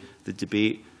of the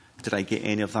debate did I get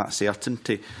any of that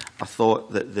certainty. I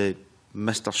thought that the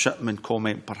Mr Shipman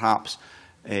comment perhaps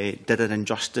did an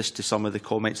injustice to some of the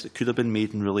comments that could have been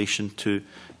made in relation to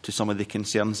some of the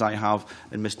concerns I have.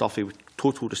 And Ms Duffy, with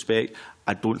total respect,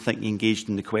 I don't think you engaged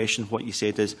in the question. What you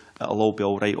said is it'll all be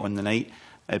all right on the night.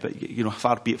 But you know,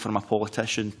 far be it from a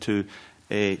politician to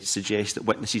suggest that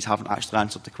witnesses haven't actually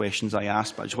answered the questions I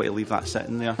asked. But I just want to leave that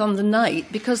sitting there. On the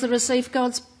night, because there are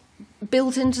safeguards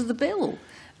built into the bill.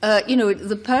 You know,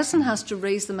 the person has to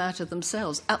raise the matter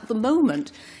themselves. At the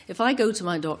moment, if I go to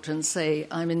my doctor and say,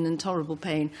 I'm in intolerable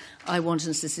pain, I want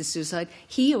assisted suicide,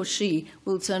 he or she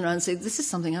will turn around and say, this is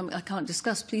something I can't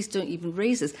discuss, please don't even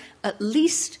raise this. At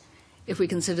least, if we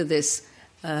consider this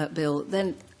bill,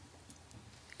 then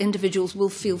individuals will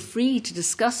feel free to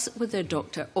discuss with their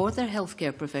doctor or their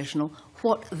healthcare professional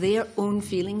what their own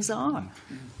feelings are.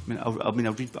 I'll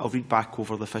read back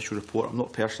over the official report. I'm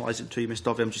not personalising it to you, Ms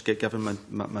Duffy. I'm just giving my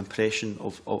impression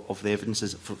of the evidence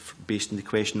based on the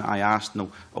question that I asked, and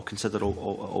I'll consider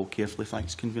all carefully.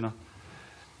 Thanks, Convener.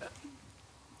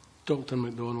 Dr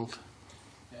Macdonald.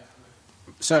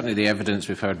 Certainly the evidence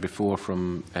we've heard before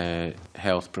from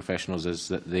health professionals is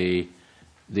that they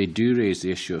do raise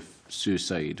the issue of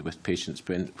suicide with patients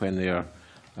when they are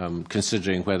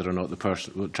considering whether or not the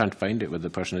person, trying to find out whether the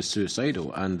person is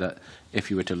suicidal, and that if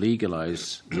you were to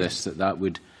legalise this, that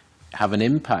would have an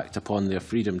impact upon their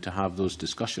freedom to have those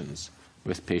discussions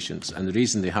with patients. And the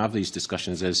reason they have these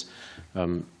discussions is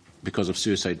because of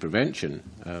suicide prevention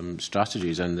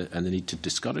strategies and the need to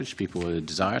discourage people, or the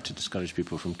desire to discourage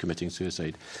people from committing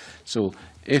suicide. So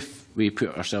if we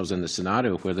put ourselves in the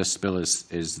scenario where this bill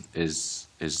is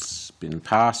been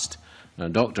passed, and a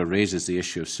doctor raises the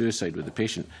issue of suicide with the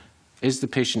patient, is the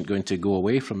patient going to go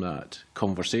away from that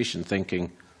conversation thinking,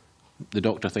 the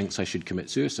doctor thinks I should commit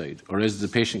suicide? Or is the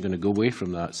patient going to go away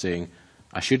from that saying,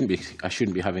 I shouldn't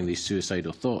be having these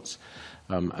suicidal thoughts?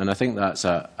 And I think that's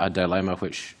a dilemma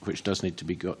which does need to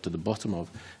be got to the bottom of.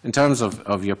 In terms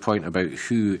of your point about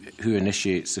who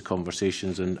initiates the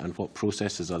conversations and what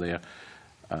processes are there,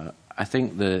 I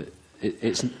think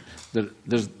there's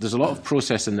a lot of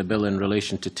process in the bill in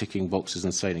relation to ticking boxes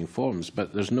and signing forms,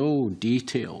 but there's no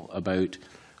detail about,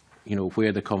 you know,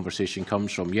 where the conversation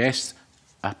comes from. Yes,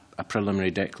 a preliminary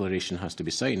declaration has to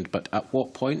be signed, but at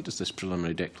what point does this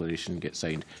preliminary declaration get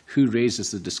signed? Who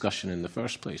raises the discussion in the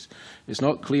first place? It's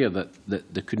not clear that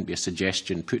there couldn't be a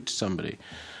suggestion put to somebody.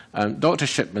 Dr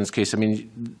Shipman's case, I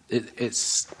mean,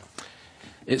 it's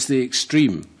the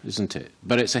extreme, isn't it?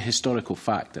 But it's a historical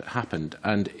fact that happened.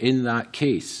 And in that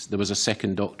case, there was a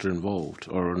second doctor involved,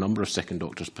 or a number of second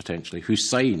doctors potentially, who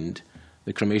signed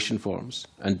the cremation forms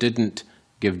and didn't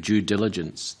give due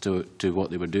diligence to what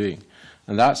they were doing.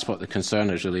 And that's what the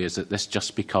concern is, really, is that this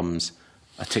just becomes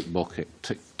a tick box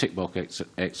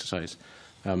exercise.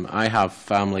 I have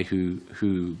family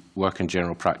who work in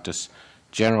general practice.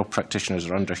 General practitioners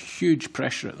are under huge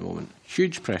pressure at the moment,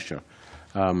 huge pressure.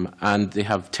 And they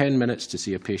have 10 minutes to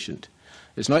see a patient.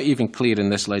 It's not even clear in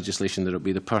this legislation that it will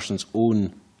be the person's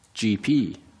own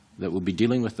GP that will be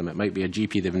dealing with them. It might be a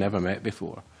GP they've never met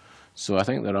before. So I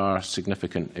think there are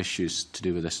significant issues to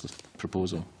do with this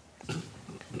proposal.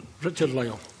 Richard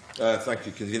Lyle. Thank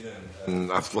you, Convener.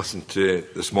 And I've listened to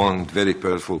this morning very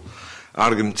powerful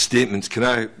argument statements. Can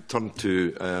I turn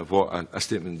to what a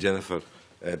statement Jennifer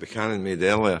Buchanan made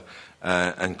earlier,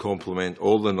 and compliment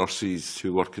all the nurses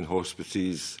who work in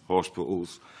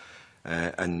hospitals,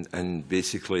 and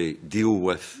basically deal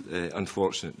with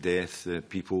unfortunate death,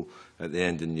 people at the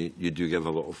end, and you do give a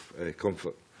lot of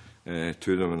comfort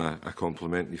to them, and I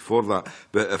compliment you for that.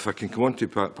 But if I can come on to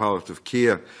palliative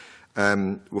care,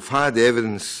 we've had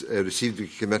evidence received by the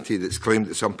committee that's claimed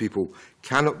that some people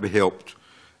cannot be helped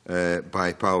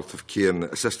by palliative care, and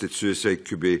that assisted suicide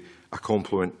could be a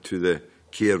complement to the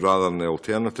care rather than the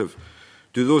alternative.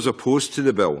 Do those opposed to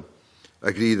the bill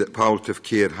agree that palliative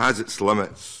care has its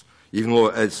limits, even though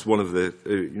it is one of the,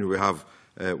 we have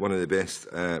one of the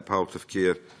best palliative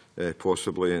care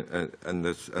possibly in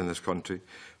this country,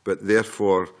 but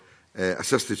therefore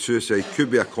assisted suicide could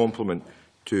be a complement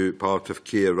to palliative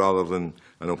care rather than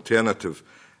an alternative?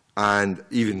 And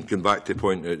even going back to the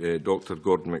point that Dr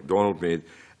Gordon Macdonald made,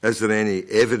 is there any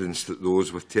evidence that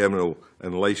those with terminal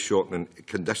and life-shortening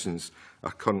conditions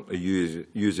are currently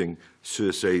using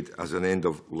suicide as an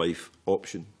end-of-life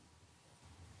option?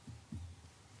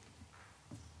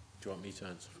 Do you want me to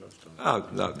answer first?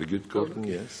 That would be good, Gordon,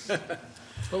 yes.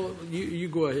 Well, you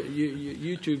go ahead.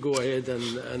 You two go ahead and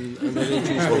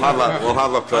then we'll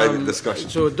have a private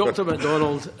discussion. So, Dr.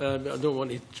 Macdonald, I don't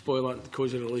want to spoil that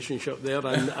cosy relationship there,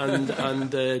 and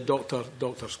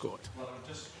Dr. Scott.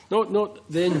 No,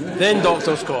 then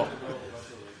Dr. Scott.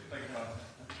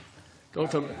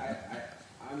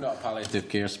 I'm not a palliative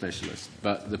care specialist,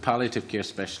 but the palliative care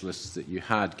specialists that you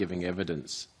had giving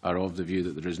evidence are of the view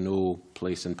that there is no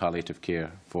place in palliative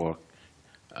care for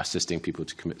assisting people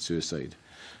to commit suicide.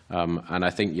 And I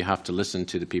think you have to listen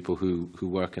to the people who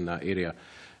work in that area.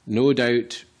 No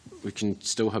doubt we can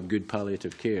still have good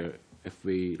palliative care if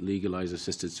we legalise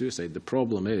assisted suicide. The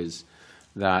problem is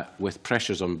that with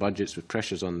pressures on budgets, with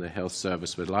pressures on the health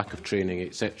service, with lack of training,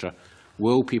 etc.,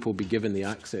 will people be given the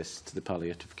access to the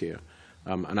palliative care?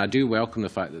 And I do welcome the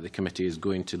fact that the committee is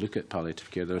going to look at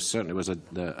palliative care. There certainly was a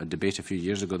debate a few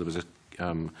years ago. There was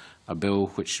a bill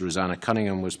which Rosanna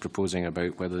Cunningham was proposing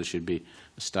about whether there should be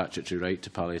a statutory right to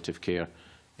palliative care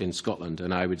in Scotland.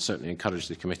 And I would certainly encourage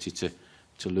the committee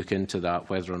to look into that,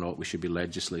 whether or not we should be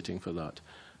legislating for that.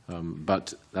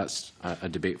 But that's a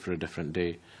debate for a different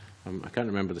day. I can't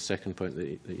remember the second point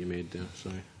that you made there.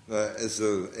 Sorry. Is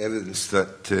there evidence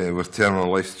that with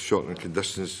terminal life-shortening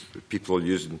conditions, people are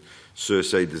using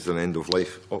suicide as an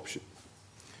end-of-life option?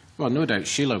 Well, no doubt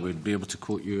Sheila would be able to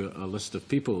quote you a list of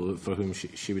people for whom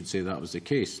she would say that was the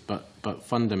case. But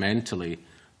fundamentally,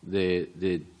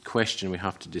 the question we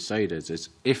have to decide is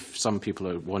if some people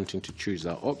are wanting to choose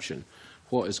that option,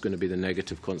 what is going to be the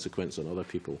negative consequence on other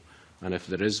people? And if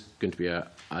there is going to be a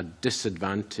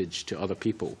disadvantage to other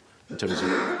people in terms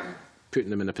of putting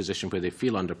them in a position where they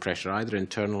feel under pressure, either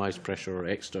internalised pressure or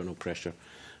external pressure.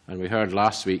 And we heard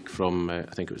last week from, I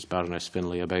think it was Baroness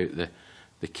Finlay, about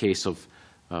the case of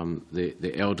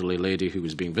the elderly lady who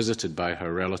was being visited by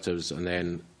her relatives, and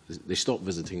then they stopped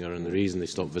visiting her, and the reason they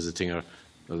stopped visiting her,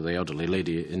 the elderly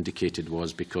lady indicated,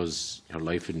 was because her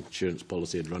life insurance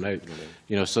policy had run out.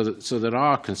 You know, so there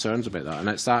are concerns about that, and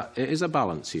it is a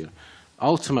balance here.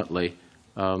 Ultimately,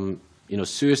 you know,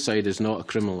 suicide is not a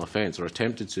criminal offence, or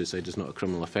attempted suicide is not a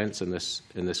criminal offence in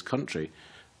this country,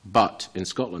 but in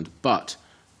Scotland. But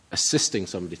assisting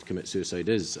somebody to commit suicide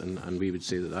is, and we would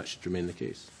say that should remain the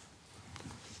case.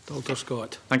 Dr.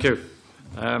 Scott. Thank you.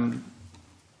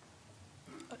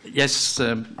 Yes,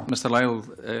 Mr. Lyle,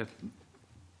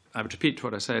 I would repeat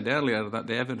what I said earlier, that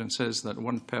the evidence is that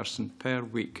one person per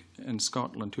week in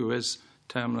Scotland who is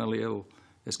terminally ill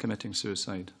is committing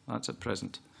suicide. That's at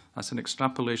present. That's an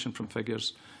extrapolation from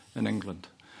figures in England.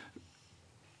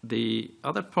 The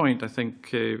other point I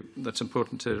think that's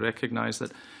important to recognise,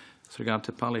 that with regard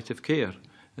to palliative care,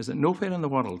 is that nowhere in the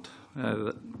world,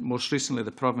 most recently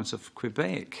the province of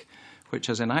Quebec, which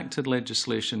has enacted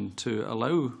legislation to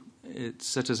allow its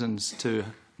citizens to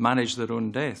manage their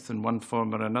own death in one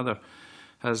form or another,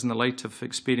 has in the light of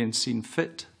experience seen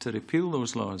fit to repeal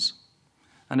those laws.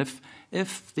 And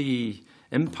if the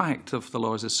impact of the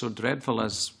laws is so dreadful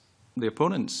as the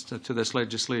opponents to this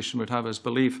legislation would have us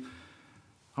believe,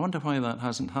 I wonder why that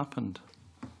hasn't happened.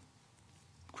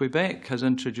 Quebec has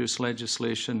introduced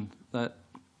legislation that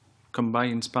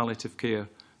combines palliative care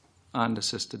and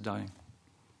assisted dying.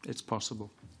 It's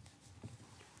possible.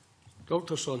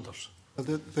 Dr. Saunders.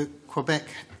 The Quebec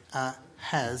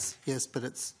has, yes, but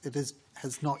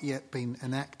has not yet been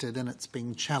enacted, and it's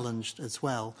being challenged as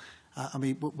well. I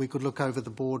mean, we could look over the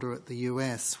border at the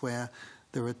US, where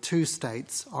there are two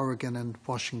states, Oregon and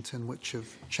Washington, which have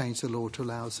changed the law to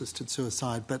allow assisted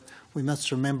suicide. But we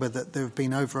must remember that there have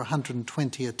been over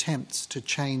 120 attempts to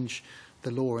change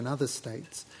the law in other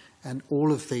states, and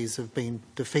all of these have been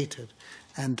defeated.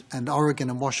 And Oregon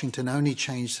and Washington only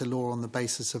changed the law on the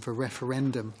basis of a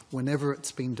referendum. Whenever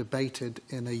it's been debated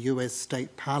in a US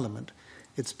state parliament,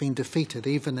 it's been defeated,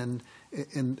 even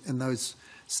in those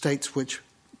states which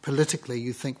politically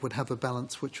you think would have a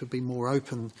balance which would be more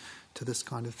open to this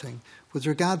kind of thing. With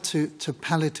regard to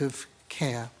palliative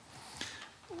care,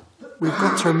 we've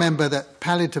got to remember that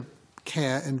palliative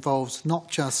care involves not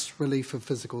just relief of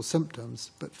physical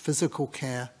symptoms, but physical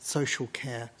care, social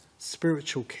care,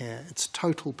 spiritual care. It's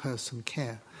total person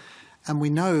care. And we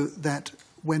know that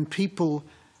when people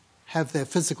have their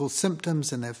physical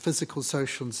symptoms and their physical,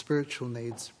 social and spiritual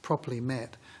needs properly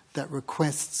met, that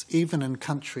requests, even in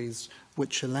countries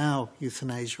which allow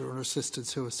euthanasia or assisted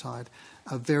suicide,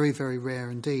 are very, very rare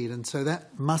indeed. And so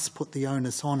that must put the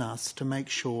onus on us to make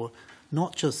sure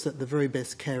not just that the very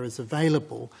best care is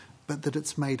available, but that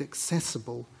it's made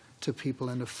accessible to people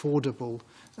and affordable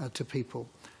to people.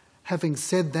 Having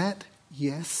said that,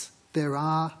 yes, there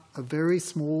are a very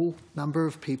small number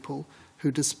of people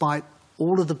who, despite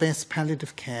all of the best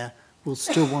palliative care, will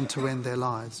still want to end their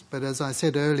lives. But as I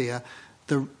said earlier,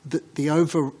 the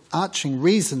overarching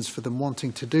reasons for them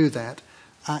wanting to do that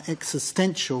are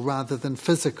existential rather than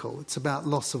physical. It's about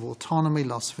loss of autonomy,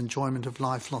 loss of enjoyment of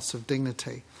life, loss of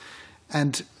dignity.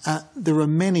 And there are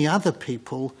many other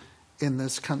people in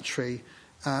this country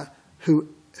who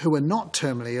are not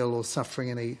terminally ill or suffering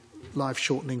any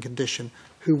life-shortening condition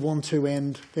who want to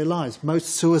end their lives. Most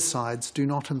suicides do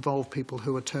not involve people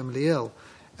who are terminally ill,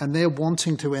 and they're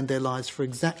wanting to end their lives for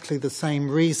exactly the same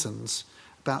reasons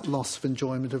about loss of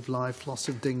enjoyment of life, loss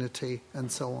of dignity,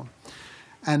 and so on.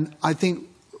 And I think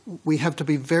we have to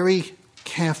be very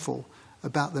careful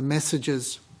about the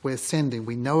messages we're sending.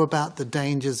 We know about the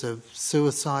dangers of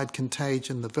suicide,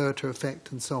 contagion, the Werther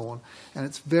effect, and so on. And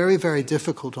it's very, very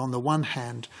difficult, on the one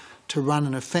hand, to run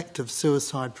an effective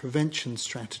suicide prevention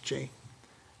strategy,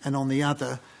 and on the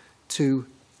other, to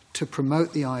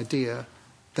promote the idea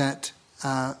that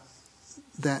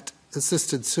that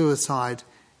assisted suicide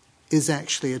is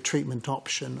actually a treatment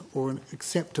option or an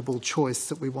acceptable choice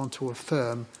that we want to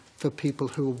affirm for people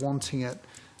who are wanting it,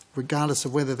 regardless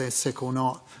of whether they're sick or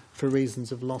not, for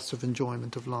reasons of loss of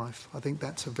enjoyment of life. I think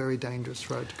that's a very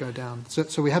dangerous road to go down.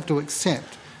 So we have to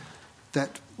accept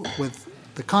that with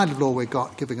the kind of law we've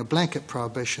got, giving a blanket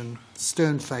prohibition,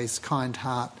 stern face, kind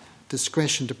heart,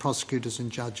 discretion to prosecutors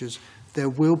and judges, there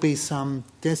will be some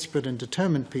desperate and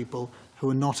determined people who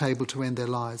are not able to end their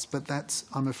lives. But that's,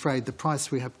 I'm afraid, the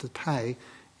price we have to pay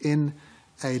in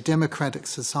a democratic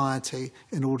society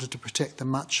in order to protect the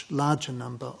much larger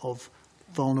number of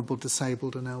vulnerable,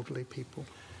 disabled and elderly people.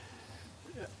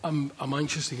 I'm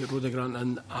anxious to get Rhoda Grant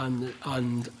and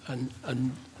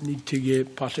need to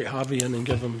get Patrick Harvey in and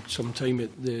give him some time at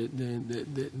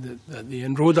the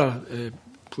end. Rhoda,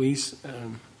 please.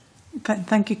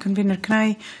 Thank you, Convener. Can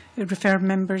I refer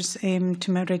members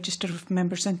to my register of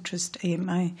members' interest?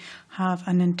 I have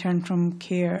an intern from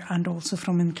CARE and also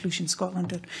from Inclusion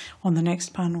Scotland on the next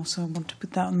panel, so I want to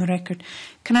put that on the record.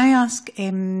 Can I ask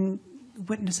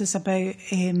witnesses about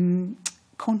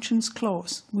conscience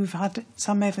clause? We've had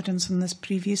some evidence on this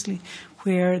previously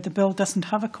where the bill doesn't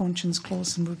have a conscience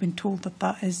clause, and we've been told that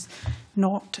that is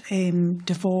not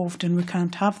devolved and we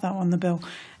can't have that on the bill.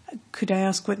 Could I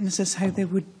ask witnesses how they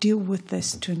would deal with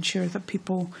this to ensure that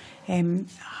people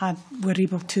were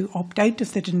able to opt out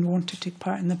if they didn't want to take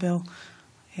part in the bill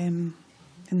in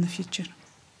the future?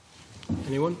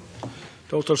 Anyone?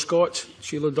 Dr. Scott,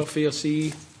 Sheila, Duffy, I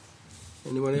see.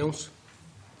 Anyone else?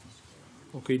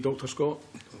 Okay, Dr. Scott.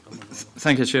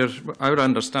 Thank you, Chair. Our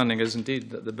understanding is indeed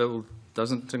that the bill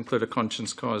doesn't include a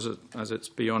conscience clause, as it's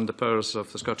beyond the powers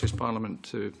of the Scottish Parliament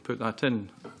to put that in.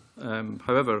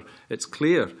 However, it's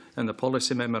clear in the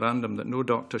policy memorandum that no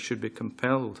doctor should be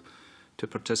compelled to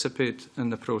participate in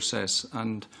the process,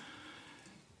 and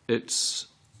it's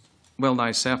well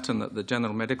nigh certain that the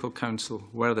General Medical Council,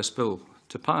 were this bill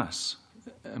to pass,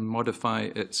 modify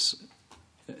its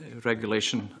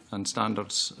regulation and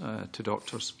standards to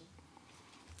doctors,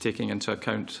 taking into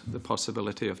account the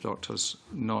possibility of doctors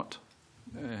not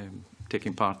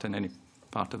taking part in any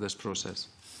part of this process.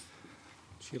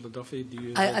 Sheila Duffy, do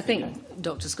you... I think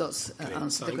Dr. Scott's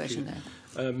answered the question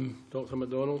there. Dr.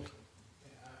 Macdonald?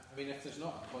 I mean, if there's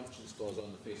not a conscience clause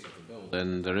on the face of the bill,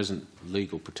 then there isn't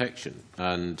legal protection.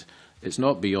 And it's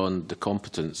not beyond the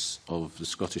competence of the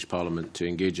Scottish Parliament to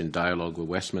engage in dialogue with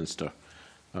Westminster,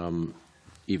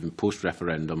 even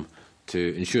post-referendum,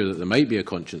 to ensure that there might be a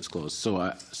conscience clause. So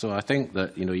I think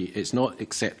that, you know, it's not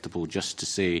acceptable just to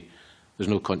say there's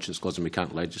no conscience clause and we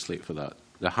can't legislate for that.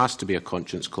 There has to be a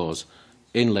conscience clause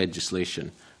in legislation,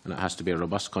 and it has to be a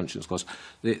robust conscience clause.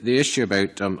 The issue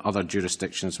about other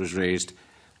jurisdictions was raised.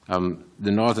 The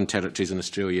Northern Territories in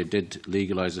Australia did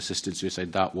legalise assisted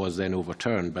suicide. That was then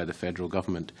overturned by the federal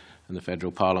government and the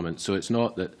federal parliament. So it's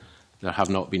not that there have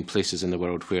not been places in the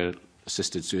world where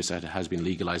assisted suicide has been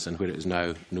legalised and where it is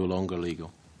now no longer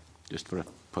legal, just for a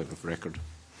point of record.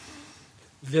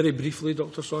 Very briefly,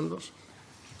 Dr. Saunders.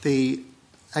 The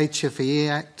HFE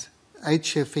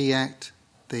Act,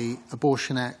 the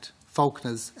Abortion Act,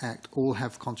 Falconer's Act all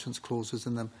have conscience clauses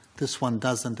in them. This one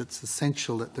doesn't. It's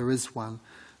essential that there is one.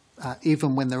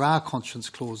 Even when there are conscience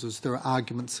clauses, there are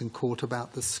arguments in court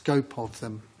about the scope of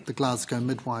them, the Glasgow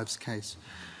midwives case.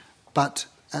 But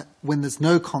when there's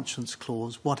no conscience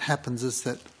clause, what happens is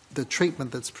that the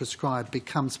treatment that's prescribed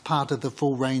becomes part of the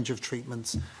full range of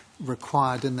treatments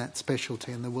required in that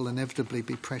specialty, and there will inevitably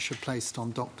be pressure placed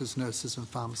on doctors, nurses and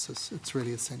pharmacists. It's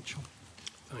really essential.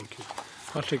 Thank you.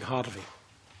 Patrick Harvey.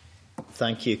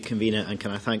 Thank you, Convener, and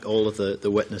can I thank all of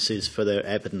the witnesses for their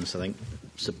evidence. I think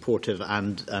supportive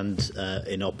and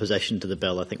in opposition to the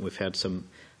bill. I think we've heard some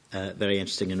very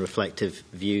interesting and reflective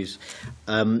views.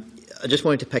 I just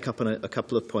wanted to pick up on a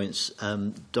couple of points.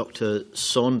 Dr.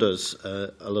 Saunders,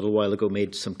 a little while ago,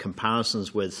 made some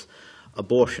comparisons with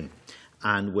abortion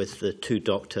and with the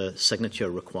two-doctor signature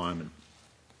requirement.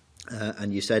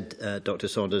 And you said, Dr.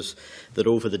 Saunders, that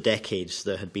over the decades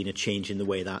there had been a change in the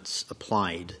way that's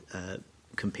applied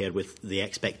compared with the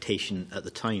expectation at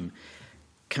the time.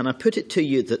 Can I put it to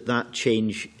you that that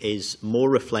change is more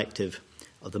reflective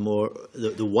of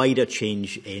the wider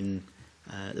change in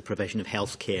the provision of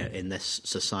healthcare in this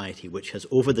society, which has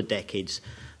over the decades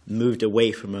moved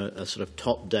away from a sort of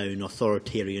top-down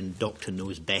authoritarian doctor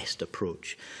knows best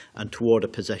approach and toward a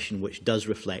position which does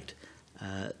reflect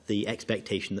the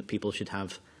expectation that people should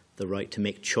have the right to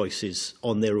make choices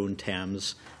on their own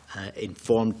terms,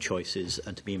 informed choices,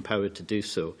 and to be empowered to do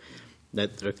so. Now,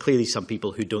 there are clearly some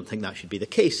people who don't think that should be the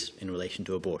case in relation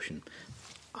to abortion.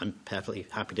 I'm perfectly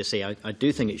happy to say I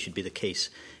do think it should be the case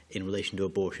in relation to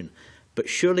abortion. But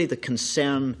surely the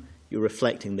concern you're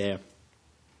reflecting there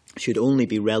should only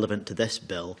be relevant to this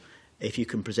bill if you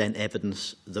can present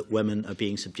evidence that women are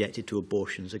being subjected to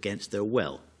abortions against their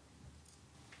will.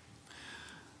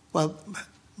 Well,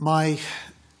 my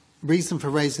reason for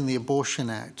raising the Abortion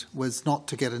Act was not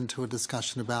to get into a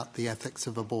discussion about the ethics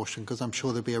of abortion, because I'm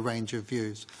sure there'll be a range of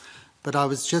views. But I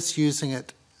was just using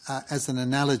it as an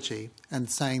analogy and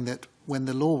saying that when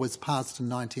the law was passed in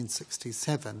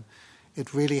 1967,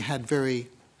 it really had very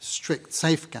strict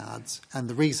safeguards, and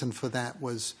the reason for that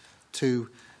was to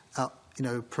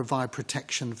provide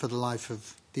protection for the life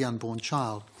of the unborn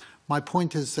child. My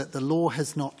point is that the law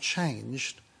has not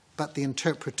changed, but the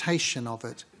interpretation of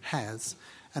it has,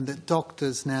 and that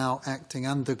doctors now acting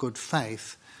under good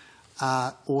faith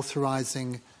are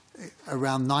authorising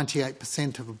around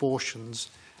 98% of abortions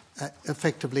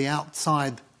effectively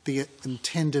outside the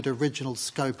intended original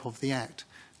scope of the Act.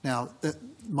 Now,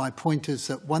 my point is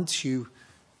that once you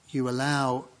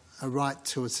allow a right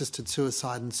to assisted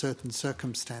suicide in certain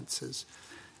circumstances,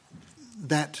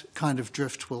 that kind of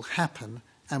drift will happen,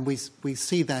 and we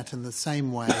see that in the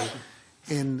same way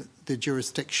in the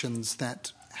jurisdictions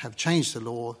that have changed the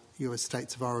law, US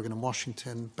states of Oregon and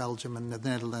Washington, Belgium and the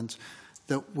Netherlands,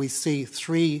 that we see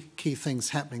three key things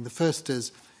happening. The first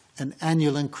is an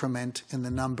annual increment in the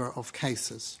number of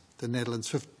cases. The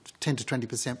Netherlands, 10 to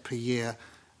 20% per year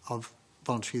of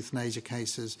voluntary euthanasia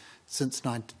cases since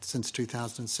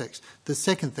 2006. The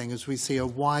second thing is we see a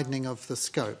widening of the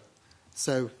scope.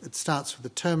 So it starts with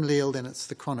the terminally ill, then it's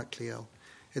the chronically ill.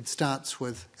 It starts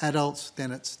with adults,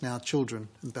 then it's now children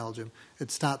in Belgium.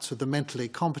 It starts with the mentally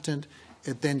competent,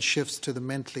 it then shifts to the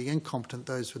mentally incompetent,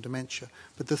 those with dementia.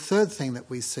 But the third thing that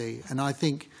we see, and I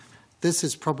think this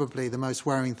is probably the most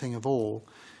worrying thing of all,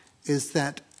 is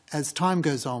that as time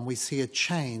goes on, we see a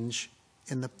change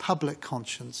in the public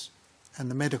conscience and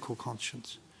the medical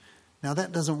conscience. Now,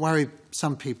 that doesn't worry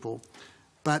some people,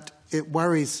 but it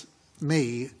worries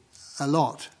me a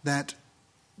lot that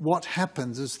what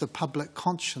happens is the public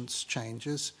conscience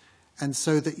changes, and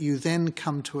so that you then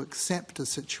come to accept a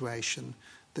situation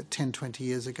that 10, 20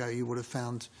 years ago you would have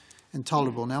found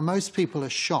intolerable. Now, most people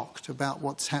are shocked about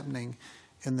what's happening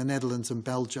in the Netherlands and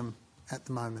Belgium at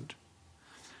the moment.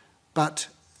 But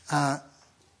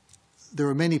there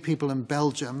are many people in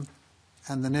Belgium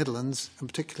and the Netherlands, and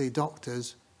particularly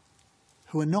doctors,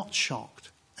 who are not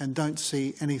shocked and don't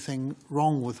see anything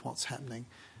wrong with what's happening.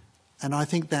 And I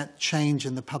think that change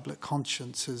in the public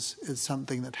conscience is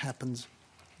something that happens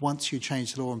once you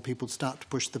change the law and people start to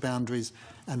push the boundaries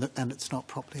and it's not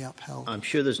properly upheld. I'm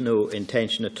sure there's no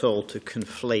intention at all to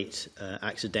conflate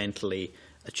accidentally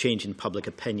a change in public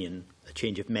opinion, a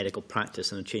change of medical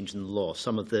practice and a change in the law.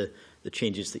 Some of the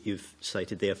changes that you've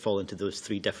cited there fall into those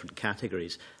three different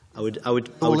categories. I would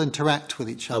interact with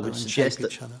each other. I would suggest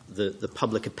that the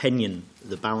public opinion,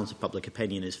 the balance of public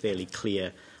opinion is fairly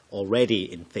clear already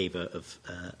in favour of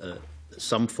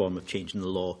some form of change in the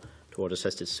law toward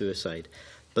assisted suicide.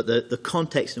 But the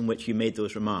context in which you made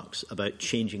those remarks about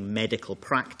changing medical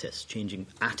practice, changing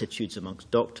attitudes amongst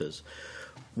doctors,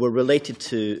 were related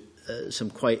to some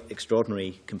quite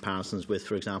extraordinary comparisons with,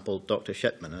 for example, Dr.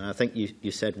 Shipman. And I think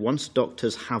you said once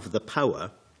doctors have the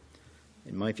power,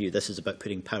 in my view, this is about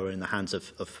putting power in the hands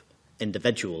of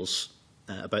individuals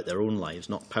about their own lives,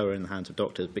 not power in the hands of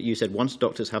doctors. But you said once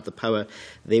doctors have the power,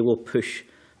 they will push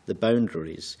the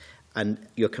boundaries. And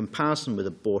your comparison with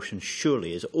abortion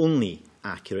surely is only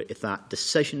accurate if that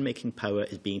decision-making power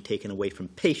is being taken away from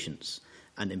patients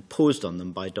and imposed on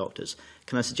them by doctors.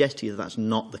 Can I suggest to you that that's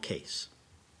not the case?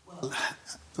 Well,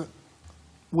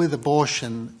 with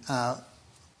abortion,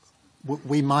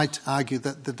 we might argue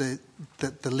that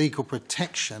the legal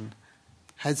protection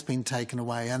has been taken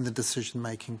away and the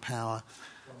decision-making power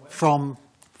from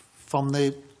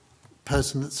the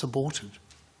person that's aborted.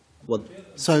 Well,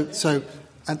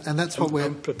 and that's what we're...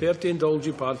 I'm prepared to indulge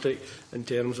you, Patrick, in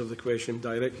terms of the question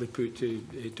directly put to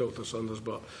Dr. Saunders,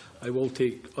 but I will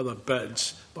take other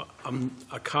bids. But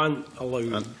I can't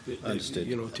allow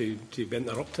to be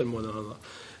interrupting one another.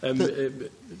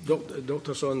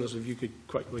 Dr. Saunders, if you could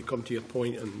quickly come to your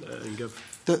point and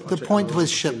give... The point with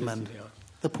Shipman.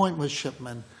 The point with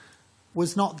Shipman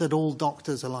was not that all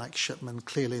doctors are like Shipman.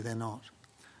 Clearly they're not.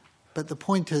 But the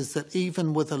point is that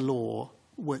even with a law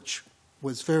which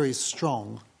was very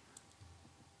strong,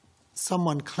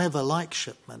 someone clever like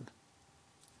Shipman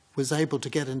was able to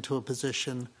get into a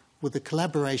position with the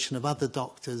collaboration of other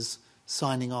doctors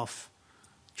signing off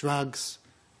drugs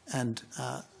and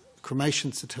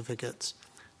cremation certificates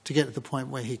to get to the point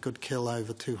where he could kill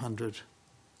over 200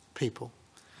 people.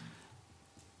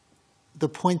 The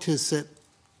point is that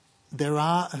there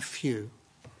are a few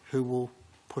who will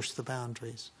push the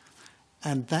boundaries,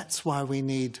 and that's why we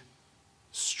need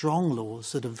strong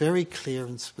laws that are very clear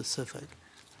and specific,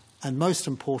 and most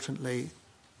importantly,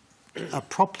 are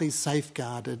properly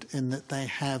safeguarded in that they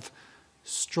have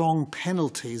strong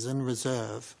penalties in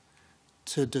reserve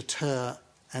to deter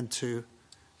and to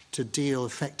deal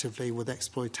effectively with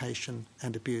exploitation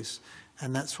and abuse.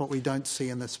 And that's what we don't see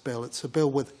in this bill. It's a bill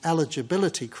with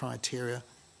eligibility criteria,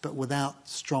 but without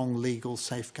strong legal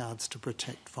safeguards to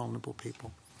protect vulnerable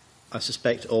people. I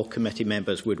suspect all committee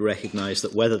members would recognise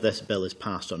that whether this bill is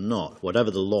passed or not,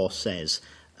 whatever the law says,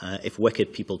 if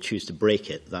wicked people choose to break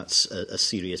it, that's a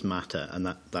serious matter, and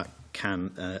that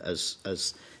can, as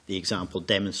the example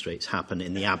demonstrates, happen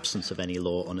in the absence of any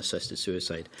law on assisted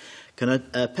suicide. Can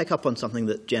I pick up on something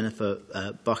that Jennifer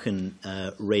Buchan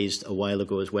raised a while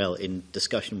ago as well in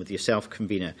discussion with yourself,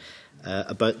 Convener,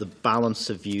 about the balance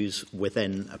of views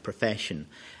within a profession?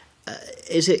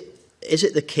 Is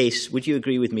it the case, would you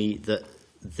agree with me, that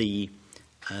the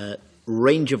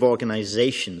range of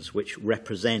organisations which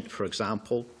represent, for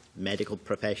example, medical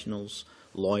professionals,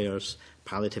 lawyers,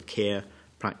 palliative care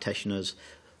practitioners,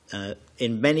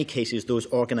 in many cases those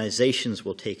organisations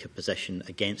will take a position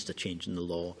against a change in the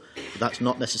law. That's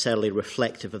not necessarily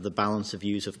reflective of the balance of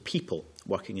views of people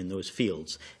working in those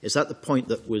fields. Is that the point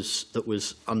that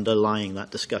was underlying that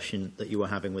discussion that you were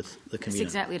having with the convener?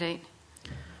 That's exactly right.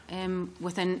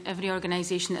 Within every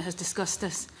organisation that has discussed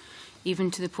this,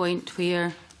 even to the point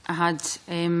where I had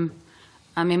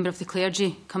a member of the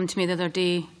clergy come to me the other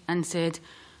day and said,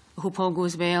 I hope all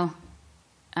goes well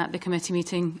at the committee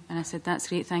meeting. And I said, that's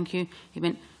great, thank you. He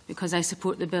went, because I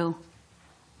support the bill,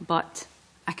 but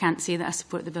I can't say that I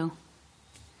support the bill.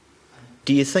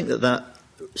 Do you think that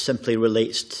simply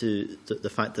relates to the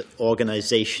fact that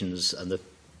organisations and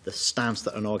the stance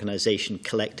that an organisation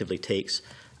collectively takes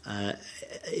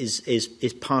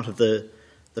is part of the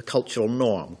cultural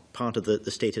norm, part of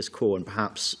the status quo, and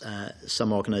perhaps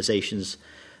some organisations,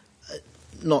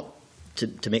 not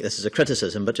to make this as a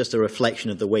criticism, but just a reflection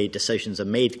of the way decisions are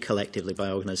made collectively by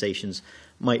organisations,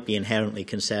 might be inherently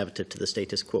conservative to the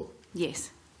status quo? Yes,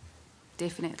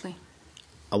 definitely.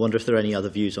 I wonder if there are any other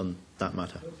views on that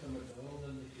matter.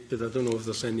 I don't know if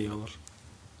there's any others.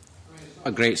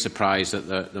 A great surprise that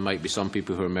there might be some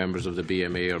people who are members of the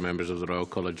BMA or members of the Royal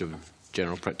College of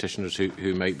General Practitioners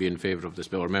who might be in favour of this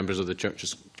bill, or members of the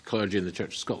Church's clergy in the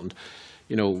Church of Scotland.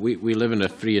 You know, we live in a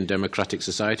free and democratic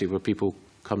society where people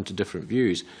come to different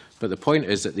views. But the point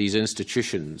is that these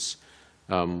institutions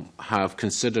have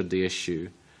considered the issue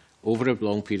over a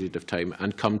long period of time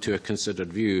and come to a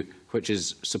considered view which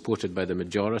is supported by the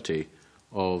majority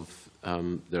of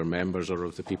their members or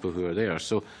of the people who are there.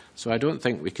 So I don't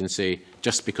think we can say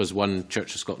just because one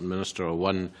Church of Scotland minister or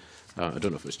one, I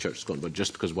don't know if it's Church of Scotland, but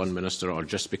just because one minister or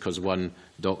just because one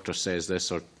doctor says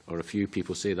this or a few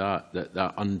people say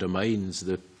that undermines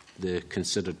the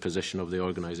considered position of the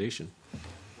organisation.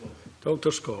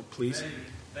 Dr. Scott, please.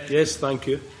 Yes, thank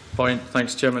you. Point.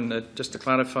 Thanks, Chairman. Just to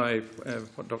clarify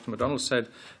what Dr. Macdonald said,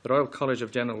 the Royal College of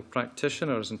General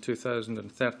Practitioners in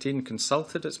 2013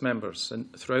 consulted its members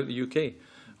throughout the UK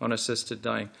on assisted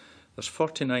dying. There's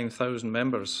 49,000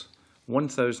 members,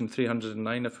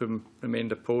 1,309 of whom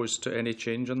remained opposed to any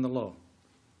change in the law.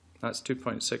 That's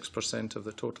 2.6% of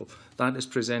the total. That is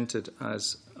presented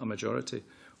as a majority.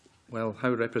 Well,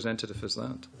 how representative is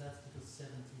that? That's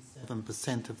because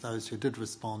 77% of those who did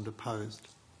respond opposed.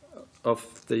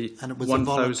 Of the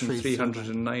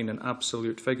 1,309 in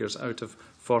absolute figures out of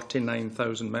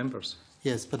 49,000 members.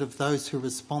 Yes, but of those who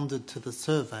responded to the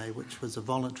survey, which was a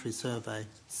voluntary survey,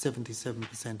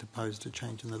 77% opposed a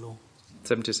change in the law.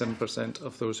 77%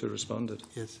 of those who responded.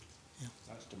 Yes. Yeah.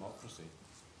 That's democracy.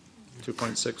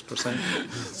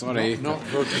 2.6%. Sorry, not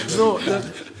voting. No,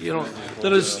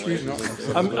 there is.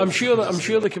 I'm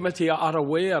sure the committee are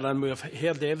aware, and we have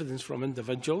heard evidence from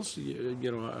individuals,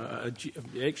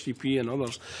 ex-GP and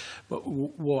others. But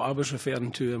what I was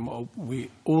referring to,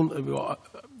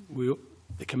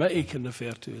 the committee can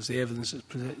refer to as the evidence that's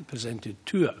presented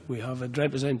to it. We have a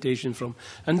representation from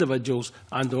individuals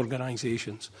and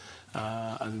organisations.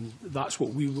 And that's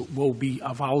what we will be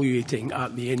evaluating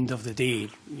at the end of the day.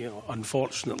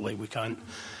 Unfortunately, we can't,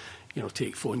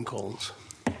 take phone calls.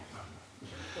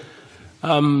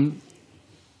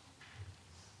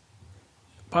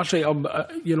 Patrick,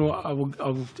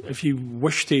 if you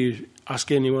wish to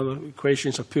ask any other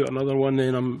questions or put another one,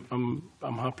 then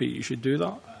I'm happy you should do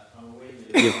that.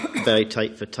 You're very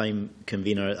tight for time,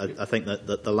 convener. I think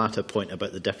that the latter point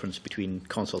about the difference between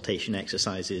consultation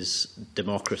exercises,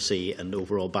 democracy and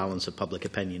overall balance of public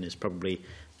opinion is probably,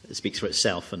 it speaks for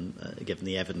itself, and given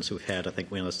the evidence we've heard, I think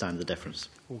we understand the difference.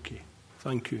 Okay,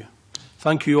 thank you.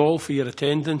 Thank you all for your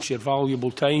attendance, your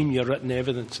valuable time, your written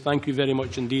evidence. Thank you very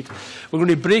much indeed. We're going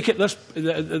to break at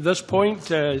this point,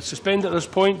 suspend at this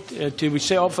point, till we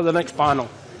set up for the next panel.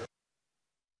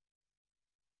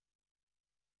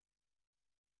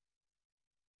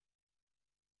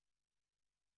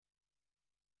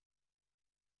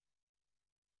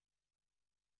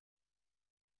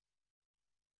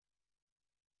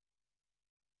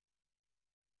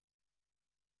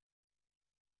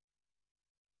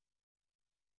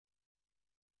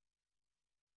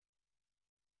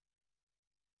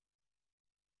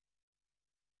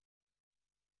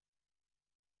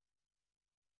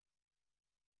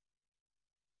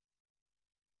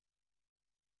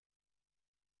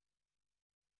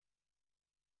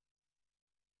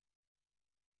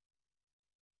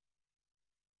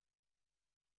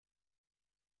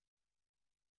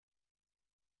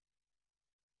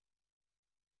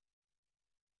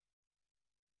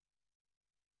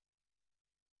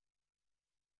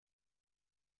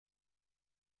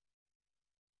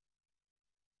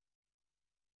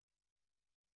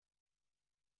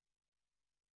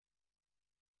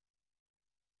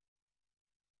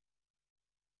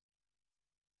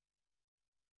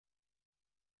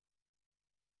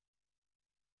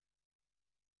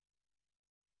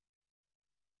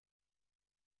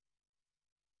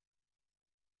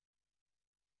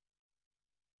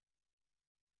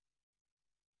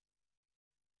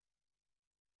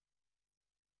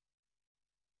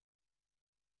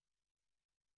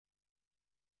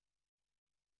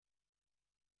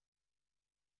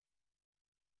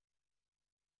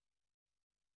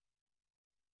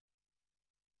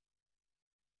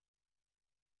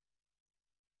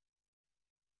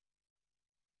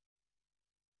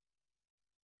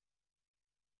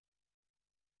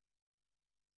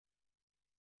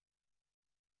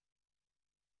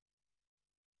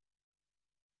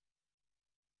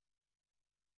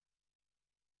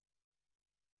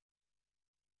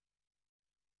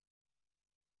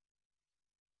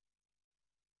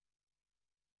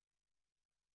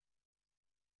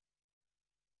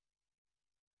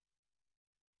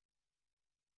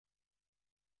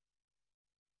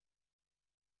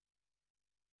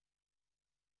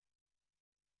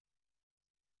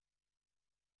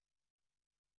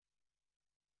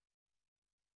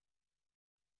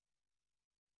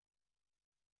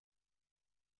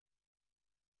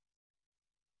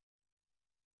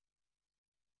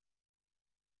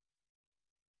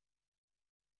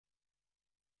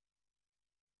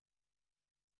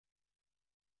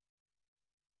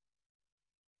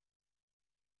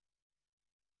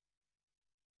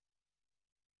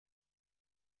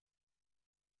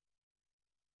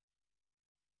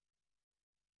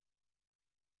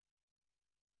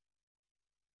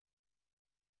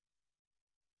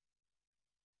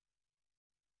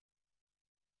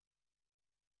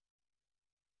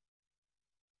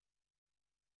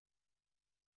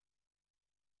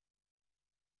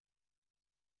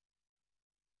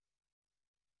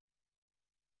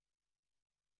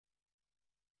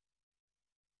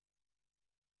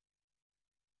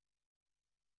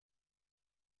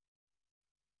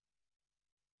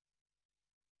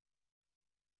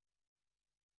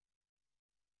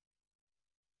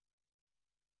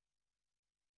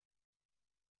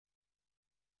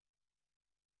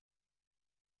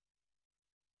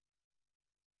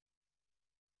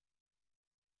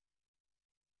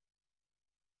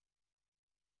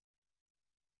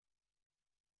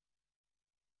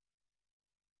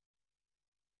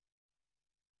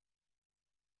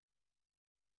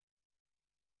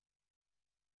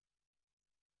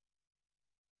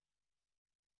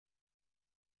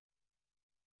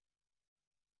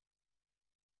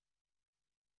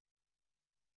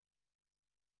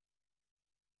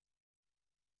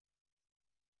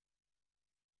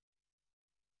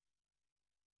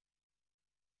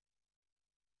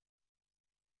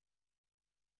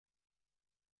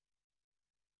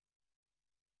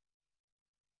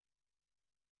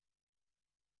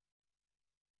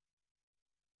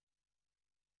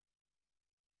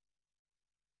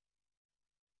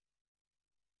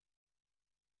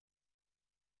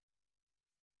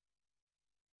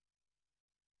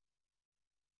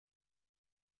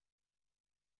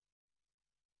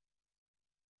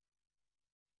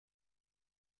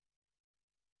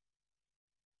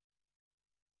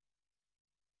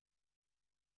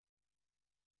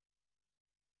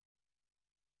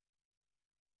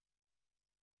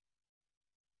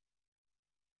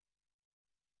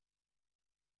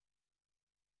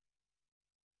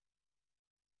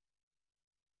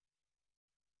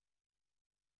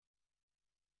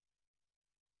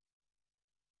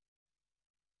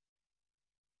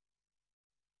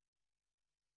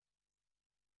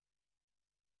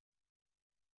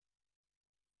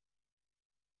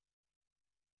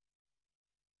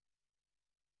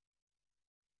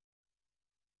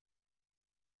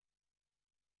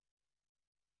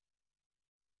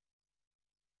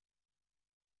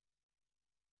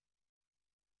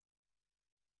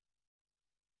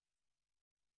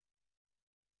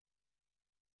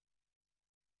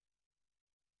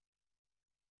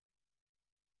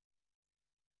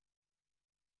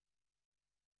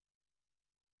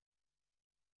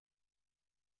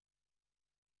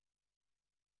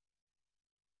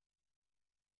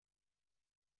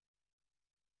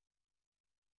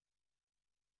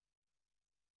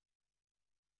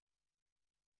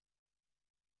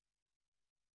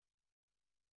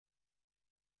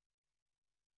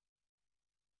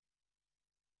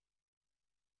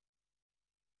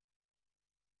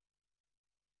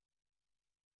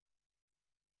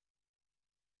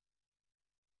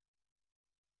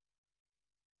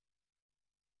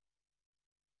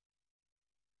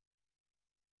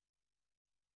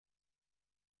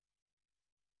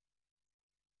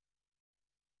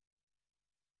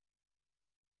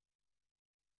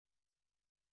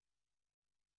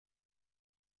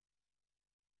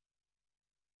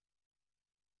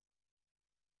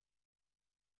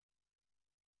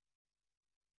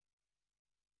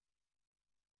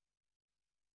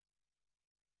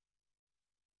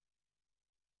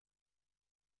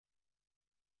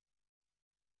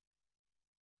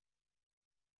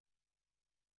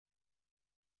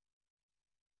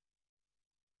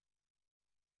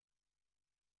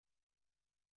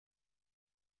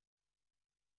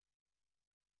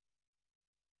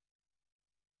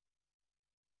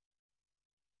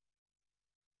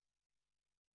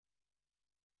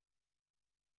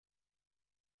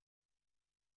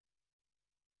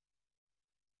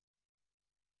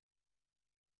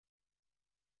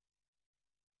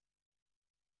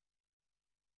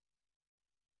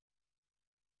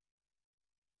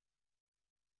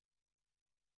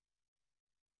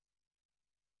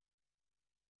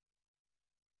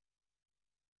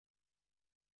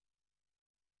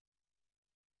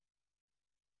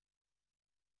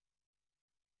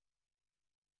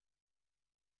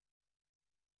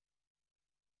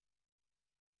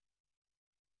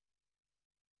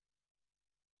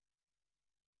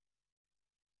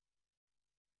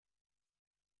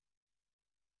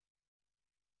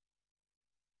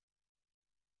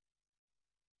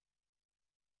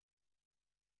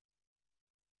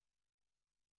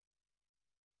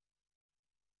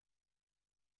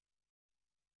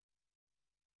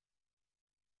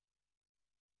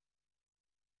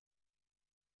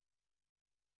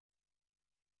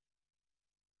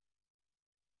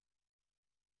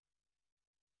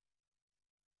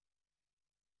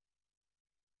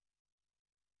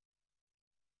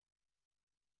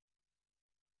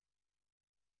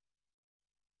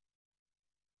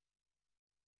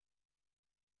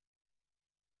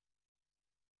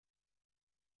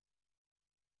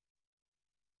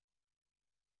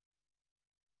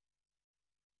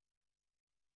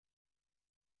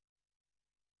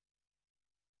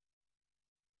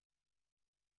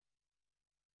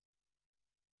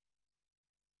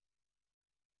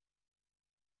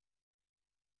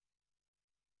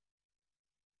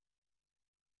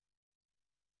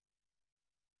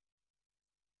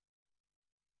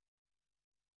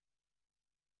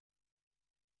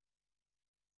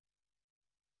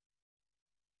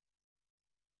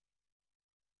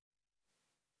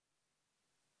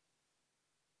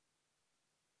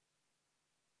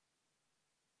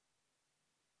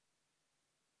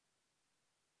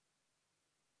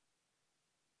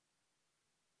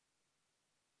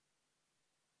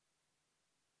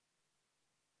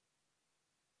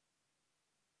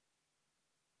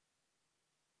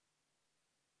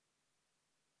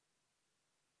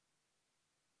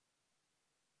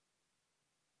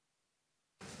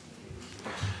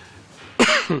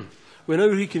 We now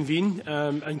reconvene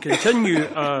and continue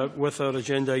with our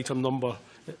agenda item number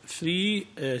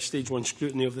 3, Stage 1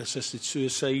 scrutiny of the assisted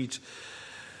suicide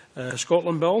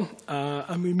Scotland Bill,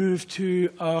 and we move to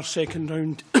our second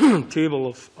round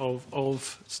table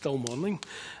of still morning.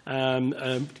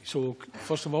 So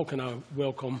first of all, can I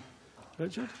welcome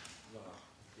Richard?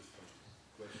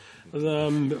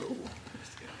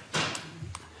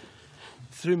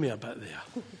 Threw me a bit there.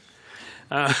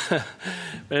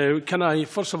 Can I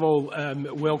first of all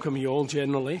welcome you all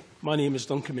generally? My name is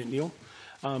Duncan McNeill.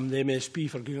 I'm the MSP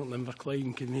for Greater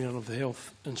Inverclyde, convener of the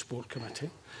Health and Sport Committee.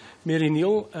 Mary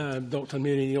Neal, Dr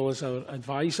Mary Neal is our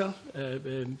advisor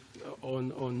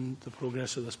on the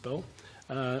progress of this bill.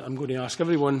 I'm going to ask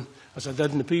everyone, as I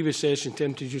did in the previous session, to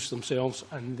introduce themselves,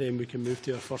 and then we can move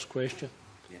to our first question.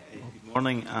 Good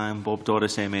morning, I'm Bob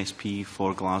Doris, MSP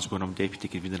for Glasgow, and I'm Deputy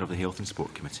Convener of the Health and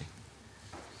Sport Committee.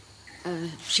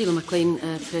 Sheila McLean,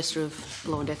 Professor of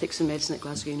Law and Ethics and Medicine at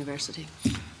Glasgow University.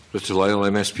 Richard Lyle,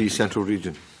 MSP, Central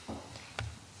Region.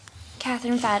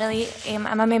 Catherine Farrelly,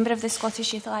 I'm a member of the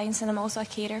Scottish Youth Alliance, and I'm also a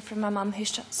carer for my mum who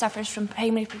suffers from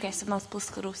primary progressive multiple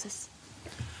sclerosis.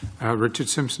 Richard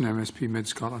Simpson, MSP,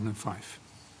 Mid-Scotland and Fife.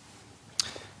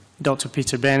 Dr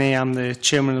Peter Benny, I'm the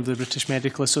Chairman of the British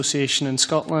Medical Association in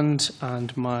Scotland,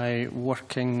 and my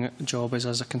working job is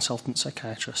as a consultant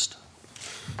psychiatrist.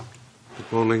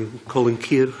 Good morning, Colin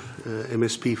Keir,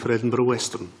 MSP for Edinburgh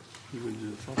Western.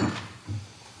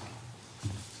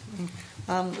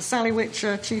 Sally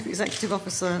Witcher, Chief Executive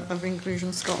Officer of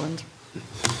Inclusion Scotland.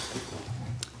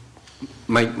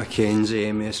 Mike Mackenzie,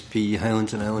 MSP,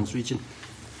 Highlands and Islands Region.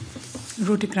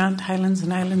 Rhoda Grant, Highlands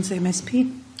and Islands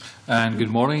MSP. And good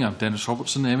morning, I'm Dennis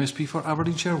Robertson, MSP for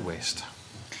Aberdeenshire West.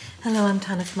 Hello, I'm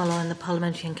Tanith Mullen, the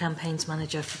Parliamentary and Campaigns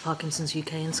Manager for Parkinson's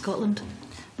UK in Scotland.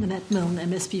 Nanette Milne,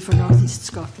 MSP for North East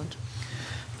Scotland.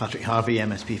 Patrick Harvey,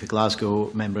 MSP for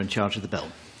Glasgow, Member in charge of the bill.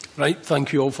 Right,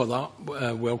 thank you all for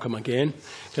that. Welcome again.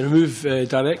 Can we move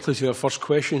directly to our first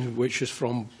question, which is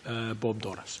from Bob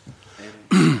Doris.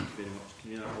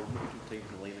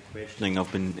 Questioning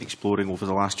I've been exploring over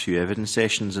the last few evidence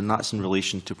sessions, and that's in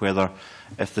relation to whether,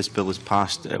 if this bill is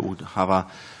passed, it would have a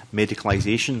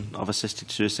medicalisation of assisted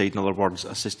suicide. In other words,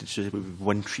 assisted suicide would be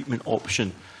one treatment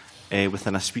option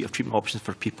within a suite of treatment options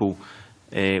for people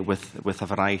with a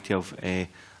variety of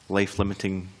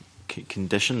life-limiting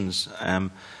conditions.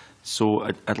 So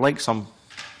I'd like some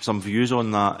views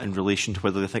on that in relation to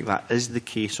whether they think that is the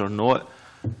case or not,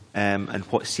 and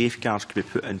what safeguards could be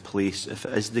put in place if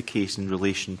it is the case in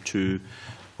relation to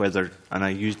whether, and I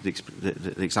used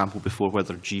the example before,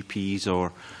 whether GPs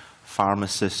or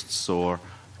pharmacists or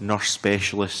nurse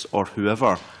specialists or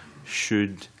whoever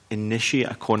should initiate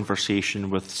a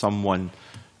conversation with someone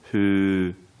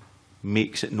who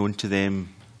makes it known to them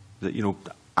that, you know,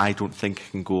 I don't think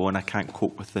I can go on, I can't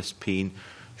cope with this pain.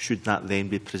 Should that then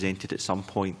be presented at some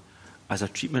point as a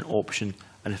treatment option?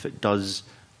 And if it does,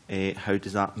 how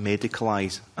does that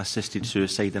medicalise assisted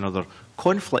suicide and other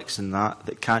conflicts in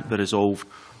that can't be resolved?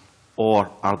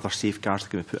 Or are there safeguards that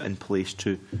can be put in place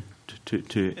to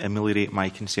ameliorate my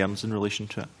concerns in relation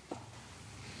to it?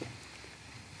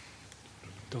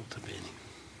 Dr Benny.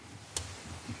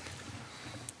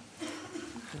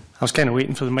 I was kind of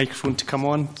waiting for the microphone to come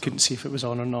on, couldn't see if it was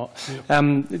on or not.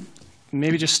 Yep.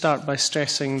 Maybe just start by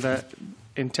stressing that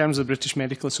in terms of the British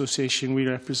Medical Association, we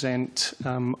represent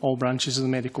all branches of the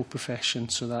medical profession,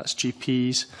 so that's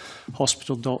GPs,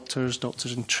 hospital doctors,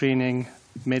 doctors in training,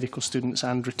 medical students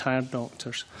and retired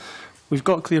doctors. We've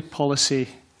got clear policy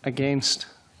against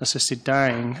assisted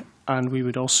dying, and we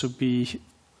would also be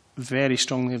very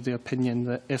strongly of the opinion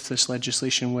that if this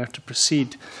legislation were to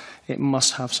proceed, it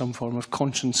must have some form of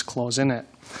conscience clause in it.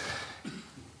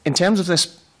 In terms of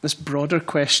this broader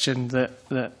question that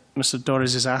Mr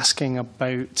Doris is asking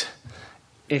about,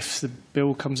 if the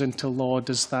bill comes into law,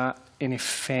 does that in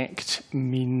effect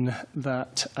mean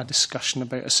that a discussion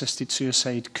about assisted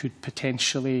suicide could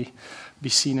potentially be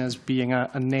seen as being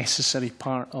a necessary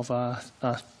part of a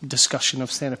discussion of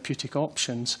therapeutic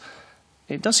options?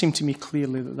 It does seem to me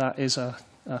clearly that that is a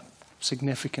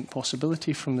significant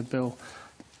possibility from the bill.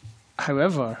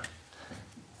 However,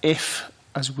 if,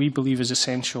 as we believe is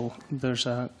essential, there's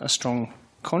a strong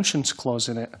conscience clause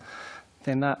in it,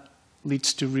 then that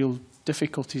leads to real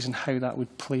difficulties in how that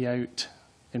would play out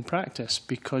in practice,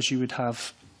 because you would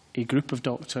have a group of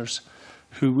doctors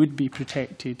who would be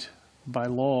protected by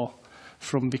law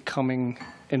from becoming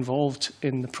involved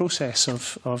in the process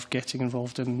of getting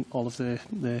involved in all of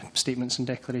the statements and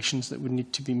declarations that would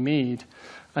need to be made,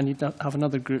 and you'd have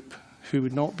another group who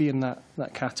would not be in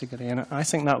that category. And I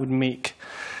think that would make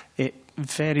it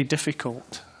very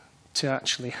difficult to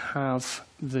actually have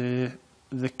the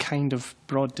the kind of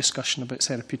broad discussion about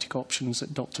therapeutic options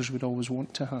that doctors would always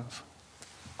want to have.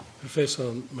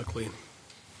 Professor McLean.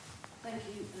 Thank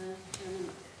you, Chairman.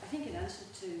 I think in answer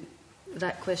to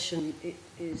that question, it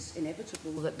is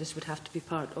inevitable that this would have to be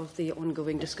part of the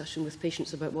ongoing discussion with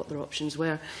patients about what their options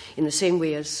were, in the same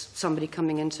way as somebody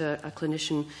coming into a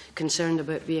clinician concerned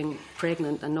about being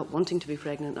pregnant and not wanting to be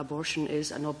pregnant. Abortion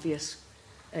is an obvious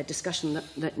discussion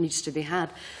that needs to be had.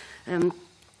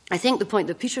 I think the point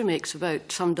that Peter makes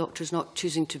about some doctors not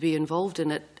choosing to be involved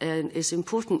in it is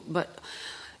important, but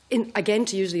again,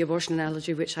 to use the abortion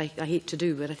analogy, which I hate to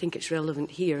do, but I think it's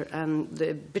relevant here,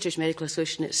 the British Medical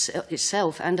Association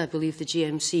itself, and I believe the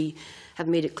GMC, have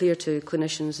made it clear to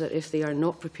clinicians that if they are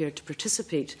not prepared to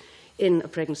participate in a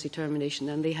pregnancy termination,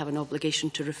 then they have an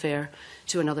obligation to refer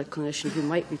to another clinician who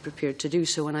might be prepared to do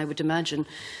so. And I would imagine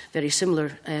very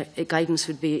similar guidance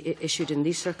would be issued in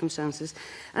these circumstances.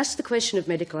 As to the question of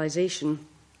medicalisation,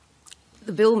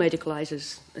 the bill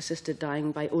medicalises assisted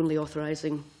dying by only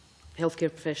authorising healthcare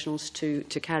professionals to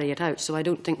carry it out. So I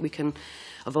don't think we can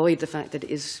avoid the fact that it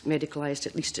is medicalised,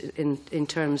 at least in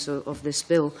terms of this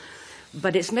bill.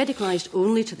 But it's medicalised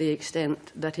only to the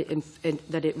extent that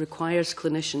it requires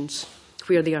clinicians,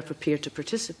 where they are prepared to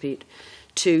participate,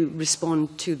 to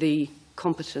respond to the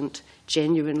competent,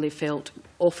 genuinely felt,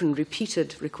 often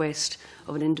repeated request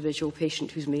of an individual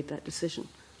patient who's made that decision.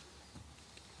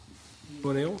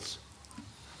 Anyone else?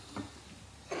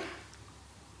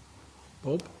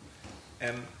 Bob?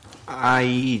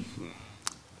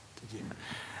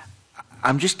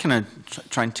 I'm just kind of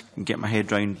trying to get my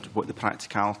head around what the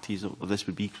practicalities of this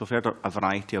would be, because I've heard a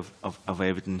variety of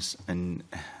evidence and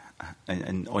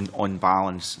on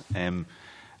balance,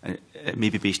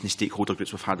 maybe based on the stakeholder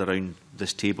groups we've had around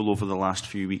this table over the last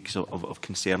few weeks of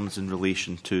concerns in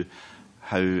relation to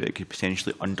how it could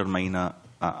potentially undermine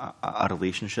a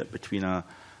relationship between a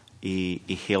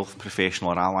health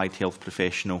professional or allied health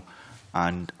professional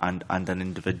and an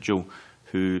individual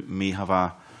who may have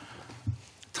a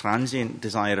transient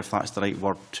desire, if that's the right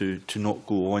word, to not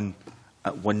go on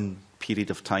at one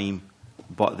period of time,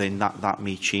 but then that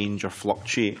may change or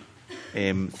fluctuate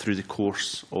through the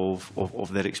course of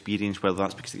their experience, whether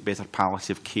that's because they get better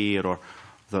palliative care or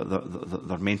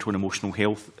their mental and emotional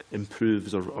health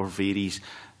improves or varies,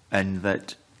 and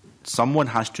that someone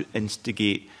has to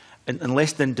instigate,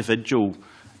 unless the individual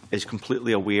is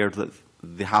completely aware that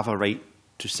they have a right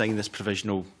to sign this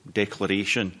provisional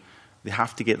declaration, they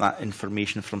have to get that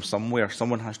information from somewhere.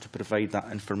 Someone has to provide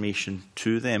that information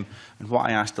to them. And what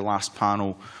I asked the last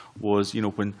panel was, you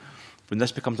know, when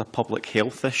this becomes a public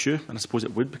health issue, and I suppose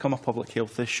it would become a public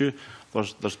health issue,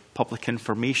 there's public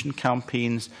information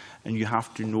campaigns, and you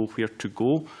have to know where to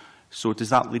go. So does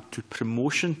that lead to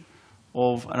promotion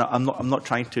of? And I'm not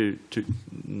trying to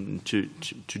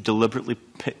deliberately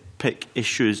pick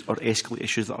issues or escalate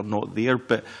issues that are not there,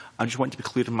 but I just want to be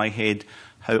clear in my head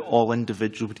how all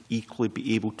individuals would equally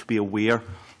be able to be aware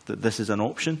that this is an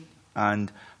option,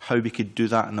 and how we could do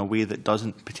that in a way that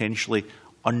doesn't potentially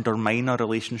undermine a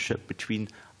relationship between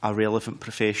a relevant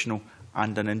professional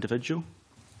and an individual.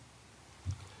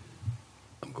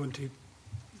 I'm going to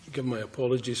give my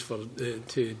apologies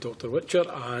to Dr. Witcher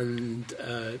and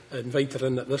invite her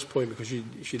in at this point, because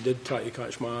she did try to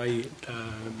catch my eye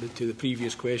to the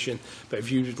previous question. But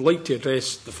if you would like to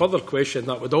address the further question,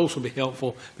 that would also be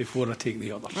helpful before I take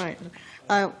the others. Right.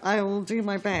 I will do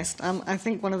my best. I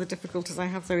think one of the difficulties I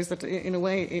have, though, is that in a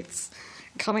way it's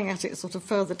coming at it sort of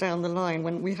further down the line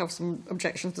when we have some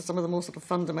objections to some of the more sort of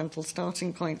fundamental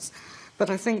starting points. But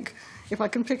I think if I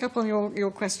can pick up on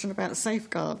your question about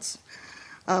safeguards,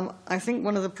 I think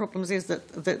one of the problems is that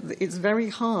it's very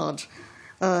hard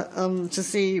to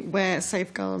see where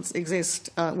safeguards exist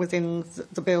within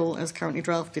the bill as currently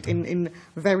drafted in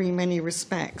very many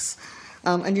respects.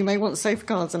 And you may want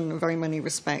safeguards in very many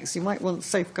respects. You might want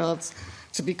safeguards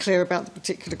to be clear about the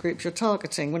particular groups you're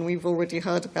targeting, when we've already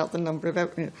heard about the number of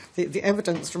the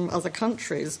evidence from other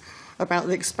countries about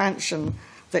the expansion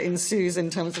that ensues in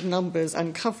terms of numbers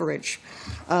and coverage.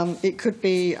 It could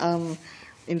be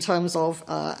in terms of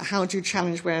how do you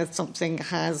challenge where something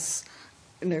has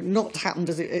not happened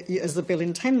as the bill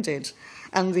intended,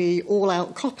 and the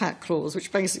all-out cop-out clause,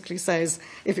 which basically says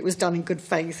if it was done in good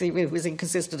faith, if it was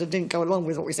inconsistent and didn't go along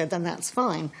with what we said, then that's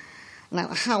fine. Now,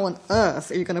 how on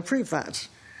earth are you going to prove that?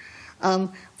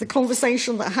 The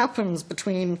conversation that happens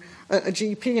between a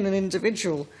GP and an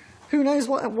individual, who knows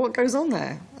what goes on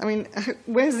there? I mean,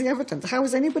 where's the evidence? How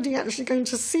is anybody actually going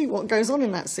to see what goes on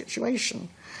in that situation?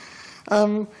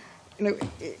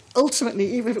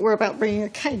 Ultimately, even if it were about bringing a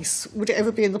case, would it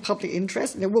ever be in the public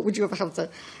interest? What would you ever have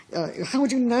how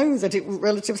would you know that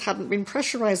relatives hadn't been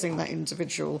pressurising that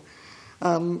individual?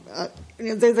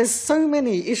 There's so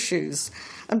many issues,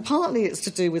 and partly it's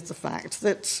to do with the fact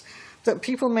that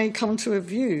people may come to a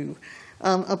view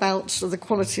about the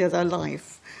quality of their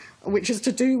life, which is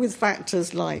to do with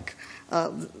factors like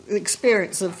the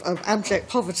experience of abject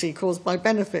poverty caused by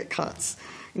benefit cuts,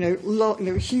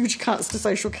 huge cuts to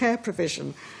social care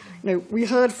provision. We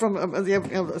heard from, I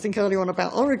think earlier on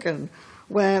about Oregon,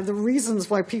 where the reasons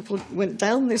why people went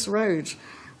down this road,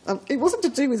 it wasn't to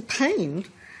do with pain,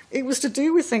 it was to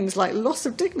do with things like loss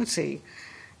of dignity.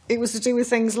 It was to do with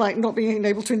things like not being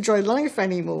able to enjoy life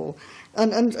anymore.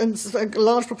 And a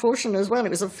large proportion as well, it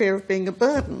was a fear of being a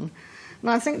burden. And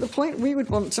I think the point we would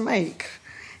want to make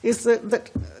is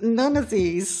that none of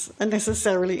these are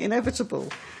necessarily inevitable.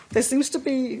 There seems to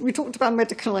be, we talked about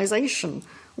medicalisation.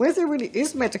 Where there really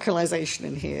is medicalisation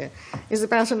in here is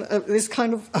about this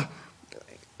kind of a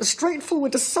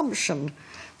straightforward assumption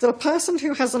that a person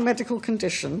who has a medical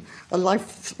condition, a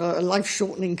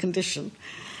life-shortening condition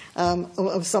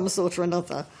of some sort or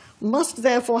another, must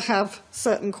therefore have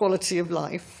certain quality of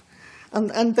life,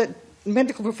 and that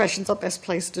medical professions are best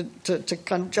placed to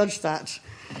kind of judge that.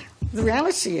 The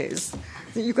reality is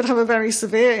that you could have a very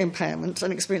severe impairment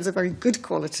and experience a very good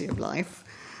quality of life,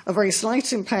 a very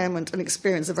slight impairment and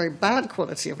experience a very bad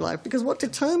quality of life, because what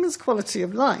determines quality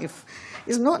of life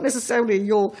is not necessarily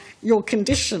your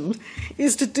condition,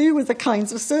 is to do with the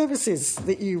kinds of services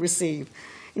that you receive.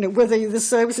 Whether the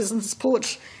services and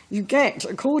support you get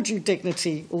accord you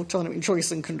dignity, autonomy,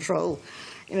 choice and control.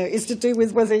 Is to do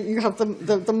with whether you have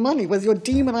the money, whether you're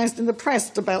demonised in the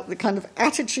press about the kind of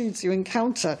attitudes you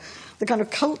encounter, the kind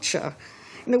of culture.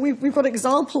 We've got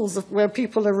examples of where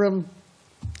people are, and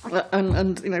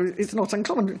it's not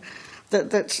uncommon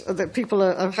that people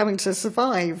are having to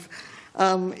survive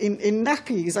in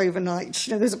nappies overnight.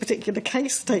 There's a particular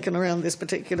case taken around this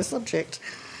particular subject.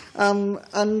 Some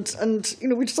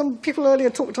people earlier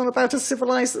talked on about a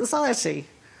civilised society.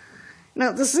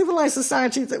 Now, the civilised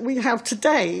society that we have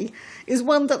today is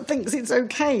one that thinks it's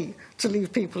okay to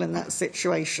leave people in that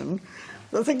situation,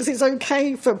 that thinks it's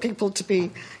okay for people to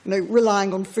be,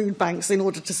 relying on food banks in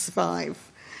order to survive.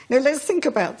 Let's think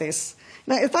about this.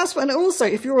 Now, if that's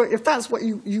what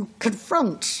you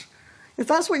confront, if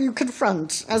that's what you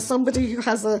confront as somebody who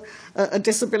has a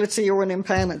disability or an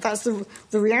impairment, that's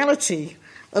the reality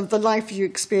of the life you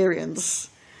experience,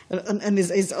 and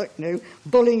is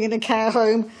bullying in a care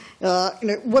home,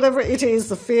 whatever it is,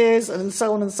 the fears and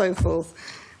so on and so forth.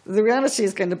 The reality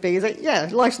is going to be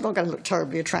that, life's not going to look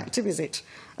terribly attractive, is it?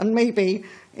 And maybe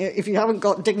if you haven't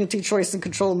got dignity, choice and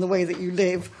control in the way that you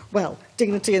live, well,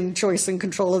 dignity and choice and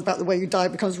control about the way you die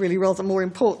becomes really rather more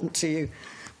important to you.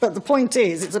 But the point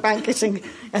is, it's about getting,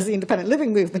 as the independent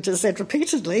living movement has said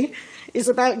repeatedly, is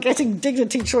about getting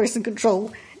dignity, choice and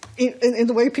control in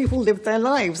the way people live their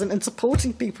lives, and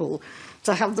supporting people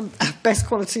to have the best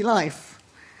quality life.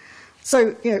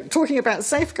 So, talking about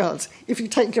safeguards, if you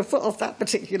take your foot off that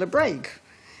particular brake,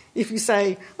 if you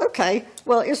say, OK,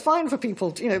 well, it's fine for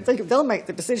people, they'll make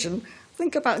the decision.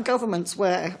 Think about governments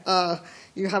where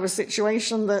you have a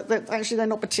situation that actually they're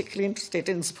not particularly interested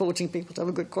in supporting people to have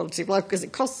a good quality of life because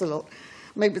it costs a lot.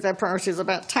 Maybe their priority is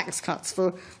about tax cuts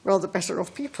for rather better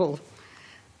off people.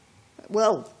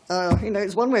 Well,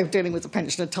 it's one way of dealing with the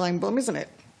pensioner time bomb, isn't it?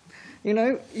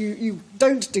 You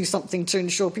don't do something to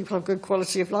ensure people have good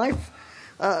quality of life.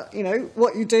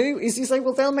 What you do is you say,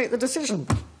 well, they'll make the decision.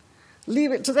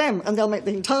 Leave it to them, and they'll make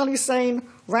the entirely sane,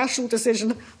 rational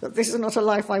decision that this is not a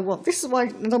life I want. This is why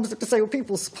the numbers of disabled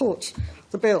people support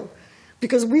the bill,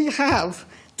 because we have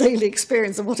daily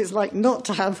experience of what it's like not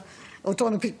to have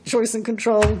autonomy, choice and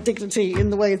control, dignity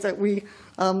in the way that we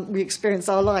experience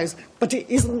our lives. But it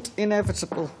isn't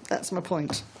inevitable. That's my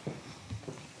point.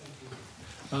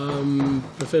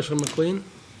 Professor McLean?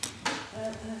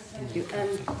 Thank you.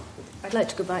 I'd like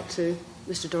to go back to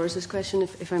Mr. Doris's question,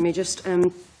 if I may just...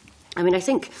 I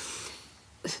think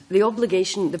the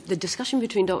obligation, the discussion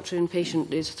between doctor and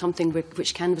patient is something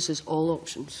which canvasses all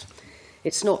options.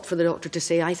 It's not for the doctor to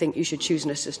say, I think you should choose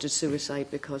an assisted suicide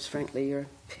because, frankly,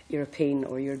 you're a pain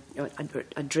or you're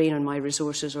a drain on my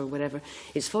resources or whatever.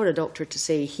 It's for a doctor to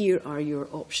say, here are your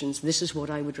options. This is what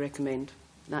I would recommend.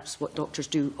 That's what doctors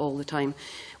do all the time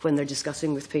when they're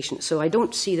discussing with patients. So I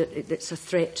don't see that it's a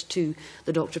threat to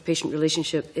the doctor-patient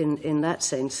relationship in that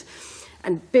sense.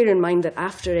 And bear in mind that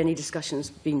after any discussion's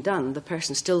been done, the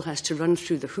person still has to run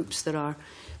through the hoops that are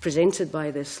presented by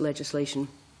this legislation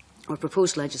or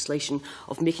proposed legislation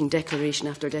of making declaration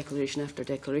after declaration after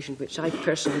declaration, which I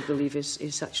personally believe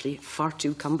is actually far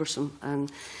too cumbersome,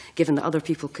 and given that other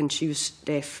people can choose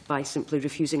death by simply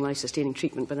refusing life-sustaining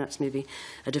treatment, but that's maybe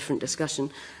a different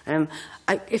discussion.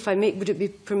 If I may, would it be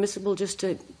permissible just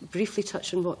to briefly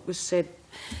touch on what was said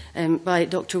by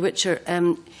Dr. Witcher?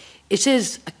 It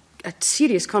is a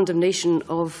serious condemnation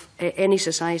of any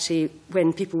society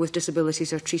when people with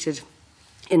disabilities are treated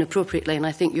inappropriately, and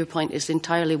I think your point is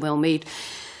entirely well made.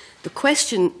 The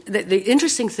question, the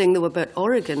interesting thing though about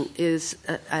Oregon is,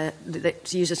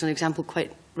 that's used as an example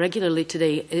quite regularly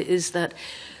today, is that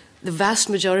the vast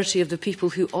majority of the people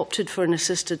who opted for an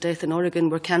assisted death in Oregon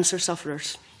were cancer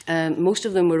sufferers. Most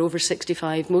of them were over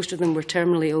 65, most of them were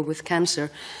terminally ill with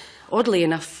cancer. Oddly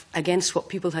enough, against what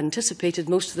people had anticipated,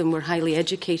 most of them were highly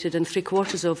educated, and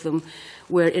 3/4 of them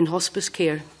were in hospice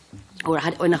care, or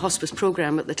had in a hospice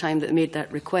programme at the time that made that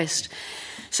request.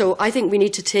 So I think we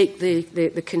need to take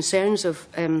the concerns of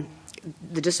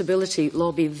the disability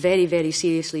lobby very, very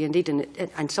seriously indeed,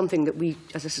 and something that we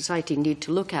as a society need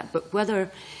to look at. But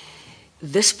whether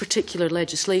this particular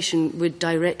legislation would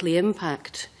directly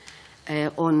impact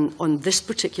on this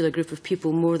particular group of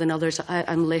people more than others,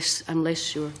 I'm less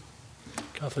sure.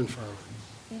 Catherine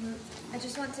Farrelly. I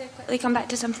just want to quickly come back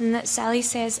to something that Sally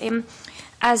says.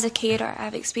 As a carer,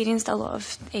 I've experienced a lot of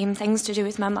things to do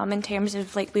with my mum in terms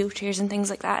of like wheelchairs and things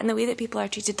like that, and the way that people are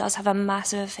treated does have a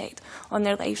massive effect on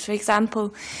their lives. For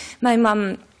example, my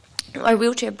mum, her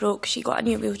wheelchair broke, she got a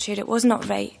new wheelchair, it was not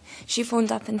right. She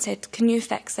phoned up and said, "Can you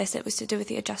fix this?" It was to do with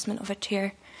the adjustment of a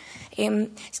chair.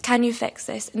 "Can you fix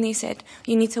this?" And they said,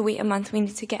 "You need to wait a month, we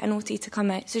need to get an OT to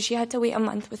come out." So she had to wait a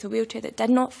month with a wheelchair that did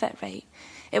not fit right.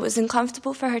 It was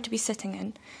uncomfortable for her to be sitting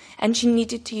in, and she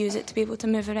needed to use it to be able to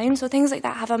move around. So things like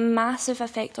that have a massive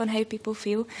effect on how people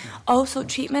feel. Also,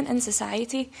 treatment in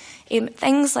society.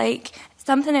 Things like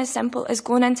something as simple as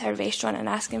going into a restaurant and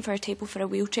asking for a table for a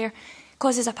wheelchair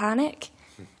causes a panic.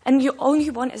 And all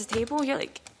you want is a table. You're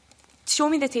like, show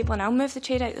me the table and I'll move the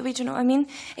chair out of the way. Do you know what I mean?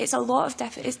 It's a lot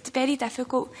of it's very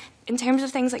difficult in terms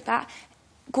of things like that.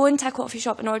 Go into a coffee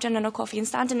shop and ordering a coffee and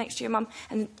standing next to your mum,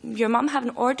 and your mum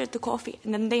having ordered the coffee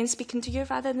and then speaking to you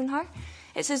rather than her.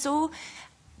 It's as though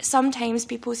sometimes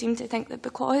people seem to think that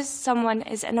because someone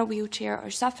is in a wheelchair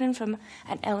or suffering from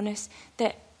an illness,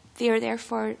 that they are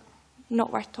therefore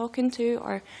not worth talking to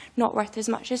or not worth as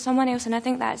much as someone else. And I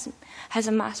think that has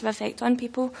a massive effect on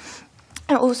people.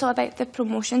 And also about the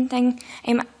promotion thing,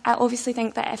 I obviously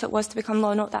think that if it was to become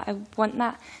law, not that I want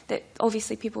that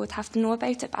obviously people would have to know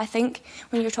about it. But I think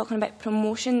when you're talking about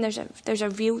promotion, there's a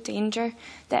real danger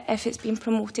that if it's being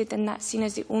promoted, then that's seen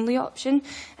as the only option.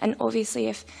 And obviously,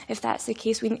 if that's the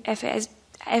case,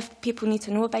 if people need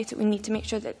to know about it, we need to make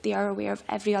sure that they are aware of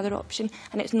every other option,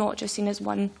 and it's not just seen as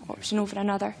one option over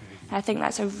another. And I think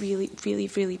that's a really, really,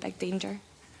 really big danger.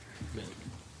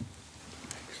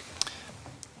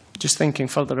 Just thinking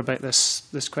further about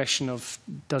this question of,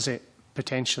 does it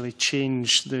potentially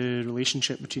change the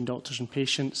relationship between doctors and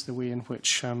patients, the way in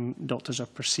which doctors are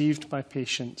perceived by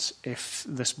patients if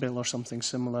this bill or something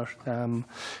similar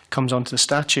comes onto the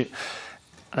statute?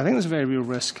 I think there's a very real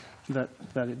risk that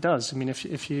it does. I mean,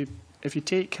 if you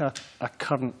take a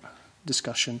current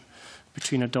discussion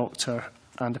between a doctor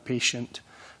and a patient,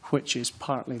 which is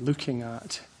partly looking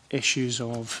at issues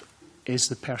of, is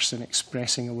the person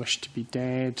expressing a wish to be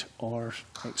dead or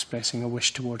expressing a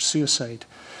wish towards suicide,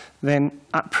 then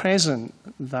at present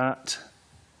that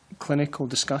clinical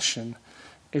discussion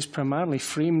is primarily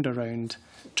framed around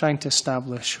trying to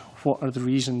establish what are the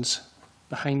reasons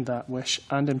behind that wish,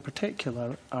 and in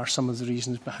particular are some of the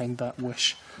reasons behind that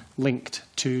wish linked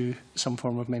to some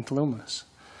form of mental illness.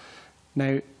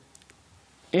 Now,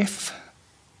 if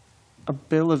a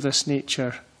bill of this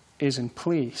nature is in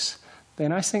place,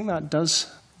 then I think that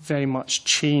does very much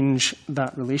change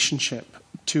that relationship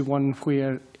to one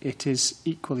where it is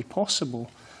equally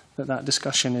possible that that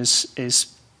discussion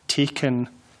is taken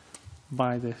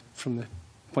from the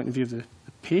point of view of the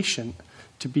patient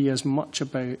to be as much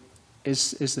about,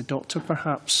 is the doctor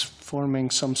perhaps forming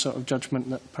some sort of judgment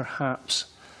that perhaps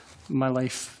my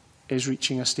life is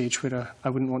reaching a stage where I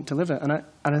wouldn't want to live it. And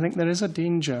I think there is a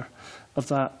danger of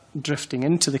that drifting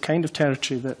into the kind of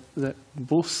territory that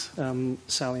both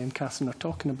Sally and Catherine are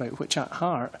talking about, which at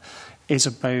heart is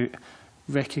about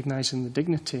recognising the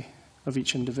dignity of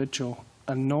each individual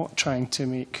and not trying to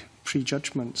make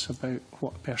prejudgments about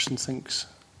what a person thinks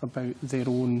about their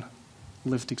own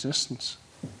lived existence.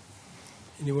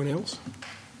 Anyone else?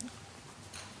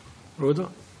 Rhoda?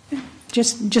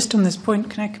 Just on this point,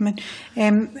 can I come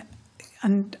in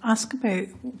and ask about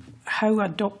how a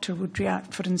doctor would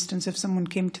react, for instance, if someone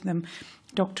came to them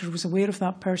doctor was aware of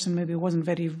that person, maybe wasn't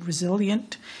very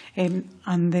resilient, and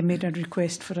they made a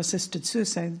request for assisted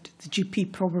suicide, the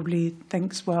GP probably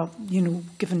thinks, well, you know,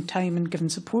 given time and given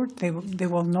support, they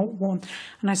will not want.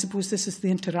 And I suppose this is the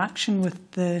interaction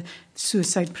with the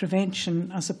suicide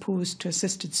prevention as opposed to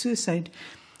assisted suicide.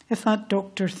 If that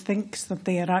doctor thinks that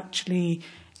they are actually,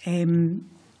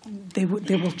 they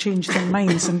will change their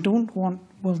minds and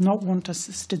will not want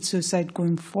assisted suicide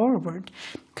going forward,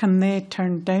 can they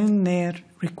turn down their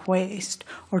request,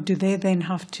 or do they then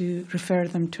have to refer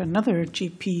them to another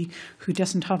GP who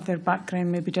doesn't have their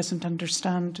background, maybe doesn't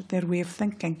understand their way of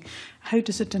thinking? How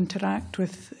does it interact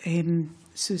with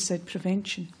suicide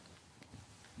prevention?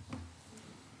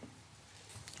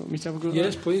 Want me to have a go?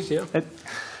 Yes, please. Yeah.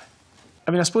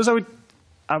 I mean, I suppose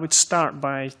I would start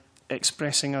by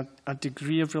expressing a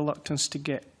degree of reluctance to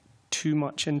get too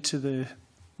much into the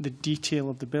detail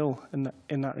of the bill in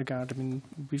that regard. I mean,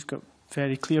 we've got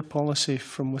very clear policy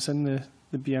from within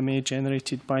the BMA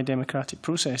generated by democratic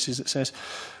processes that says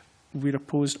we're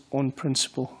opposed on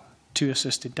principle to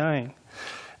assisted dying.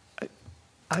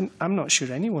 I'm not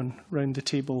sure anyone round the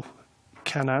table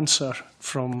can answer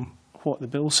from what the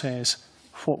bill says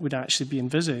what would actually be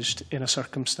envisaged in a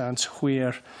circumstance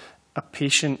where a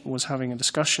patient was having a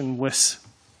discussion with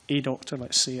a doctor,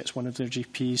 let's say it's one of their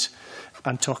GPs,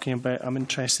 and talking about, I'm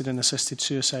interested in assisted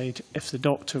suicide. If the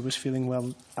doctor was feeling,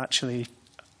 well, actually,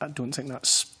 I don't think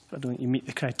you meet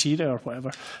the criteria or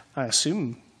whatever, I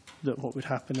assume that what would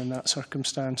happen in that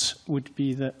circumstance would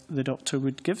be that the doctor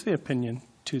would give the opinion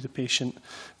to the patient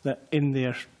that in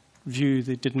their view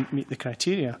they didn't meet the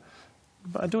criteria.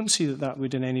 But I don't see that that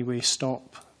would in any way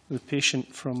stop the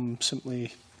patient from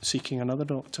simply seeking another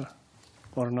doctor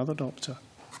or another doctor.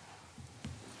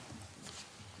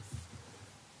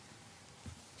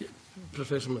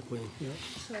 Professor McLean. Yeah.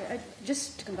 Sorry,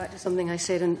 just to come back to something I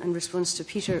said in response to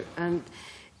Peter,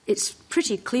 it's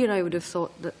pretty clear, I would have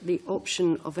thought, that the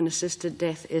option of an assisted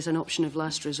death is an option of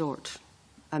last resort,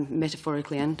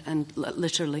 metaphorically and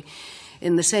literally,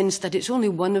 in the sense that it's only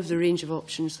one of the range of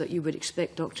options that you would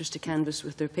expect doctors to canvass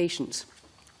with their patients.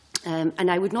 And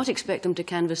I would not expect them to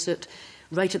canvass it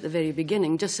right at the very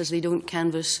beginning, just as they don't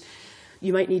canvass,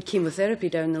 you might need chemotherapy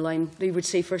down the line. They would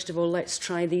say, first of all, let's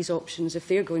try these options if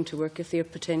they're going to work, if they're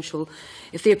potentially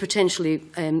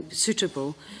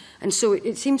suitable. And so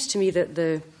it seems to me that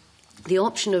the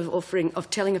option of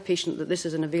telling a patient that this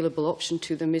is an available option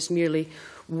to them is merely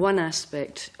one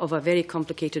aspect of a very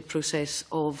complicated process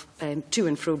of to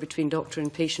and fro between doctor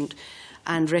and patient,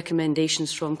 and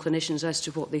recommendations from clinicians as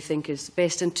to what they think is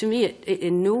best. And to me, it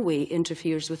in no way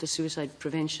interferes with a suicide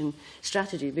prevention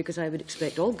strategy, because I would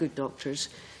expect all good doctors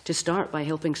to start by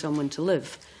helping someone to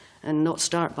live and not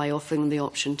start by offering them the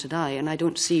option to die. And I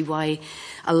don't see why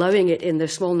allowing it in the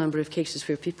small number of cases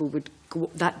where people would go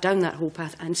down that whole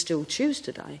path and still choose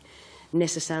to die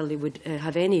necessarily would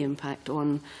have any impact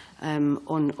on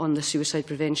the suicide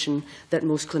prevention that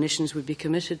most clinicians would be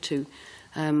committed to.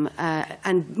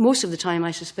 And most of the time,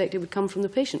 I suspect it would come from the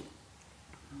patient,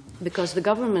 because the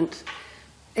government,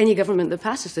 any government that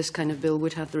passes this kind of bill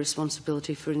would have the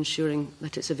responsibility for ensuring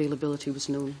that its availability was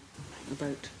known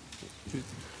about.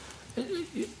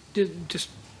 Just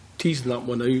teasing that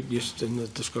one out, just in the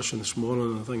discussion this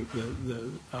morning, I think,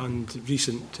 and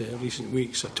recent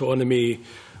weeks, autonomy,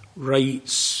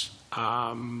 rights,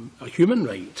 a human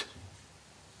right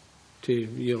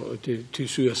to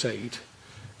suicide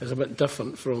is a bit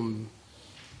different from,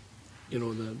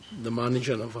 the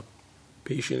managing of a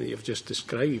patient that you've just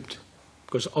described,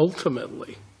 because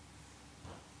ultimately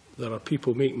there are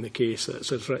people making the case that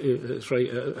it's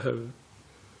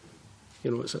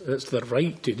it's their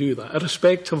right to do that,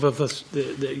 irrespective of this,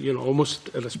 almost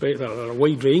irrespective of a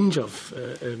wide range of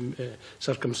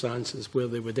circumstances where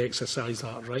they would exercise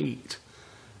that right,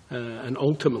 and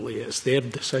ultimately it's their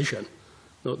decision,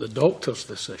 not the doctor's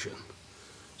decision.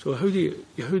 So how do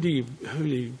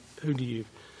you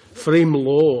frame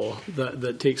law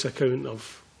that takes account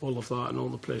of all of that and all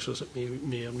the pressures that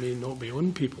may or may not be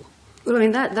on people? Well, I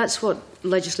mean, that's what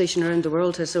legislation around the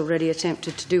world has already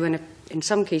attempted to do, and in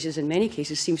some cases, in many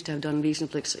cases, seems to have done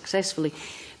reasonably successfully.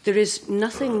 There is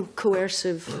nothing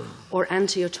coercive or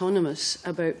anti-autonomous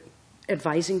about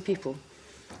advising people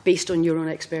based on your own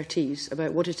expertise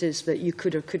about what it is that you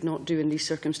could or could not do in these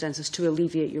circumstances to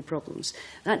alleviate your problems.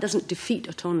 That doesn't defeat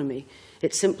autonomy.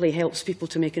 It simply helps people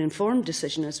to make an informed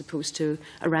decision as opposed to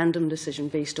a random decision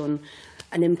based on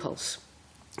an impulse.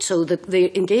 So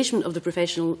the engagement of the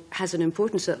professional has an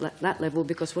importance at that level,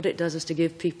 because what it does is to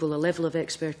give people a level of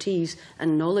expertise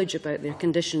and knowledge about their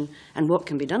condition and what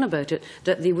can be done about it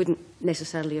that they wouldn't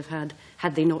necessarily have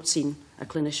had they not seen a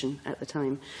clinician at the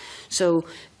time. So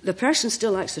The person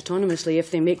still acts autonomously if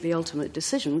they make the ultimate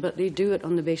decision, but they do it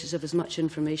on the basis of as much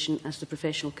information as the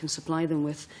professional can supply them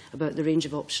with about the range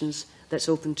of options that's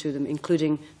open to them,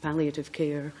 including palliative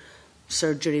care,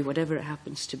 surgery, whatever it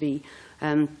happens to be.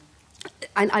 And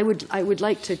I would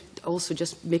like to also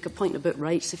just make a point about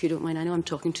rights, if you don't mind. I know I'm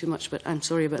talking too much, but I'm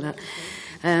sorry about that.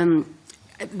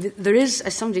 There is,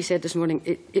 as somebody said this morning,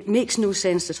 it makes no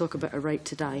sense to talk about a right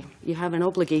to die. You have an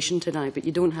obligation to die, but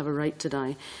you don't have a right to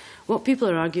die. What people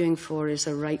are arguing for is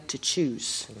a right to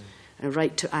choose, a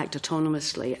right to act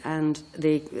autonomously. And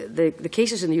the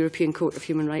cases in the European Court of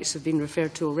Human Rights have been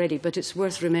referred to already, but it's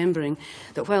worth remembering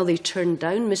that while they turned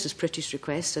down Mrs. Pretty's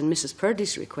request and Mrs.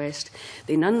 Purdy's request,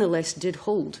 they nonetheless did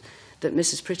hold that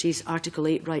Mrs. Pretty's Article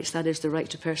 8 rights, that is the right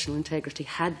to personal integrity,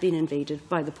 had been invaded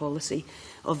by the policy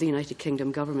of the United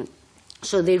Kingdom government.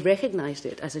 So they recognised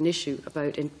it as an issue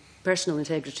about personal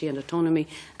integrity and autonomy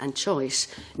and choice,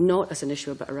 not as an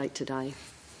issue about a right to die.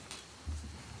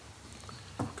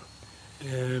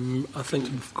 I think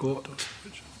we've got...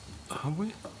 Have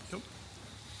we? Yep.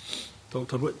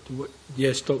 Dr.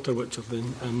 Yes, Dr. Witcher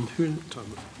then. And who?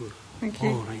 Thank you.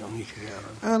 Oh, right, I'll need to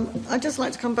get I'd just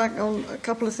like to come back on a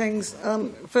couple of things.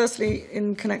 Firstly,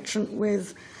 in connection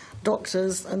with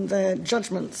doctors and their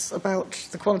judgments about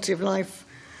the quality of life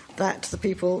that the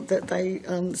people that they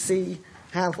see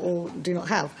have or do not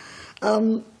have.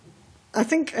 I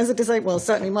think as a disabled, well,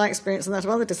 certainly my experience and that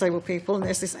of other disabled people, and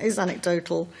this is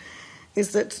anecdotal,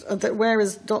 is that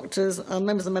whereas doctors,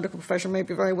 members of the medical profession may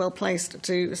be very well placed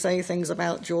to say things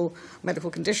about your medical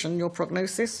condition, your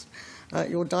prognosis,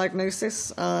 your diagnosis,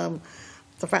 the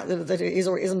fact that it is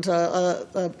or isn't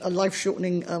a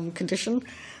life-shortening condition,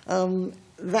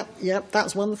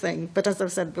 that's one thing. But as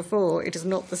I've said before, it is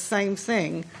not the same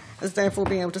thing as therefore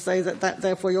being able to say that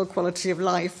therefore your quality of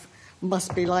life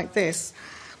must be like this.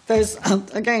 There's,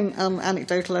 again,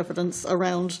 anecdotal evidence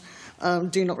around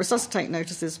do not resuscitate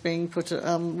notices being put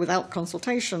without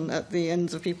consultation at the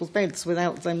ends of people's beds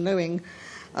without them knowing,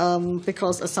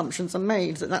 because assumptions are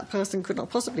made that person could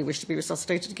not possibly wish to be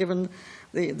resuscitated given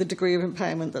the degree of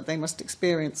impairment that they must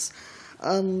experience.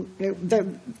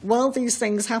 While these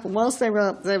things happen, whilst there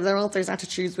are those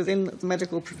attitudes within the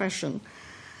medical profession,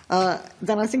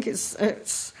 then I think it's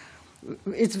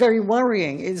very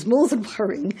worrying. It's more than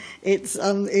worrying. It's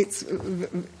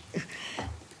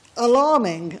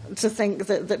alarming to think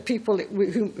that people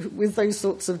with those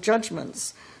sorts of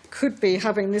judgments could be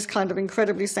having this kind of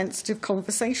incredibly sensitive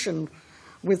conversation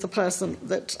with the person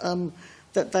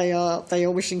that they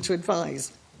are wishing to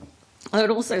advise. I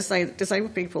would also say that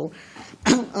disabled people,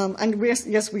 and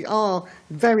yes, we are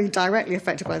very directly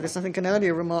affected by this. I think an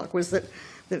earlier remark was that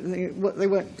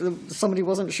somebody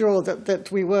wasn't sure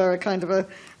that we were a kind of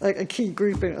a key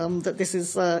group that this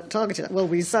is targeted at. Well,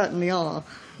 we certainly are,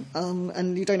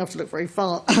 and you don't have to look very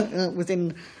far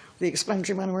within the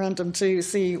explanatory memorandum to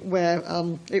see where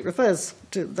it refers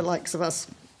to the likes of us,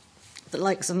 the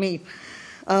likes of me.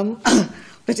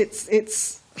 But it's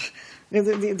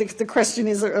the question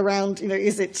is around,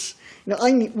 is it,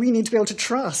 we need to be able to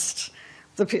trust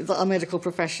our medical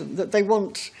profession, that they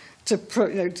want to,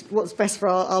 what's best for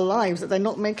our lives, that they're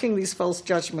not making these false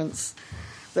judgments,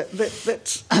 that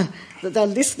they're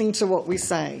listening to what we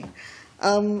say,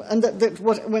 and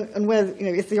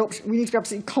if the option, we need to be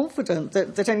absolutely confident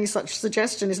that any such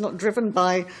suggestion is not driven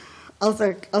by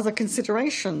other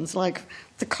considerations like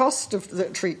the cost of the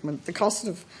treatment, the cost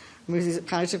of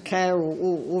palliative care,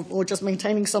 or just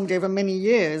maintaining somebody over many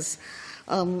years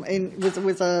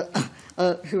with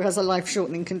who has a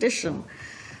life-shortening condition.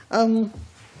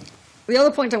 The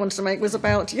other point I wanted to make was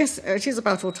about, yes, it is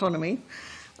about autonomy,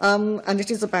 and it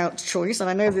is about choice, and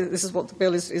I know that this is what the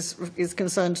bill is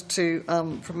concerned to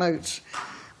promote,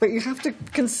 but you have to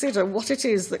consider what it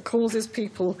is that causes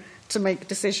people to make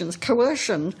decisions.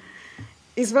 Coercion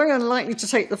is very unlikely to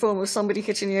take the form of somebody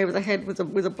hitting you over the head with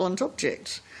a blunt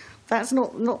object. That's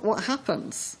not what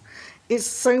happens. It's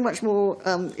so much more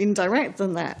indirect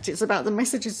than that. It's about the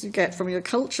messages you get from your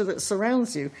culture that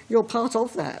surrounds you. You're part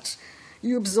of that.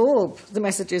 You absorb the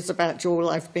messages about your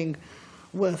life being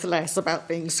worth less, about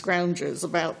being scroungers,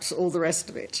 about all the rest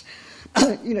of it.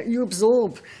 You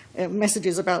absorb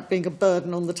messages about being a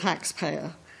burden on the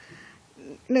taxpayer.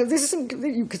 This isn't,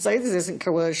 you could say this isn't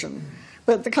coercion,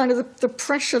 but the kind of the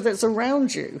pressure that's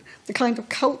around you, the kind of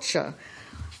culture,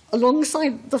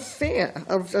 alongside the fear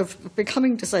of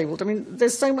becoming disabled. I mean,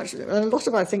 there's so much, and a lot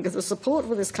of, I think, of the support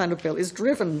for this kind of bill is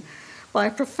driven by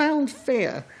a profound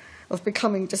fear of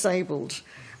becoming disabled,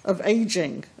 of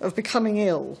ageing, of becoming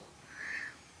ill.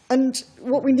 And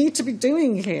what we need to be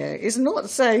doing here is not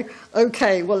say,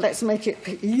 okay, well, let's make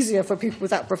it easier for people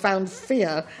with that profound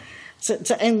fear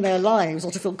to end their lives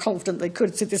or to feel confident they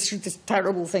could to this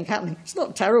terrible thing happening. It's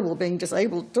not terrible being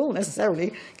disabled at all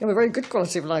necessarily. You have a very good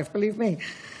quality of life, believe me.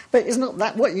 But it's not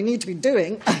that what you need to be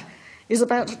doing is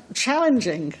about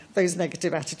challenging those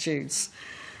negative attitudes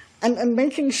and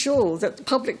making sure that the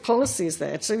public policy is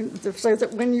there so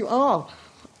that when you are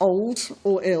old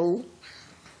or ill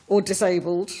or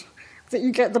disabled, that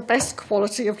you get the best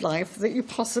quality of life that you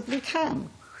possibly can.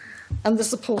 And the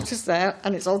support is there,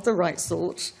 and it's of the right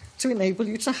sort, to enable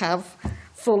you to have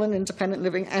full and independent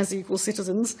living as equal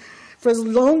citizens for as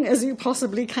long as you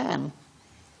possibly can.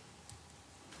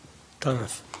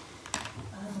 Gareth.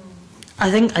 I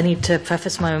think I need to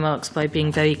preface my remarks by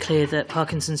being very clear that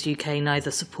Parkinson's UK neither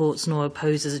supports nor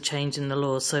opposes a change in the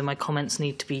law, so my comments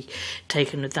need to be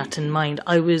taken with that in mind.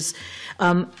 I was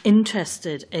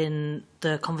interested in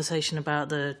the conversation about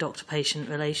the doctor-patient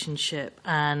relationship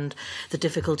and the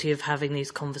difficulty of having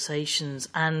these conversations.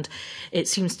 And it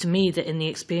seems to me that in the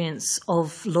experience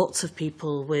of lots of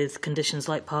people with conditions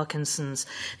like Parkinson's,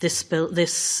 this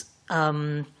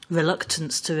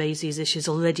reluctance to raise these issues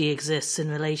already exists in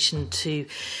relation to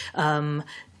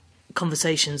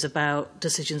conversations about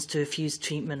decisions to refuse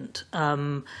treatment,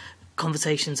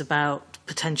 conversations about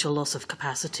potential loss of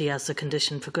capacity as the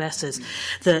condition progresses,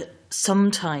 that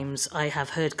sometimes I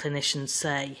have heard clinicians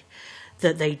say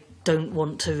that they don't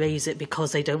want to raise it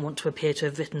because they don't want to appear to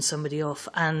have written somebody off.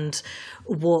 And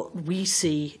what we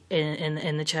see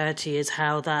in the charity is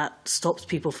how that stops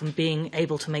people from being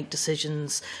able to make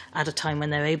decisions at a time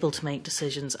when they're able to make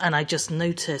decisions. And I just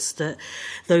noticed that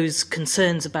those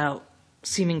concerns about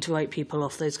seeming to write people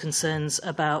off, those concerns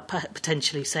about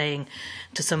potentially saying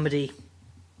to somebody,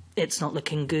 it's not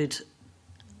looking good,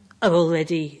 are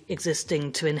already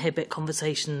existing to inhibit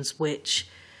conversations which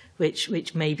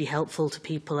may be helpful to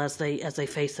people as they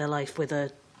face their life with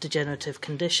a degenerative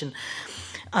condition.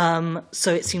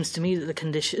 So it seems to me that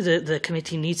the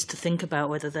committee needs to think about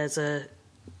whether there's a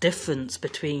difference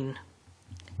between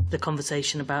the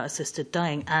conversation about assisted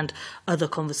dying and other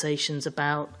conversations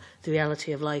about the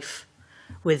reality of life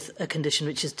with a condition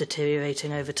which is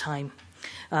deteriorating over time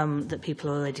that people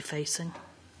are already facing.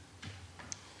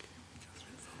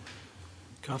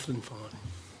 Catherine Farrelly.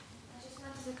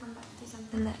 To come back to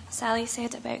something that Sally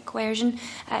said about coercion,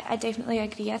 I definitely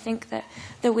agree. I think that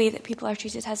the way that people are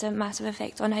treated has a massive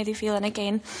effect on how they feel. And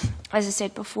again, as I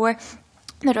said before,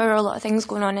 there are a lot of things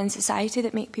going on in society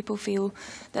that make people feel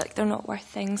that they're not worth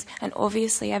things. And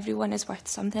obviously everyone is worth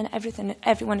something.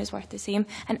 Everyone is worth the same,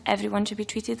 and everyone should be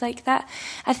treated like that.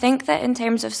 I think that in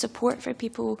terms of support for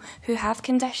people who have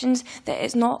conditions, that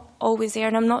it's not always there.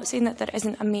 And I'm not saying that there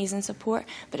isn't amazing support,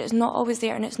 but it's not always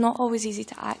there, and it's not always easy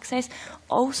to access.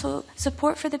 Also,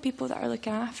 support for the people that are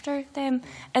looking after them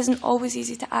isn't always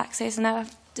easy to access, and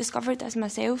I've discovered this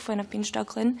myself when I've been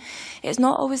struggling. It's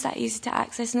not always that easy to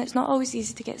access, and it's not always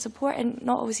easy to get support, and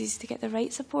not always easy to get the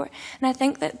right support. And I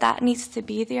think that that needs to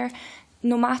be there.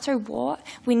 No matter what,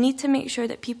 we need to make sure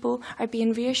that people are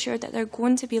being reassured that they're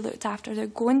going to be looked after, they're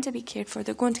going to be cared for,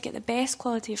 they're going to get the best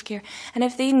quality of care. And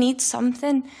if they need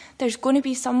something, there's going to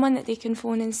be someone that they can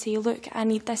phone and say, look, I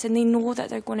need this, and they know that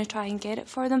they're going to try and get it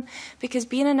for them. Because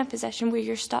being in a position where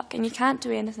you're stuck and you can't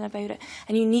do anything about it,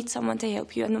 and you need someone to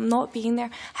help you, and them not being there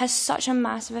has such a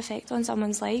massive effect on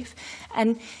someone's life,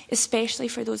 and especially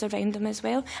for those around them as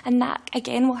well. And that,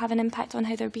 again, will have an impact on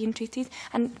how they're being treated,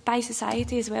 and by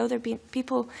society as well.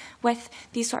 People with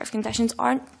these sort of conditions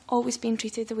aren't always being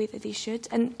treated the way that they should,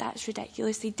 and that's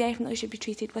ridiculous. They definitely should be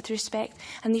treated with respect,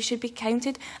 and they should be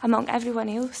counted among everyone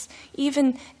else.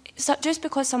 Even just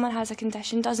because someone has a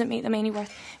condition doesn't make them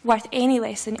worth any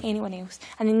less than anyone else,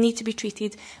 and they need to be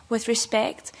treated with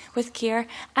respect, with care,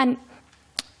 and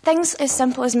things as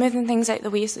simple as moving things out the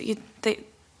way so that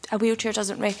a wheelchair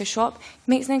doesn't wreck a shop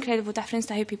makes an incredible difference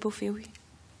to how people feel.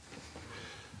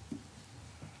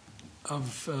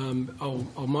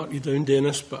 I'll mark you down,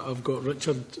 Dennis, but I've got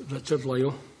Richard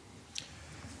Lyle.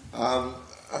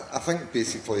 I think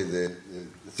basically the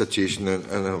situation,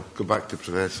 and I'll go back to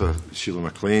Professor Sheila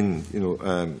McLean.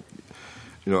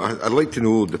 I'd like to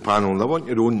know the panel, and I want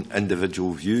your own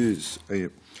individual views. We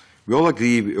all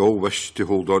agree, we all wish to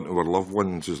hold on to our loved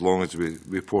ones as long as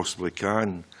we possibly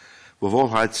can. We've all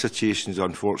had situations,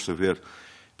 unfortunately, where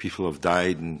people have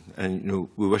died, and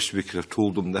we wish we could have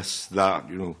told them this, that,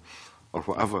 or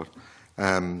whatever.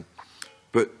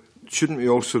 But shouldn't we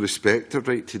also respect their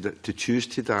right to choose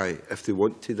to die if they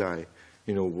want to die?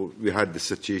 We had the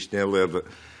situation earlier that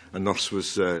a nurse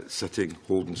was sitting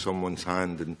holding someone's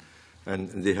hand, and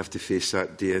they have to face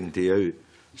that day in, day out.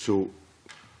 So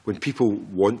when people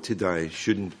want to die,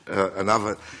 shouldn't, and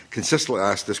I've consistently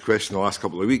asked this question the last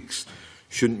couple of weeks,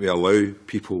 shouldn't we allow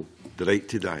people the right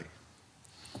to die?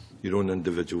 your own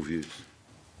individual views.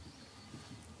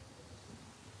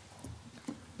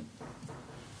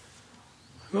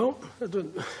 Well, I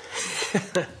don't...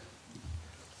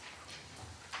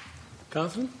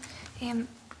 Catherine?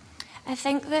 I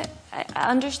think that I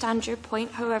understand your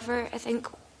point. However, I think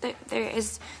that there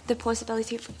is the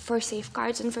possibility for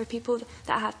safeguards, and for people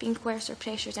that have been coerced or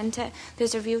pressured into it,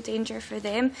 there's a real danger for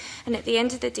them. And at the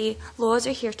end of the day, laws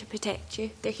are here to protect you.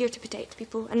 They're here to protect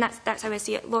people, and that's how I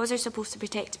see it. Laws are supposed to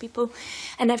protect people.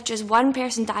 And if just one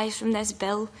person dies from this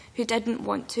bill who didn't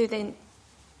want to, then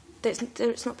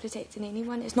it's not protecting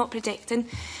anyone. It's not protecting.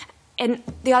 And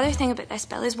the other thing about this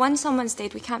bill is once someone's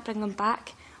dead, we can't bring them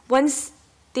back. Once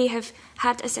they have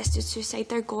had assisted suicide,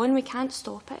 they're gone. We can't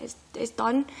stop it. It's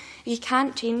done. You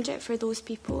can't change it for those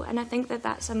people, and I think that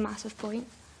that's a massive point.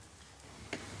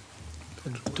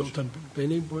 Dr.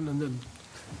 Benny, and then...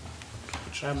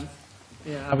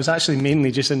 Yeah, I was actually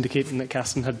mainly just indicating that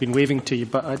Catherine had been waving to you,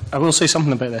 but I will say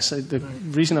something about this. The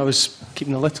reason I was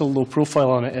keeping a little low profile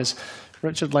on it is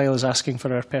Richard Lyle is asking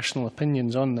for our personal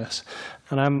opinions on this,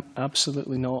 and I'm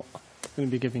absolutely not going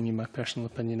to be giving you my personal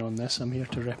opinion on this. I'm here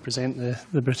to represent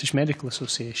the British Medical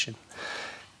Association.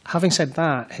 Having said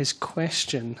that, his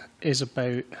question is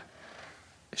about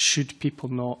should people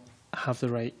not have the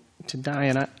right to die,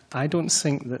 and I don't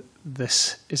think that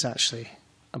this is actually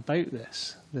about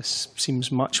this. This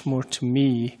seems much more to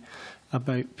me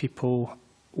about people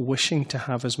wishing to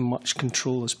have as much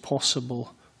control as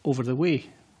possible over the way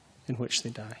in which they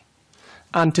die.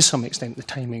 And to some extent the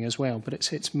timing as well, but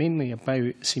it's mainly about,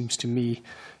 it seems to me,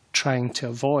 trying to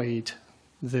avoid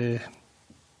the,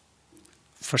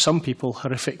 for some people,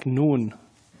 horrific known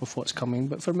of what's coming,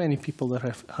 but for many people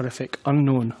the horrific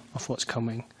unknown of what's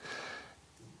coming.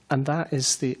 And that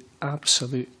is the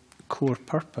absolute core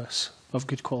purpose of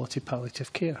good quality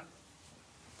palliative care.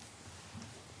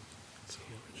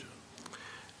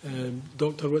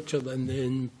 Dr. Richard and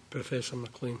then Professor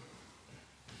McLean.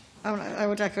 I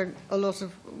would echo a lot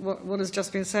of what has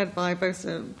just been said by both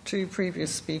the two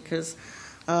previous speakers.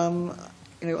 You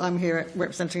know, I'm here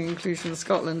representing Inclusion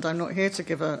Scotland. I'm not here to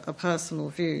give a personal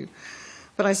view.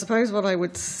 But I suppose what I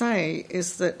would say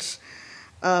is that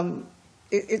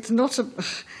it's not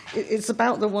it's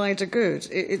about the wider good.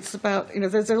 It's about, you know,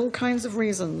 there's all kinds of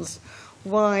reasons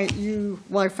why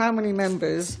family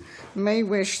members may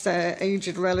wish their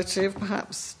aged relative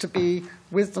perhaps to be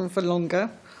with them for longer,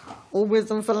 or with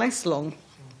them for less long.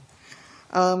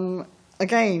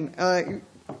 Again,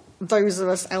 those of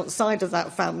us outside of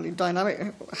that family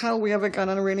dynamic, how are we ever going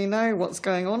to really know what's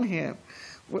going on here?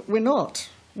 We're not.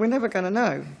 We're never going to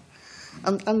know.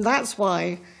 And that's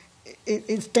why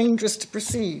it's dangerous to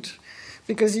proceed,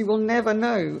 because you will never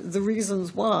know the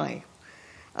reasons why.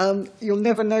 You'll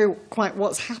never know quite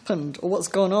what's happened or what's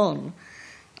gone on.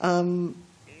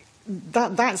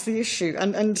 That's the issue.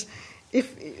 And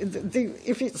if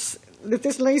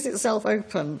this lays itself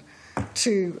open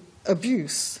to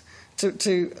abuse,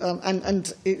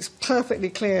 and it's perfectly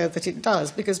clear that it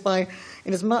does, because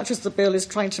in as much as the bill is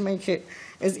trying to make it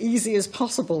as easy as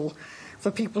possible for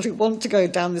people who want to go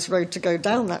down this road to go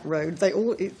down that road,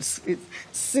 it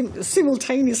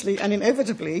simultaneously and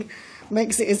inevitably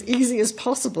makes it as easy as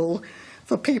possible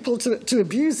for people to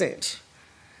abuse it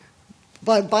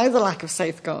by the lack of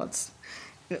safeguards.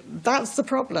 That's the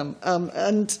problem.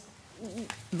 And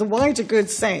the wider good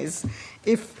says,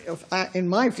 in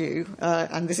my view,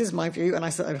 and this is my view, and I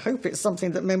hope it's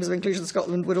something that members of Inclusion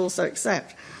Scotland would also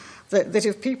accept, that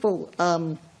if people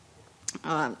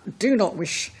do not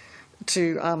wish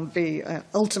to be,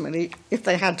 ultimately, if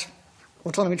they had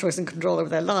autonomy, choice and control over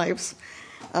their lives,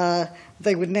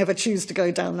 they would never choose to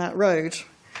go down that road,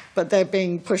 but they're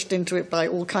being pushed into it by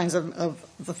all kinds of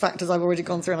the factors I've already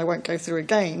gone through and I won't go through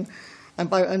again,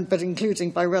 but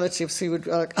including by relatives who would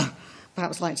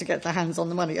perhaps like to get their hands on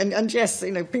the money. And yes,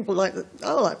 you know, people like that.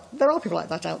 Oh, there are people like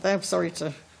that out there. I'm sorry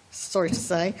to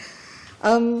say.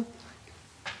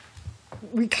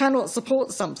 We cannot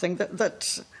support something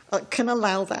that can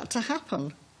allow that to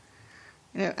happen.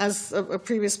 You know, as a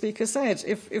previous speaker said,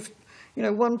 if you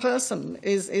know, one person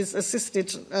is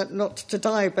assisted not to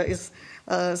die, but is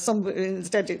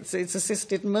instead it's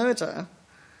assisted murder,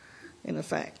 in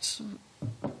effect.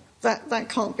 That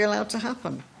can't be allowed to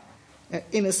happen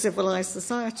in a civilised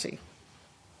society.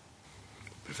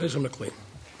 Professor McLean.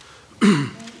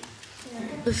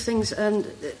 Those things, and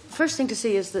the first thing to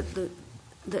say is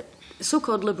that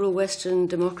so-called liberal Western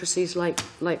democracies, like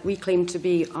we claim to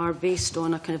be, are based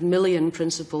on a kind of million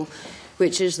principle,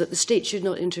 which is that the state should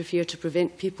not interfere to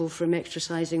prevent people from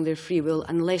exercising their free will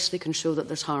unless they can show that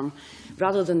there's harm,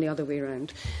 rather than the other way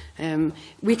around.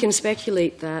 We can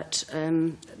speculate that,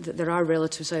 that there are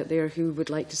relatives out there who would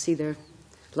like to see their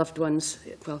loved ones,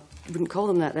 well, I wouldn't call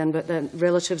them that then, but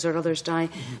relatives or others die.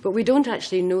 But we don't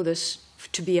actually know this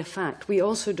to be a fact. We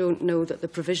also don't know that the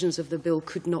provisions of the bill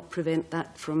could not prevent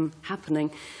that from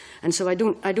happening. And so I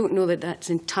don't know that that's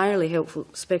entirely helpful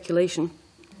speculation.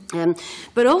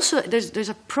 But also, there's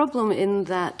a problem in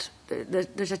that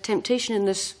there's a temptation in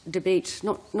this debate,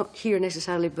 not here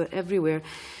necessarily, but everywhere,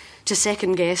 to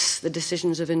second-guess the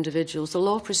decisions of individuals. The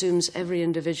law presumes every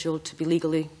individual to be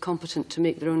legally competent to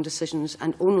make their own decisions,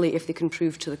 and only if they can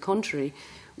prove to the contrary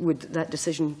would that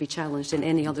decision be challenged in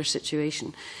any other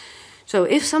situation. So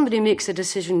if somebody makes a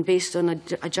decision based on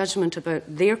a judgment about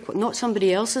their, not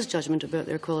somebody else's judgment about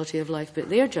their quality of life, but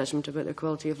their judgment about their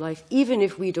quality of life, even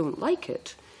if we don't like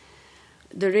it,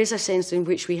 there is a sense in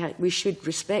which we should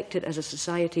respect it as a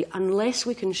society, unless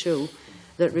we can show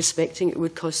that respecting it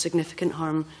would cause significant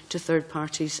harm to third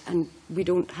parties. And we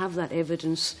don't have that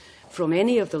evidence from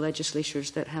any of the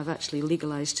legislatures that have actually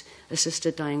legalised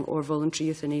assisted dying or voluntary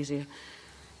euthanasia.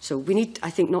 So we need, I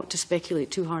think, not to speculate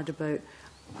too hard about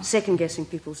second-guessing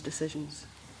people's decisions.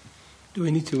 Do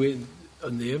we need to wait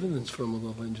on the evidence from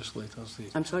other legislators?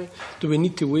 I'm sorry? Do we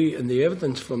need to wait on the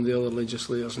evidence from the other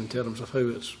legislators in terms of how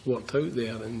it's worked out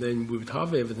there, and then we would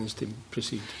have evidence to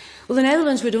proceed? Well, the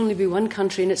Netherlands would only be one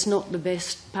country, and it's not the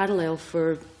best parallel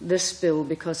for this bill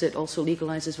because it also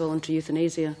legalises voluntary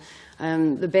euthanasia.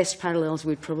 The best parallels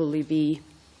would probably be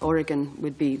Oregon,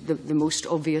 would be the most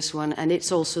obvious one, and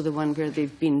it's also the one where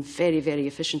they've been very, very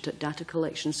efficient at data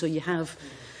collection. So you have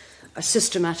a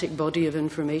systematic body of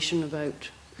information about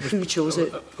who chose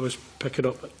it. I was picking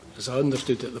up, as I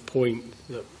understood at the point,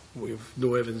 that we have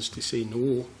no evidence to say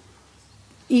no.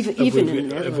 Even in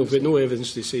the If we've got no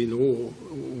evidence to say no,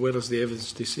 where is the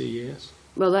evidence to say yes?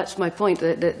 Well, that's my point,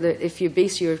 that if you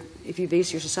base your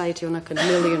society on a kind of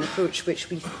million approach, which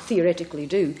we theoretically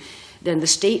do, then the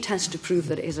state has to prove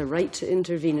that it has a right to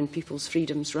intervene in people's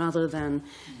freedoms rather than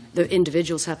the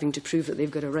individuals having to prove that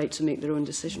they've got a right to make their own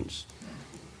decisions.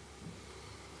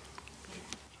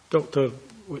 Dr.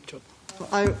 Whitchard.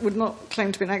 I would not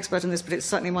claim to be an expert in this, but it's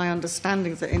certainly my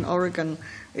understanding that in Oregon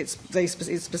it's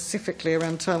specifically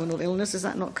around terminal illness. Is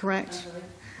that not correct?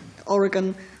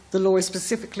 Oregon, the law is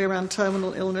specifically around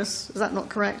terminal illness. Is that not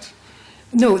correct?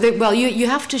 No, well, you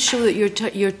have to show that you're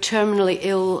terminally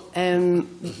ill,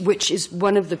 which is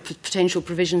one of the potential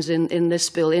provisions in this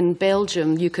bill. In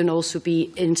Belgium, you can also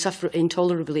be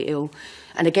intolerably ill.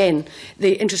 And again,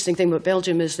 the interesting thing about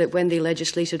Belgium is that when they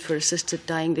legislated for assisted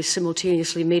dying, they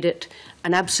simultaneously made it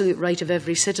an absolute right of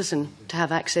every citizen to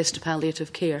have access to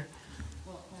palliative care.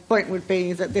 The point would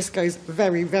be that this goes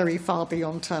very, very far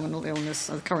beyond terminal illness,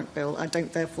 the current bill. I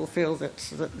don't therefore feel that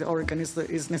the Oregon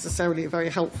is necessarily a very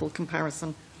helpful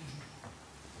comparison.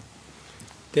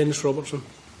 Dennis Robertson.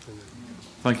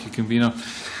 Thank you, Convener.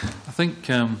 I think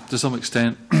to some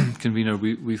extent, Convener,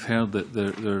 we've heard that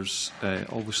there's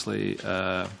obviously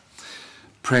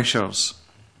pressures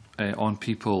on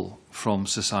people from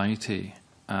society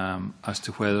as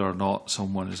to whether or not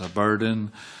someone is a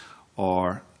burden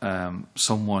or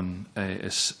someone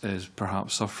is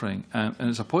perhaps suffering. And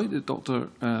it's a point that Dr.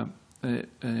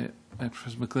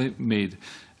 Professor McLean made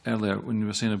earlier when you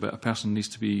were saying about a person needs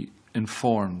to be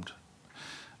informed.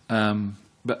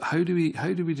 But how do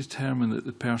we determine that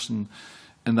the person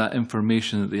and that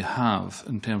information that they have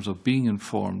in terms of being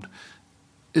informed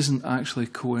isn't actually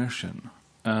coercion?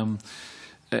 And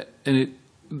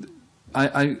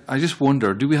I just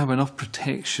wonder, do we have enough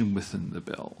protection within the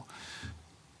bill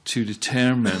to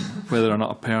determine whether or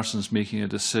not a person is making a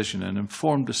decision, an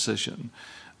informed decision,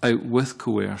 out with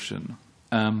coercion?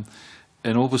 And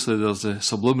obviously there's a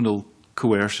subliminal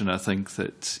coercion, I think,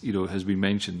 that has been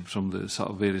mentioned from the sort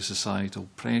of various societal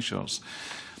pressures.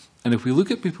 And if we look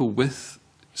at people with,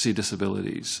 say,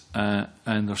 disabilities, and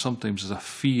there sometimes is a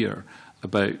fear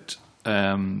about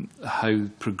how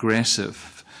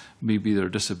progressive maybe their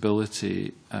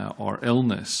disability or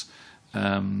illness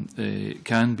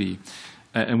can be.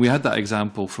 And we had that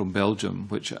example from Belgium,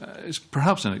 which is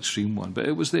perhaps an extreme one, but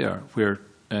it was there, where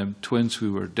twins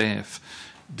who were deaf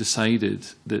decided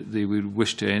that they would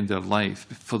wish to end their life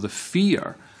for the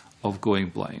fear of going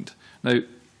blind. Now,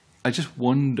 I just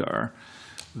wonder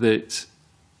that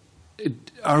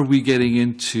are we getting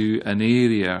into an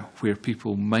area where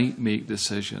people might make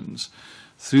decisions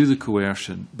through the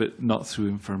coercion but not through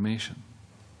information?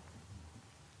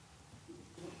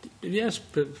 Yes,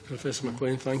 Professor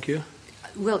McLean, thank you.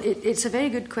 Well, it's a very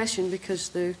good question, because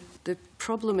the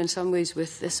problem in some ways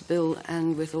with this bill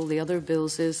and with all the other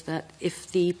bills is that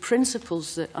if the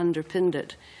principles that underpinned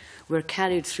it were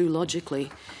carried through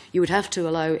logically, you would have to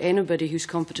allow anybody who's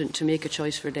competent to make a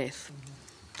choice for death.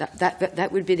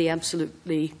 That would be the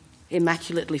absolutely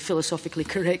immaculately philosophically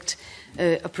correct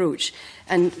approach.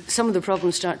 And some of the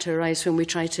problems start to arise when we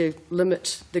try to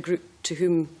limit the group to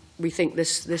whom we think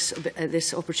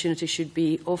this opportunity should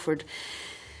be offered.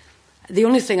 The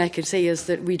only thing I can say is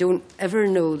that we don't ever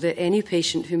know that any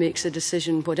patient who makes a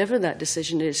decision, whatever that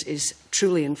decision is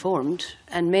truly informed,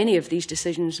 and many of these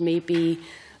decisions may be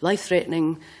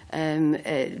life-threatening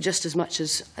just as much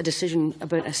as a decision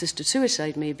about assisted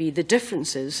suicide may be. The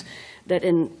difference is that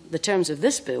in the terms of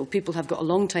this bill, people have got a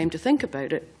long time to think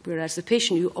about it, whereas the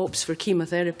patient who opts for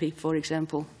chemotherapy, for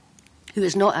example, who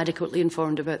is not adequately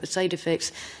informed about the side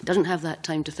effects, doesn't have that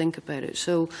time to think about it.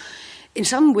 So in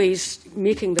some ways,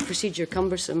 making the procedure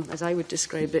cumbersome, as I would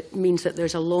describe it, means that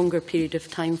there's a longer period of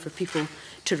time for people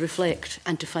to reflect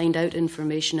and to find out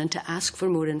information and to ask for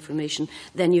more information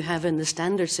than you have in the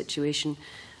standard situation.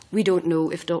 We don't know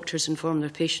if doctors inform their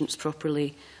patients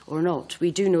properly or not.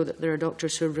 We do know that there are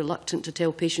doctors who are reluctant to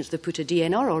tell patients they put a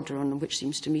DNR order on them, which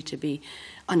seems to me to be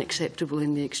unacceptable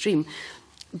in the extreme.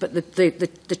 But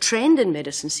the trend in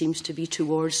medicine seems to be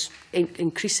towards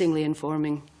increasingly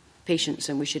informing patients,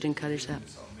 and we should encourage that.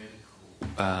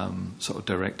 Sort of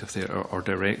directive there, or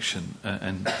direction,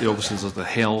 and obviously there's the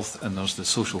health and there's the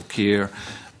social care,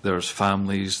 there's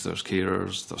families, there's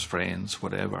carers, there's friends,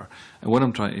 whatever. And what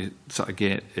I'm trying to sort of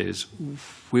get is,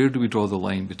 where do we draw the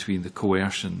line between the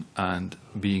coercion and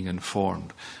being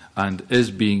informed? And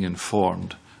is being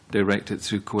informed directed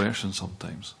through coercion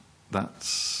sometimes?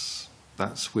 That's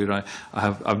where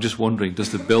I'm just wondering,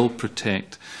 does the bill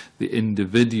protect the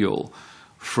individual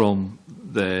from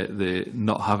the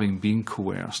not having been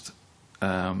coerced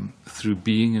through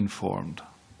being informed?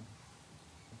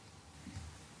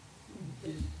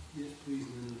 Yes, please.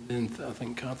 And I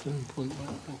think Catherine. Well,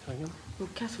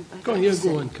 Catherine,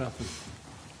 go on, Catherine.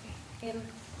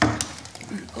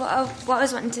 What I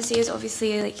was wanting to say is,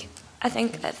 obviously, like, I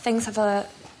think that things have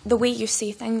the way you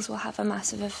say things will have a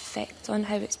massive effect on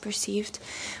how it's perceived.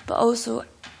 But also,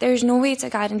 there's no way to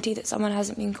guarantee that someone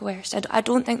hasn't been coerced. I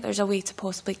don't think there's a way to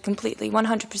possibly completely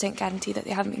 100% guarantee that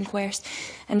they haven't been coerced.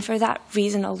 And for that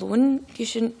reason alone, you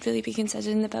shouldn't really be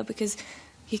considering the bill, because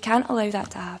you can't allow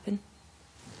that to happen.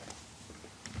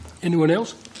 Anyone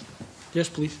else? Yes,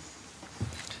 please.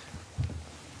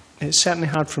 It's certainly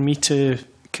hard for me to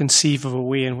conceive of a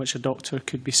way in which a doctor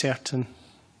could be certain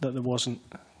that there wasn't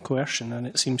coercion, and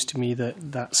it seems to me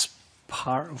that that's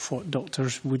part of what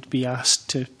doctors would be asked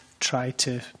to try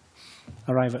to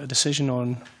arrive at a decision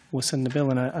on within the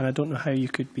bill, and I don't know how you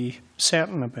could be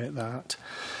certain about that.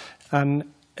 And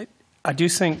I do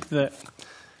think that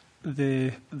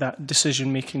that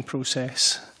decision-making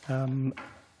process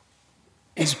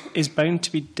is bound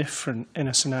to be different in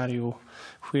a scenario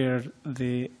where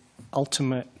the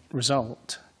ultimate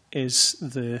result is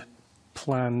the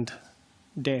planned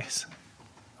death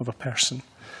of a person.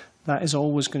 That is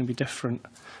always going to be different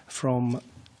from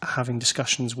having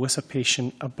discussions with a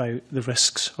patient about the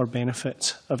risks or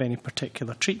benefits of any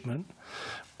particular treatment,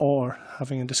 or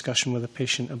having a discussion with a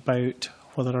patient about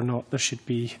whether or not there should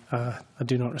be a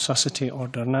do not resuscitate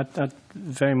order. And I'd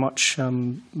very much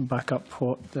back up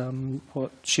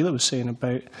what Sheila was saying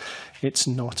about it's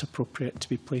not appropriate to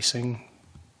be placing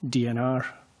DNR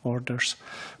orders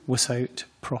without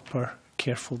proper,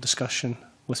 careful discussion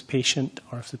with patient,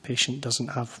 or if the patient doesn't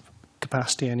have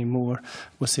capacity anymore,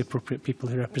 with the appropriate people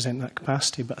who represent that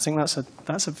capacity. But I think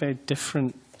that's a very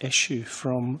different issue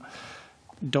from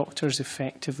doctors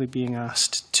effectively being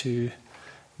asked to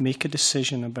make a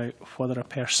decision about whether a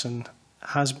person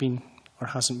has been or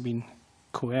hasn't been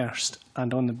coerced,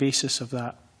 and on the basis of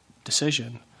that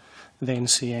decision, then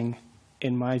saying,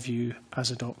 in my view,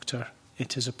 as a doctor,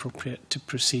 it is appropriate to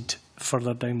proceed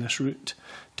further down this route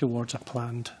towards a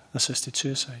planned assisted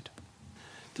suicide.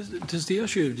 Does the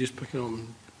issue, just picking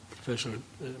on Professor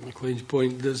McLean's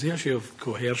point, does the issue of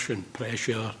coercion,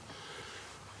 pressure,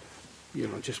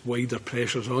 just wider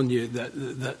pressures on you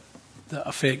that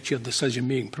affect your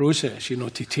decision-making process,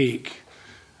 to take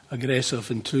aggressive,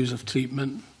 intrusive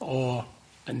treatment, or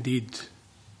indeed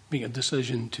make a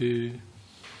decision to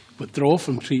withdraw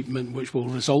from treatment, which will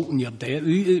result in your death?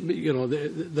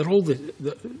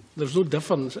 There's no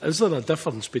difference. Is there a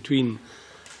difference between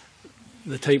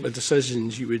the type of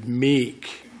decisions you would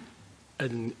make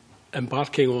in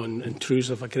embarking on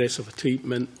intrusive, aggressive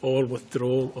treatment, or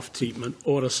withdrawal of treatment,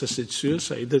 or assisted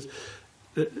suicide?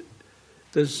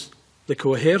 Does the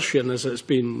coercion, as it's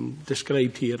been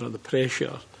described here, or the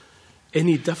pressure,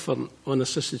 any different on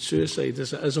assisted suicide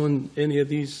as it is on any of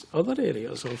these other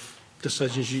areas of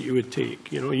decisions you would take?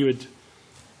 You know, you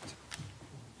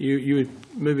would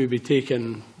maybe be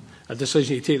taking a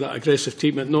decision to take that aggressive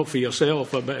treatment, not for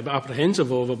yourself, but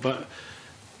apprehensive of it, but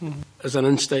as an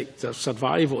instinct of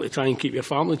survival to try and keep your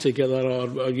family together,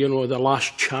 or you know, the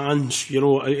last chance. You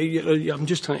know, I'm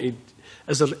just trying to,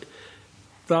 is there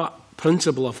that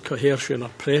principle of coercion or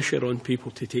pressure on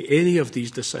people to take any of these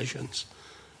decisions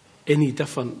any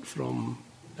different from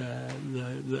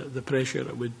the pressure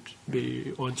it would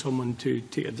be on someone to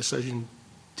take a decision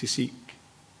to seek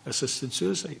assisted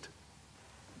suicide?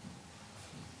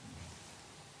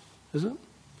 Is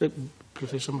it?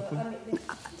 Professor McLean?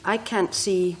 I can't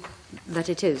see that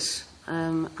it is.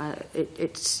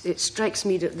 It strikes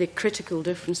me that the critical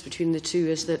difference between the two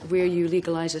is that where you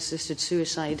legalise assisted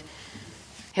suicide,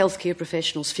 healthcare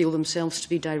professionals feel themselves to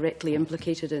be directly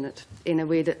implicated in it in a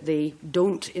way that they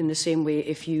don't in the same way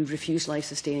if you refuse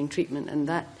life-sustaining treatment, and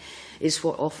that is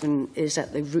what often is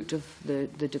at the root of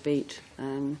the debate.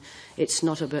 It's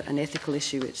not about an ethical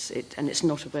issue, and it's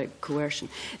not about coercion.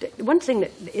 One thing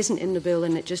that isn't in the bill,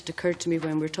 and it just occurred to me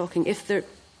when we're talking, if there,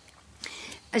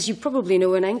 as you probably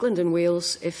know, in England and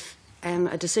Wales, if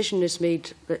a decision is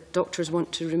made that doctors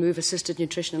want to remove assisted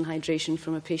nutrition and hydration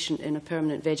from a patient in a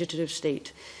permanent vegetative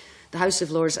state, the House of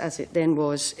Lords, as it then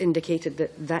was, indicated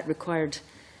that required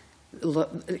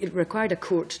a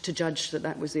court to judge that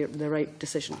that was the right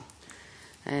decision.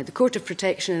 The Court of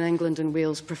Protection in England and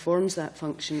Wales performs that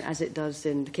function as it does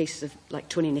in the cases of like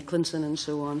Tony Nicholson and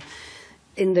so on.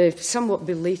 In the somewhat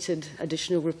belated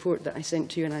additional report that I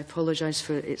sent to you, and I apologise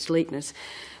for its lateness,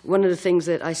 one of the things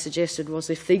that I suggested was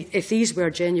if these were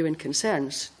genuine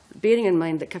concerns, bearing in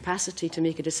mind that capacity to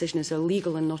make a decision is a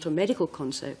legal and not a medical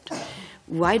concept,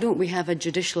 why don't we have a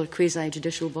judicial or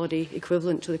quasi-judicial body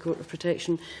equivalent to the Court of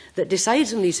Protection that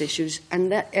decides on these issues,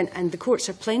 and the courts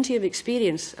have plenty of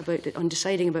experience on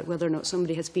deciding about whether or not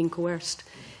somebody has been coerced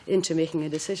into making a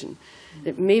decision.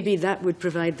 That maybe that would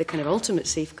provide the kind of ultimate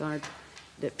safeguard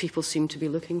that people seem to be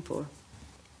looking for.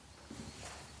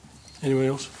 Anyone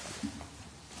else?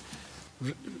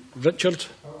 Richard?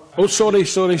 Oh, sorry.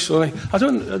 I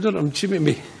don't I'm assuming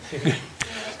me.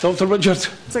 Dr. Richard.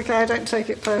 It's okay, I don't take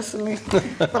it personally,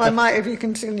 but I might if you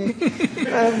continue.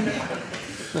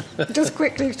 Just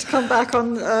quickly to come back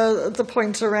on the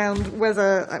point around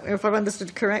whether, if I've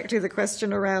understood correctly, the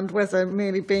question around whether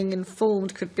merely being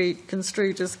informed could be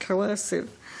construed as coercive,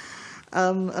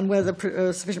 and whether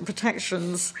sufficient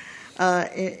protections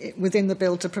within the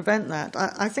bill to prevent that.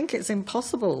 I think it's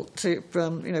impossible to,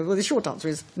 well, the short answer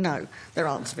is no, there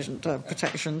aren't sufficient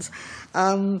protections.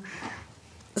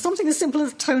 Something as simple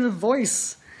as tone of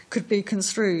voice could be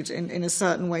construed in a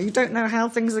certain way. You don't know how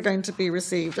things are going to be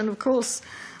received. And, of course,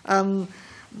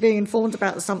 being informed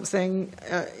about something,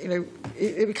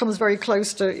 it becomes very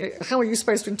close to how are you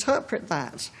supposed to interpret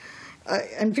that?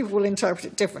 And people will interpret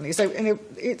it differently. So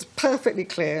it's perfectly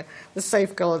clear the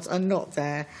safeguards are not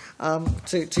there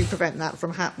to prevent that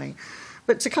from happening.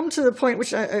 But to come to the point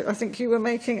which I think you were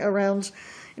making around,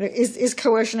 is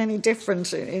coercion any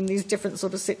different in these different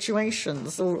sort of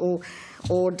situations,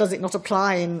 or does it not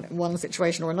apply in one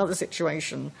situation or another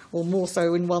situation, or more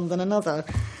so in one than another?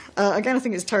 Again, I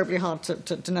think it's terribly hard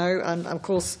to know, and of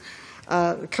course,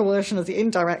 coercion of the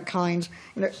indirect kind,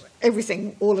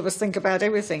 everything, all of us think about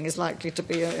everything is likely to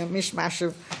be a mishmash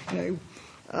of,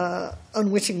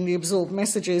 unwittingly absorbed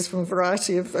messages from a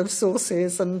variety of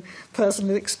sources and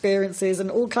personal experiences and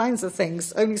all kinds of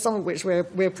things, only some of which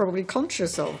we're probably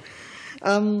conscious of.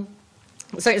 So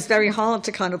it's very hard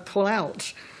to kind of pull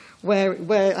out where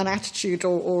an attitude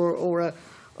or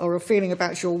a feeling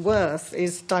about your worth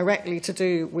is directly to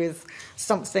do with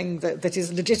something that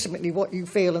is legitimately what you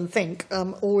feel and think,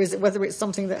 or is it whether it's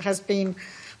something that has been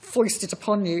foisted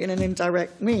upon you in an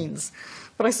indirect means.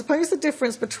 But I suppose the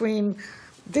difference between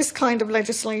this kind of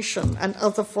legislation and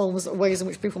other forms of ways in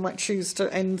which people might choose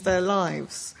to end their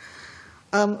lives.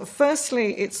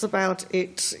 Firstly, it's about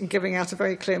it giving out a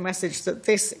very clear message that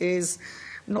this is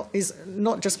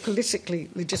not just politically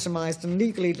legitimised and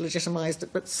legally legitimised,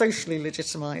 but socially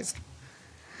legitimised.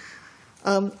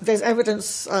 There's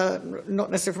evidence,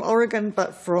 not necessarily from Oregon,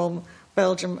 but from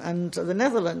Belgium and the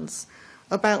Netherlands,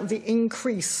 about the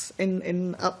increase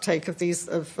in uptake of these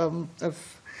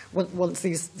once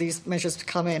these measures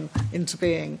come into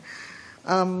being.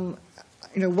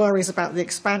 Worries about the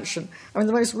expansion. I mean,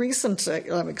 the most recent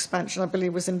expansion, I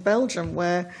believe, was in Belgium,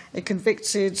 where it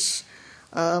convicted,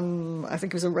 I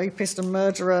think it was a rapist and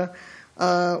murderer,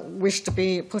 wished to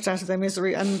be put out of their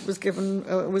misery and was given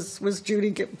was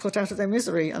duly put out of their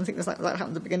misery. I think that happened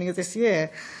at the beginning of this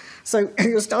year. So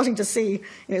you're starting to see,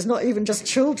 it's not even just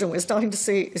children. We're starting to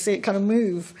see it kind of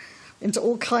move into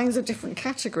all kinds of different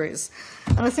categories,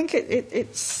 and I think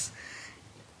it's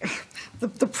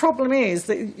the problem is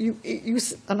that you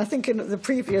and I think in the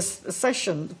previous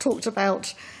session talked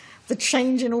about the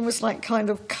change in almost like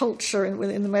kind of culture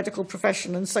in the medical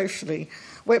profession and socially,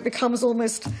 where it becomes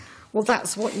almost, well,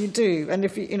 that's what you do, and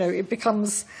if it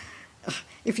becomes,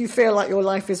 if you feel like your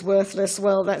life is worthless,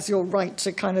 well, that's your right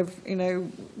to kind of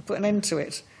put an end to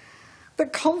it.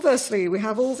 But conversely, we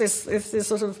have all this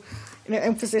sort of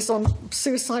emphasis on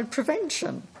suicide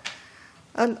prevention.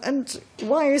 And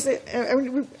why is it? I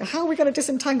mean, how are we going to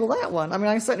disentangle that one? I mean,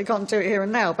 I certainly can't do it here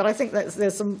and now, but I think that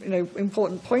there's some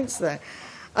important points there.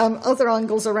 Other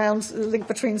angles around the link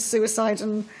between suicide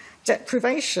and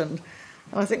deprivation.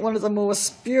 And I think one of the more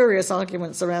spurious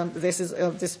arguments around this is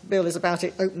this bill is about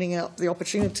it opening up the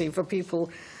opportunity for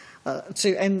people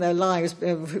to end their lives,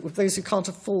 those who can't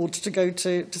afford to go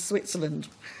to Switzerland.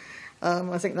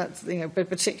 I think that's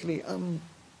particularly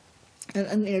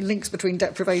and links between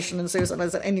deprivation and suicide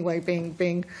as anyway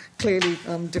being clearly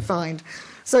defined.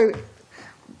 So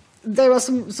there are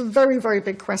some very, very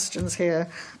big questions here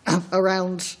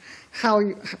around how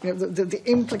the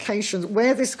implications,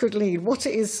 where this could lead, what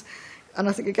it is. And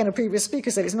I think, again, a previous speaker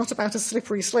said it's not about a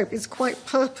slippery slope. It's quite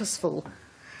purposeful.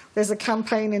 There's a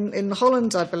campaign in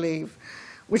Holland, I believe,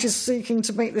 which is seeking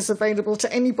to make this available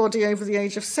to anybody over the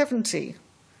age of 70.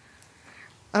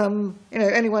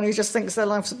 Anyone who just thinks their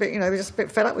life's a bit, they're just a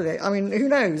bit fed up with it. I mean, who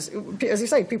knows? As you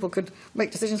say, people could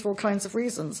make decisions for all kinds of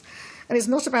reasons. And it's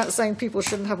not about saying people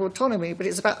shouldn't have autonomy, but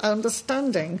it's about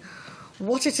understanding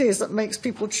what it is that makes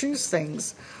people choose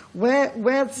things, where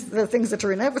the things that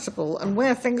are inevitable, and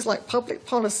where things like public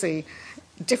policy,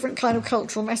 different kind of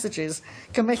cultural messages,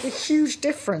 can make a huge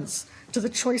difference to the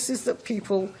choices that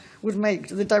people would make,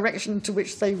 to the direction to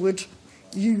which they would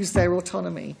use their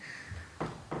autonomy.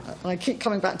 And I keep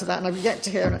coming back to that, and I've yet to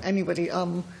hear anybody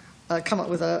come up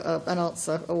with an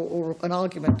answer or an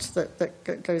argument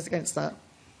that goes against that.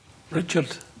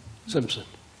 Richard Simpson.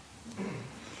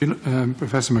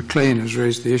 Professor McLean has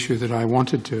raised the issue that I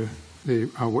wanted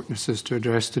our witnesses to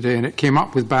address today, and it came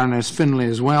up with Baroness Finlay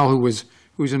as well,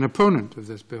 who's an opponent of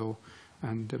this bill.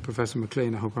 And Professor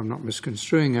McLean, I hope I'm not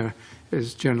misconstruing her,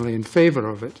 is generally in favour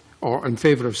of it, or in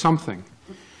favour of something.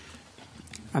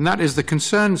 And that is the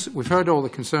concerns. We've heard all the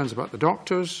concerns about the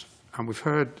doctors, and we've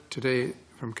heard today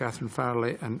from Catherine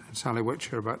Farrelly and Sally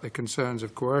Witcher about the concerns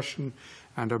of coercion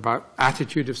and about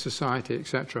attitude of society,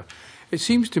 etc. It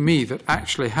seems to me that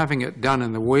actually having it done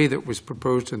in the way that was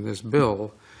proposed in this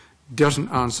bill doesn't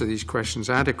answer these questions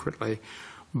adequately,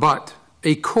 but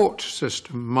a court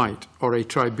system might, or a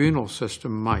tribunal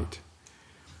system might.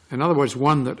 In other words,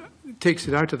 one that takes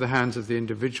it out of the hands of the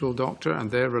individual doctor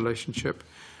and their relationship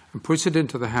and puts it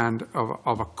into the hand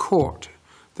of a court,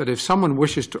 that if someone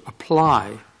wishes to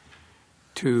apply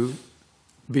to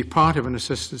be part of an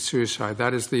assisted suicide,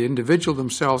 that is the individual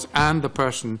themselves and the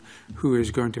person who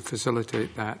is going to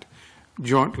facilitate that,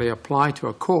 jointly apply to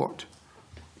a court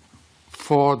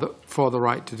for the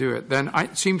right to do it, then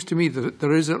it seems to me that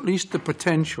there is at least the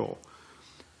potential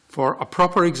for a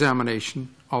proper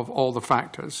examination of all the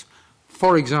factors.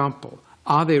 For example,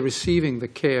 are they receiving the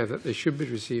care that they should be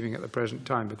receiving at the present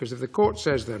time? Because if the court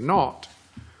says they're not,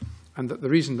 and that the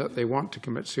reason that they want to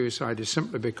commit suicide is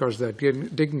simply because their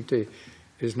dignity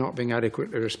is not being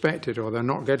adequately respected, or they're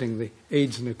not getting the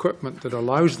aids and equipment that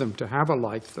allows them to have a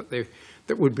life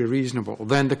that would be reasonable,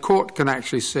 then the court can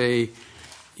actually say,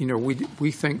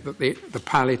 we think that the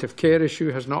palliative care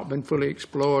issue has not been fully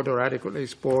explored or adequately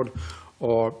explored,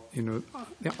 or the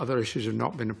other issues have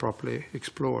not been properly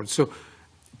explored. So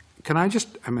can I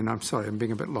just, I'm sorry, I'm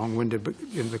being a bit long-winded, but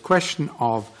the question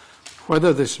of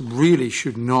whether this really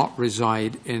should not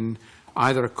reside in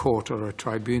either a court or a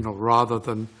tribunal rather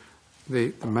than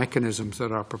the mechanisms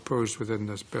that are proposed within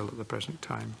this bill at the present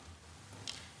time.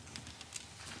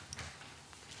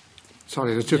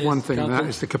 Sorry, there's just one thing, and that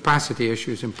is the capacity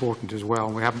issue is important as well,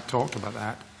 and we haven't talked about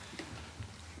that.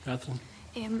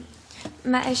 Catherine?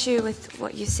 My issue with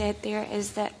what you said there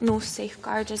is that no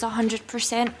safeguard is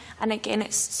 100%, and again,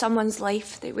 it's someone's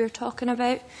life that we're talking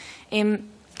about.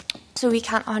 So we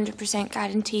can't 100%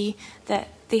 guarantee that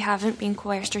they haven't been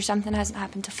coerced or something hasn't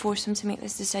happened to force them to make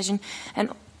this decision.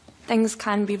 And things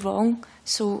can be wrong,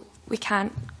 so we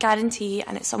can't guarantee,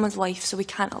 and it's someone's life, so we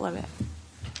can't allow it.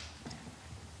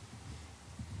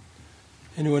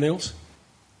 Anyone else?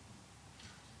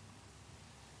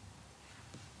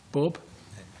 Bob?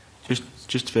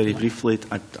 Just very briefly,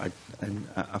 I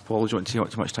apologise, I don't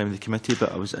take too much time in the committee,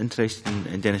 but I was interested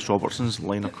in Dennis Robertson's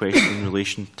line of question in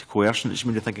relation to coercion. It just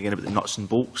made me think again about the nuts and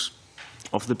bolts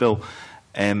of the bill,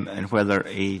 and whether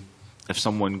if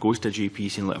someone goes to a GP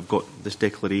saying, "Look, I've got this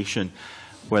declaration,"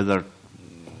 whether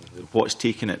what's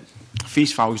taken at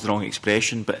face value is the wrong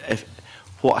expression, but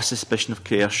what a suspicion of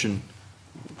coercion,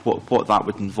 what that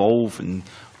would involve, and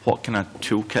what kind of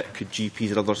toolkit could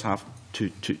GPs or others have to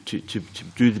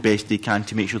do the best they can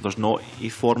to make sure there's not a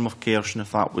form of coercion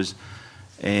if that was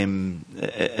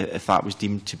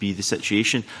deemed to be the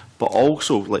situation. But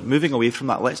also, like, moving away from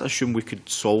that, let's assume we could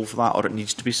solve that, or it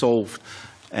needs to be solved.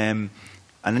 An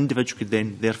individual could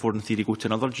then, therefore, in theory, go to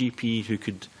another GP who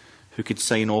could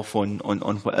sign off on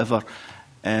whatever.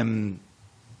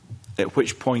 At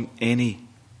which point, any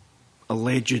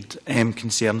alleged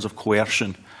concerns of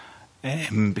coercion,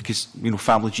 because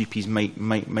family GPs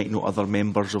might know other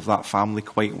members of that family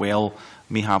quite well,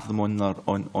 may have them on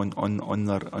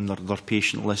their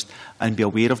patient list, and be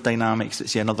aware of dynamics that,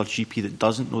 say, another GP that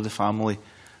doesn't know the family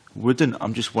wouldn't.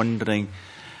 I'm just wondering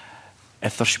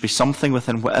if there should be something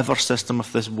within whatever system,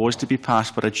 if this was to be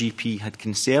passed, where a GP had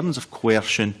concerns of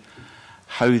coercion,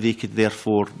 how they could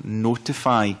therefore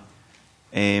notify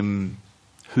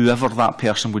whoever that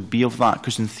person would be of that,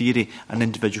 because in theory an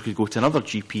individual could go to another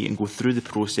GP and go through the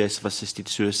process of assisted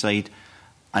suicide,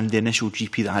 and the initial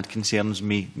GP that had concerns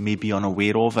may be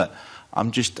unaware of it.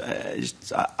 I'm trying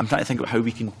to think about how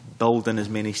we can build in as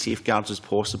many safeguards as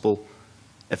possible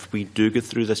if we do go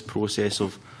through this process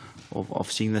of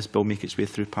seeing this bill make its way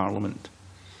through Parliament.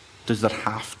 Does there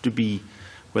have to be,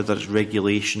 whether it's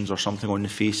regulations or something on the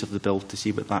face of the bill, to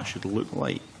see what that should look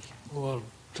like? Or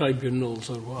tribunals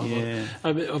or whatever. Yeah.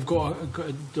 I mean, I've got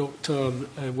Dr.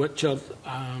 Whitchard,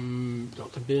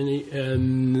 Dr. Bainey,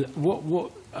 and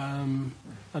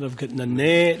and I've got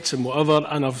Nanette and whatever,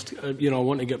 and I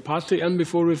want to get Patrick in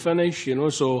before we finish,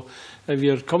 so if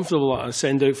you're comfortable, I'll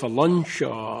send out for lunch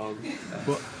or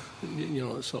what,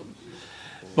 so.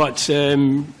 But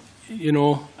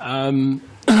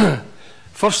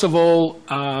first of all,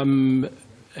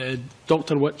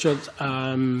 Dr. Whitchard,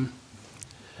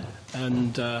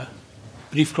 and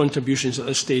brief contributions at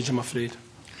this stage, I'm afraid.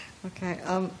 Okay.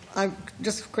 I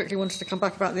just quickly wanted to come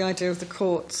back about the idea of the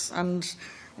courts, and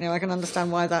I can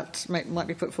understand why that might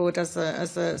be put forward as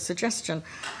a suggestion.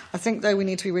 I think, though, we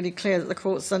need to be really clear that the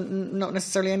courts are not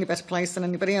necessarily any better place than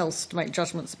anybody else to make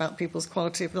judgments about people's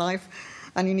quality of life,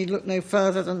 and you need look no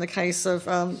further than the case of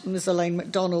Ms. Elaine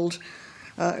Macdonald,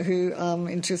 who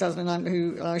in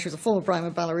 2009, she was a former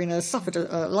Brymer ballerina, suffered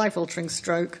a life-altering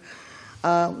stroke.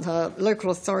 Her local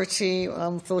authority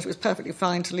thought it was perfectly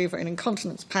fine to leave her in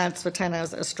incontinence pads for 10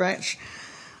 hours at a stretch.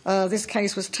 This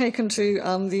case was taken to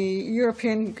the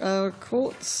European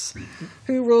courts,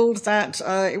 who ruled that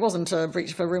it wasn't a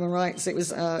breach of her human rights. It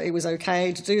was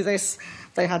okay to do this.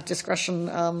 They had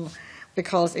discretion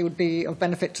because it would be of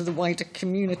benefit to the wider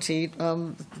community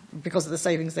because of the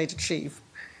savings they'd achieve.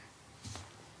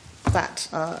 That,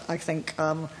 I think,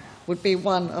 would be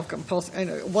one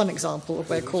example of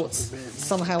where courts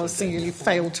somehow have singularly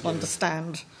failed to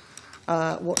understand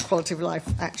what quality of life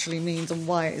actually means and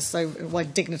why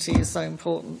dignity is so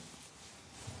important.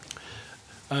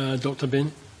 Dr.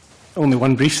 Bain? Only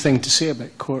one brief thing to say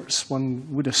about courts. One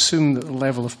would assume that the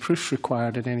level of proof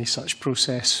required in any such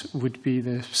process would be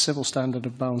the civil standard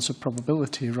of balance of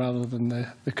probability rather than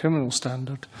the criminal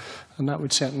standard, and that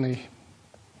would certainly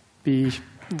be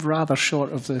rather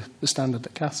short of the standard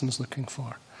that Catherine's looking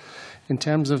for. In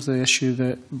terms of the issue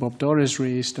that Bob Dorries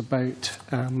raised about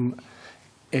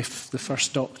if the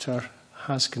first doctor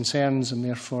has concerns and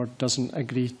therefore doesn't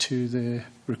agree to the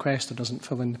request or doesn't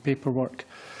fill in the paperwork,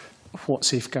 what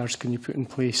safeguards can you put in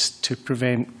place to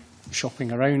prevent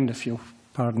shopping around, if you'll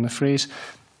pardon the phrase?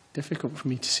 Difficult for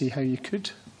me to see how you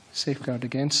could safeguard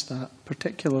against that,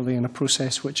 particularly in a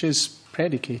process which is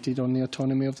predicated on the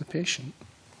autonomy of the patient.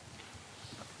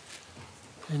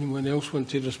 Anyone else want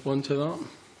to respond to that?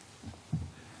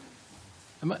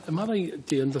 Am I right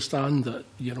to understand that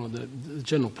the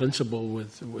general principle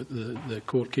with the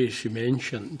court case you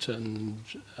mentioned, and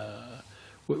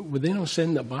would they not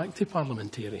send it back to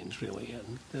parliamentarians really?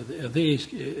 And are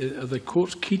the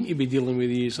courts keen to be dealing with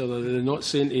these, or are they not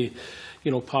saying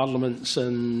to parliaments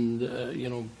and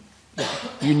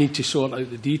you need to sort out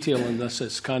the detail in this,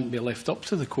 it can't be left up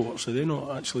to the courts? Are they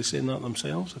not actually saying that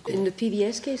themselves? In the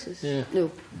PVS cases? Yeah.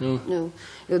 No.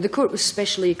 The court was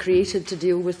specially created to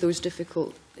deal with those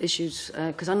difficult issues,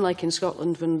 because unlike in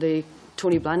Scotland, when the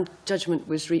Tony Bland judgment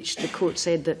was reached, the court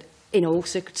said that in all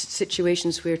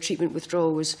situations where treatment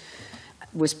withdrawal was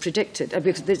was predicted.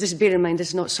 Because this, bear in mind, this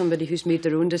is not somebody who's made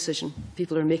their own decision.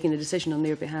 People are making the decision on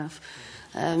their behalf.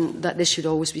 That this should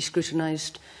always be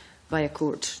scrutinised by a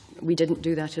court. We didn't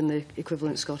do that in the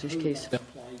equivalent Scottish case.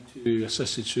 To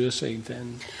assisted suicide,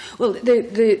 then? Well,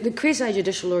 the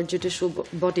quasi-judicial or judicial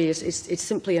body is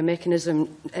simply a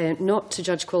mechanism not to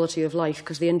judge quality of life,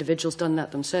 because the individual's done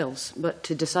that themselves, but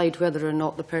to decide whether or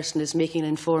not the person is making an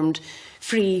informed,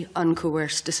 free,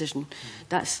 uncoerced decision.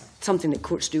 That's something that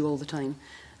courts do all the time.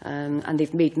 And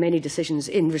they've made many decisions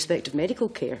in respect of medical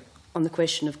care on the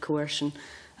question of coercion,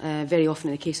 very often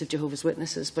in the case of Jehovah's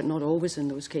Witnesses, but not always in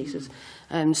those cases.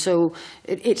 So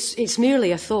it's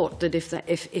merely a thought that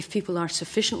if people are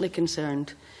sufficiently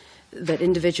concerned that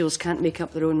individuals can't make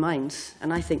up their own minds,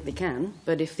 and I think they can,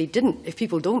 but if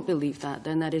people don't believe that,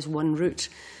 then that is one route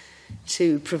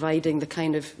to providing the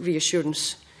kind of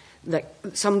reassurance that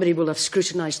somebody will have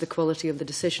scrutinised the quality of the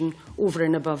decision over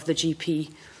and above the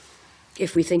GP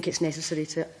if we think it's necessary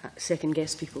to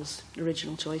second-guess people's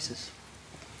original choices.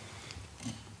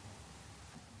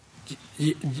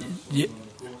 Would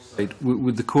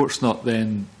the courts not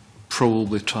then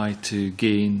probably try to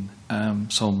gain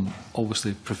some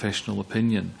obviously professional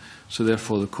opinion? So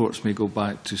therefore the courts may go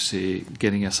back to, say,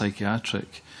 getting a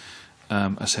psychiatric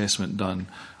assessment done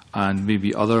and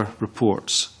maybe other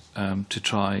reports to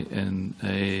try and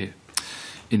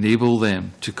enable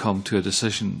them to come to a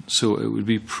decision. So it would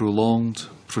be prolonged,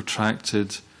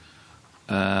 protracted,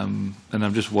 and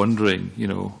I'm just wondering, you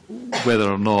know,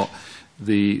 whether or not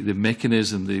the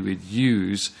mechanism they would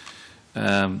use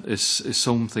is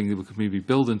something that we could maybe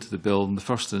build into the bill in the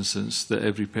first instance, that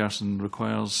every person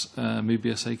requires maybe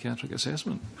a psychiatric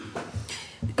assessment.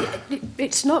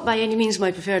 It's not by any means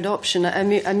my preferred option.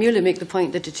 I merely make the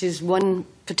point that it is one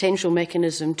potential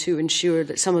mechanism to ensure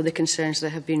that some of the concerns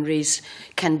that have been raised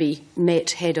can be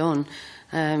met head-on.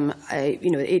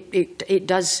 It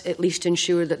does at least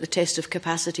ensure that the test of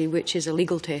capacity, which is a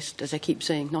legal test, as I keep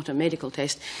saying, not a medical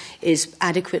test, is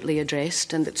adequately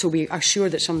addressed, and so we are sure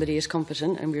that somebody is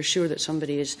competent, and we are sure that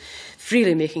somebody is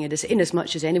freely making a decision, in as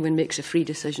much as anyone makes a free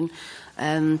decision.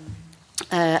 And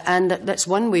that's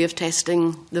one way of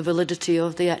testing the validity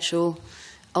of the actual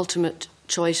ultimate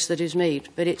choice that is made.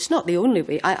 But it's not the only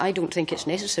way. I don't think it's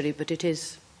necessary, but it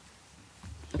is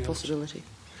a possibility.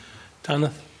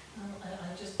 Tana?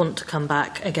 I want to come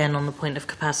back again on the point of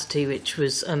capacity, which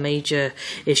was a major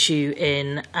issue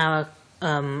in our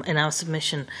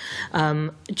submission,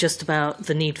 just about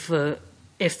the need for,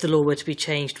 if the law were to be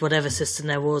changed, whatever system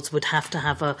there was, would have to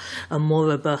have a more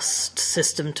robust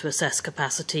system to assess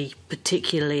capacity,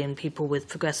 particularly in people with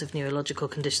progressive neurological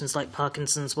conditions like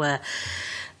Parkinson's, where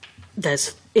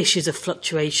there's issues of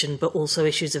fluctuation, but also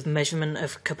issues of measurement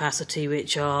of capacity,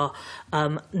 which are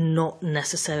not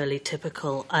necessarily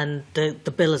typical. And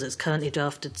the bill as it's currently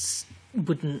drafted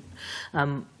wouldn't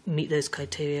meet those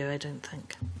criteria, I don't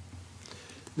think.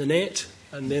 Nanette,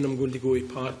 and then I'm going to go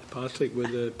to Patrick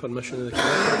with the permission of the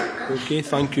Committee. Okay,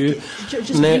 thank you.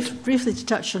 Just briefly to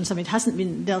touch on something that hasn't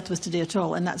been dealt with today at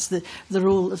all, and that's the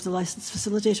role of the licensed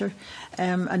facilitator,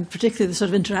 and particularly the sort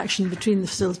of interaction between the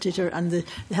facilitator and the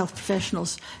health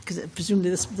professionals, because presumably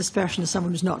this person is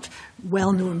someone who's not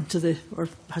well known to or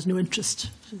has no interest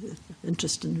in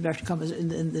inverted commas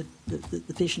in the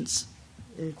patient's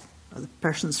or the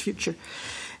person's future.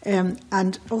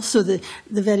 And also the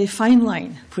very fine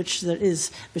line which there is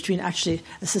between actually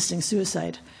assisting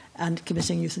suicide and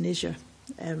committing euthanasia,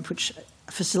 which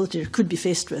a facilitator could be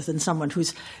faced with in someone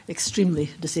who's extremely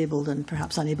disabled and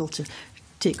perhaps unable to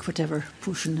take whatever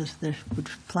portion that they would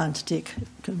plan to take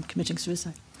committing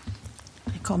suicide.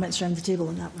 Any comments around the table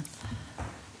on that one?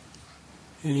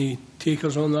 Any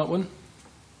takers on that one?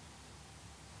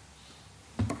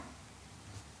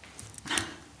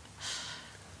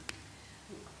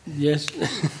 Yes.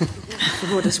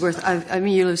 For what it's worth, I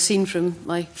mean, you'll have seen from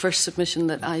my first submission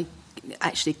that I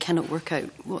actually cannot work out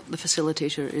what the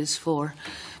facilitator is for,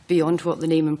 beyond what the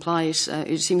name implies.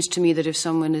 It seems to me that if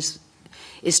someone is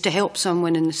to help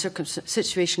someone in the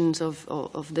situations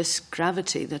of this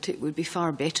gravity, that it would be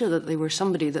far better that they were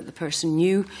somebody that the person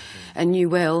knew and knew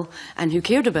well and who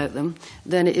cared about them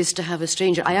than it is to have a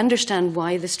stranger. I understand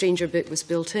why the stranger bit was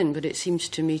built in, but it seems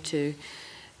to me to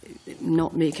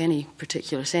not make any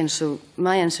particular sense. So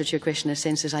my answer to your question, in a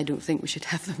sense, is I don't think we should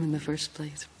have them in the first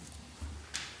place.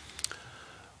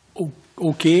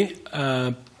 Okay.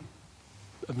 I'm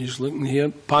just looking here.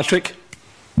 Patrick?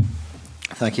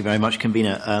 Thank you very much,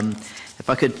 Convener. If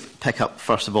I could pick up,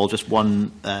 first of all, just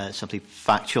one simply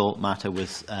factual matter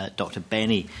with Dr.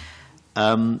 Benny.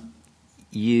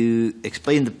 You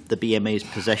explained the BMA's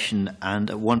position, and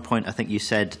at one point I think you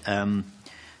said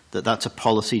that that's a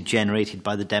policy generated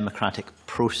by the democratic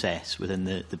process within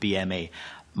the BMA.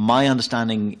 My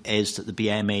understanding is that the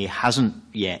BMA hasn't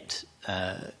yet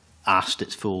asked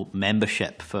its full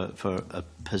membership for a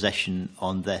position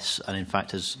on this, and in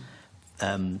fact has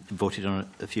voted on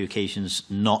a few occasions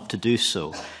not to do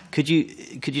so. Could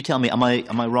you tell me, am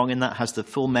I wrong in that? Has the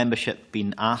full membership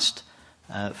been asked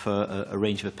for a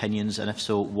range of opinions, and if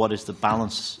so, what is the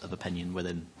balance of opinion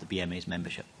within the BMA's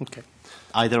membership? Okay.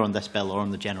 Either on this bill or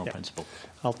on the general principle?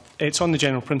 It's on the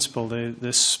general principle.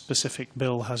 This specific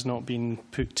bill has not been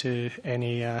put to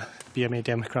any BMA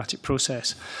democratic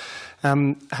process. How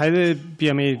the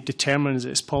BMA determines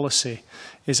its policy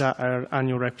is at our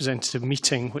annual representative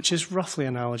meeting, which is roughly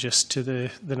analogous to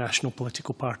the national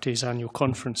political parties' annual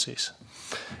conferences.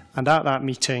 And at that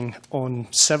meeting, on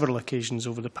several occasions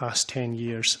over the past 10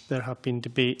 years, there have been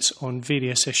debates on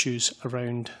various issues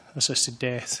around assisted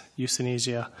death,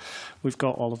 euthanasia. We've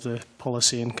got all of the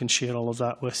policy and can share all of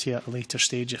that with you at a later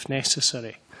stage if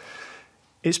necessary.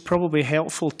 It's probably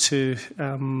helpful to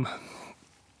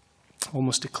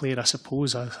almost declare, I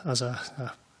suppose, as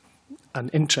an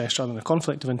interest rather than a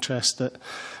conflict of interest, that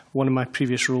one of my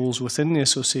previous roles within the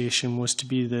association was to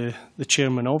be the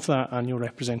chairman of that annual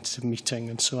representative meeting,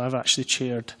 and so I've actually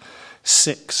chaired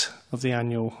 6 of the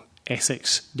annual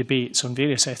ethics debates on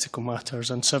various ethical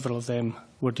matters, and several of them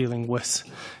were dealing with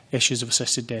issues of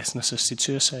assisted death and assisted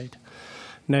suicide.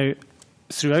 Now,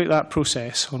 throughout that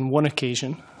process, on one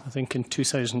occasion, I think in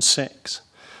 2006,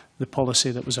 the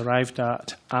policy that was arrived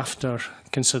at after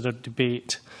considered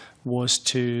debate was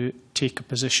to take a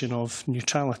position of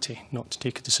neutrality, not to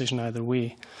take a decision either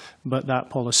way. But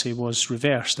that policy was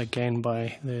reversed again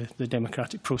by the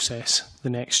democratic process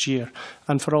the next year.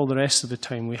 And for all the rest of the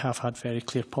time, we have had very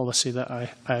clear policy that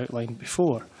I outlined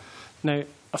before. Now,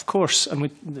 of course, and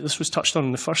this was touched on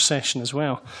in the first session as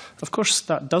well, of course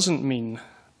that doesn't mean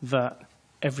that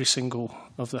every single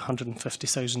of the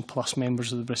 150,000 plus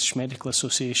members of the British Medical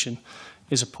Association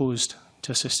is opposed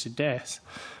to assisted death.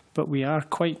 But we are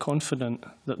quite confident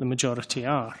that the majority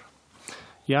are.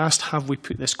 You asked, have we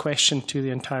put this question to the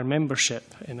entire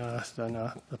membership in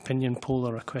an opinion poll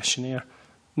or a questionnaire?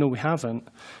 No, we haven't.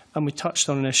 And we touched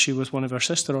on an issue with one of our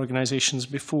sister organisations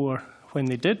before, when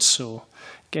they did so,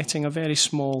 getting a very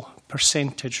small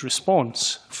percentage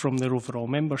response from their overall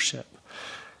membership.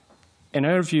 In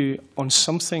our view, on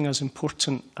something as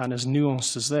important and as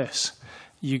nuanced as this,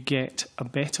 you get a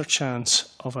better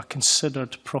chance of a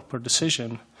considered proper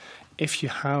decision if you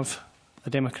have a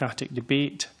democratic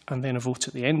debate and then a vote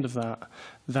at the end of that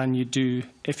than you do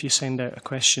if you send out a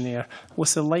questionnaire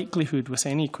with the likelihood with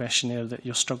any questionnaire that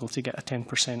you'll struggle to get a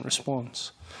 10%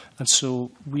 response. And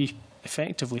so we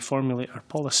effectively formulate our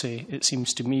policy, it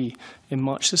seems to me, in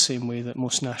much the same way that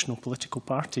most national political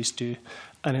parties do,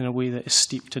 and in a way that is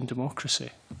steeped in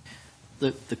democracy.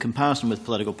 The comparison with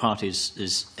political parties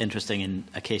is interesting in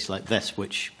a case like this,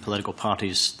 which political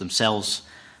parties themselves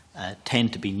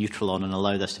tend to be neutral on and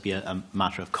allow this to be a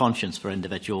matter of conscience for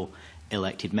individual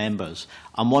elected members.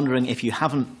 I'm wondering if you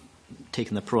haven't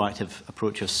taken the proactive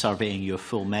approach of surveying your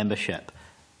full membership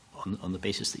on the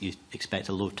basis that you expect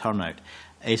a low turnout,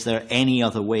 is there any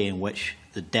other way in which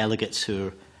the delegates who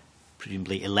are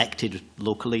presumably elected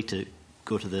locally to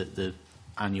go to the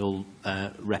annual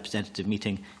representative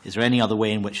meeting, is there any other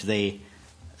way in which they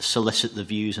solicit the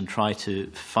views and try to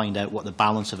find out what the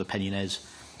balance of opinion is?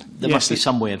 There must be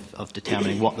some way of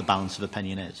determining what the balance of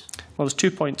opinion is. Well, there's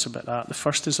 2 points about that. The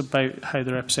first is about how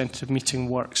the representative meeting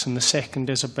works, and the second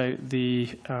is about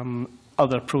the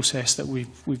other process that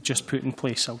we've just put in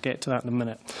place. I'll get to that in a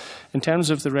minute. In terms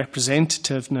of the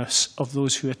representativeness of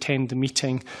those who attend the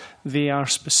meeting, they are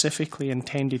specifically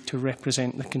intended to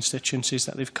represent the constituencies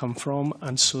that they've come from,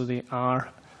 and so they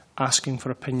are asking for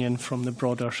opinion from the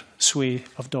broader swathe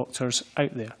of doctors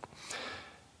out there.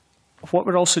 What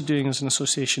we're also doing as an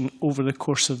association over the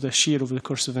course of this year, over the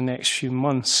course of the next few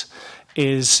months,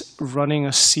 is running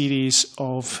a series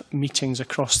of meetings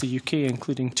across the UK,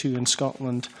 including 2 in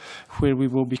Scotland, where we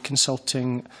will be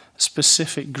consulting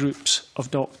specific groups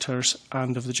of doctors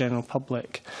and of the general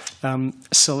public,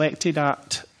 selected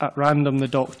at random the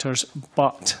doctors,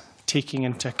 but taking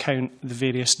into account the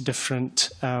various different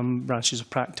branches of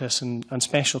practice and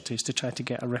specialties to try to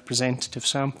get a representative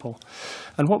sample.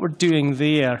 And what we're doing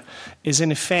there is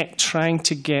in effect trying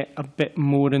to get a bit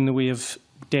more in the way of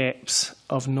depth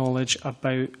of knowledge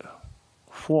about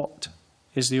what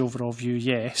is the overall view,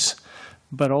 yes,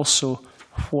 but also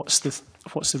what's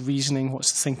the reasoning,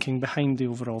 what's the thinking behind the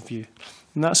overall view.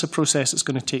 And that's a process that's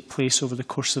going to take place over the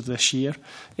course of this year.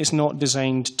 It's not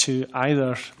designed to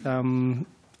either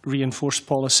reinforce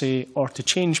policy or to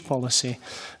change policy,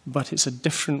 but it's a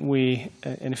different way,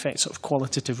 in effect, sort of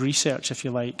qualitative research, if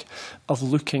you like, of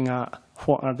looking at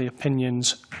what are the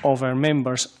opinions of our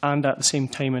members, and at the same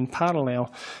time, in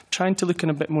parallel, trying to look in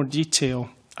a bit more detail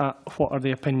at what are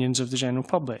the opinions of the general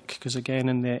public. Because again,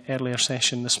 in the earlier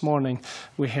session this morning,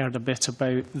 we heard a bit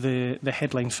about the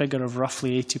headline figure of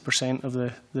roughly 80% of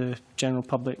the general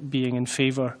public being in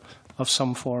favour of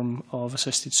some form of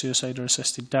assisted suicide or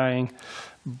assisted dying.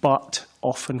 But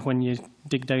often when you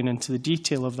dig down into the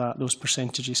detail of that, those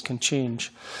percentages can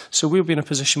change. So we'll be in a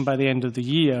position by the end of the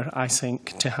year, I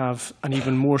think, to have an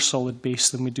even more solid base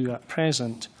than we do at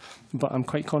present. But I'm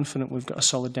quite confident we've got a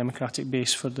solid democratic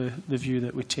base for the view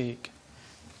that we take.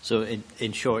 So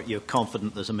in short, you're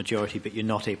confident there's a majority, but you're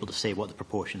not able to say what the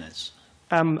proportion is?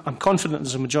 I'm confident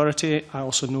there's a majority. I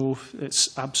also know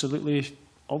it's absolutely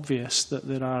obvious that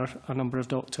there are a number of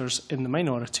doctors in the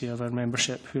minority of our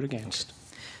membership who are against.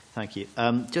 Thank you.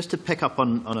 Just to pick up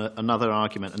on another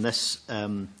argument, and this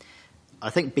I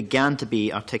think began to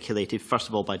be articulated first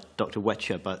of all by Dr.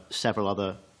 Witcher, but several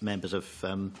other members have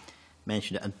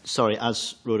mentioned it. And sorry,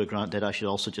 as Rhoda Grant did, I should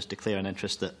also just declare an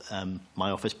interest that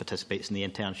my office participates in the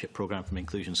internship programme from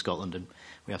Inclusion Scotland, and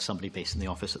we have somebody based in the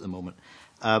office at the moment.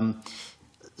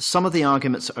 Some of the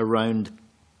arguments around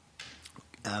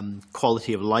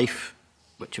quality of life,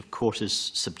 which of course is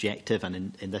subjective,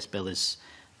 and in this bill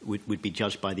would be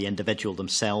judged by the individual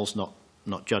themselves,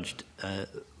 not judged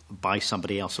by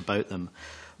somebody else about them,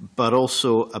 but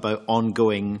also about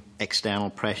ongoing external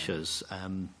pressures,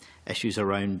 issues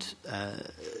around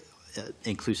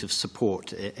inclusive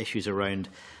support, issues around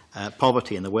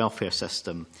poverty in the welfare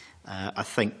system. I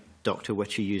think Dr.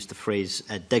 Witcher used the phrase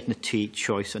dignity,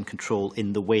 choice and control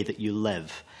in the way that you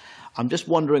live. I'm just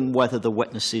wondering whether the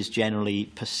witnesses generally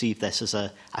perceive this as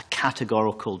a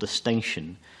categorical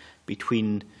distinction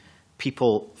between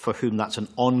people for whom that's an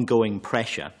ongoing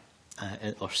pressure,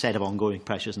 or set of ongoing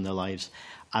pressures in their lives,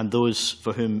 and those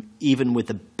for whom, even with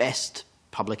the best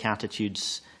public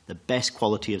attitudes, the best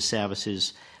quality of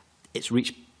services, it's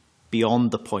reached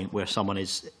beyond the point where someone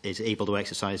is able to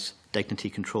exercise dignity,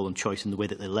 control and choice in the way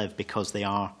that they live because they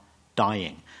are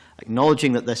dying.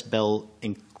 Acknowledging that this bill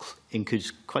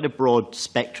includes quite a broad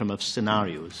spectrum of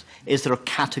scenarios, is there a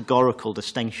categorical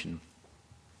distinction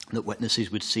that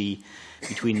witnesses would see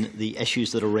between the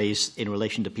issues that are raised in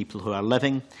relation to people who are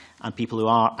living and people who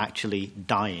are actually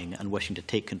dying and wishing to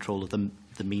take control of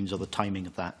the means or the timing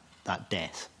of that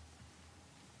death?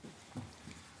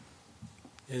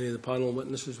 Any of the panel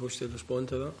witnesses wish to respond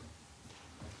to that?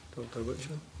 Dr.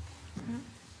 Witcher?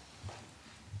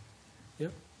 Yeah.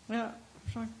 Yeah,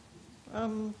 fine.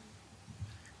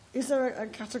 Is there a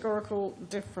categorical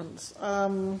difference?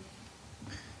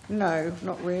 No,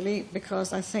 not really,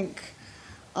 because I think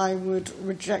I would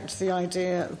reject the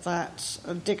idea that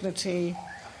dignity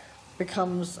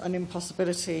becomes an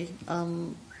impossibility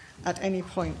at any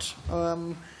point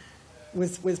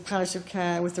with palliative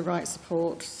care, with the right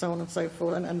support, so on and so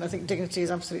forth. And I think dignity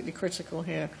is absolutely critical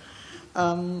here.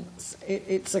 Yes,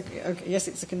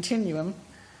 it's a continuum.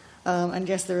 And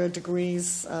yes, there are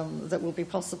degrees that will be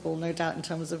possible, no doubt, in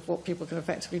terms of what people can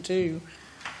effectively do.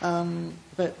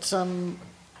 But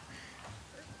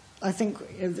I think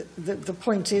the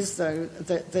point is, though,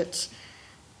 that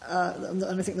and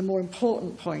I think the more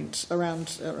important point around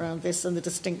this and the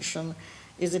distinction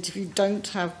is that if you don't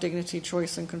have dignity,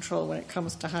 choice and control when it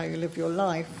comes to how you live your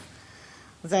life,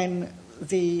 then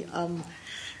the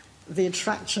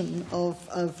attraction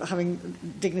of having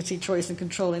dignity, choice and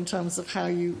control in terms of how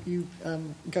you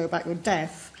go about your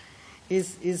death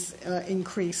is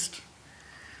increased,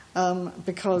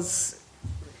 because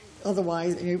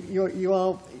otherwise you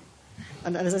are,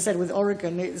 and as I said with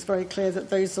Oregon, it's very clear that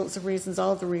those sorts of reasons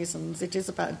are the reasons. It is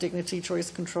about dignity, choice,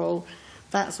 control.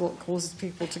 That's what causes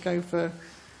people to go for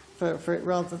it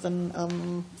rather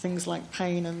than things like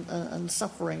pain and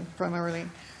suffering primarily.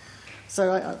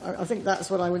 So I think that's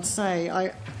what I would say.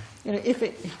 Are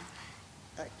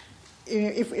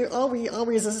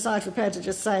we as a society prepared to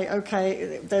just say,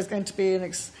 okay, there's going to be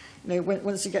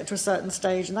once you get to a certain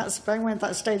stage, and that's bearing in mind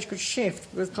that stage could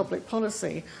shift with public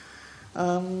policy,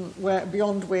 where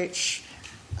beyond which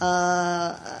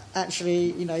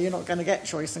actually you're not going to get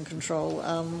choice and control,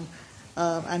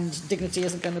 and dignity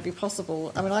isn't going to be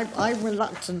possible. I mean, I'm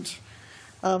reluctant.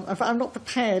 In fact, I'm not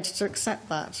prepared to accept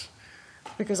that.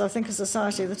 Because I think a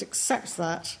society that accepts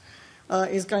that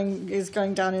risks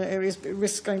going down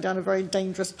a very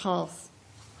dangerous path,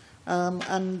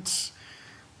 and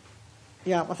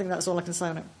yeah, I think that's all I can say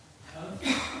on it.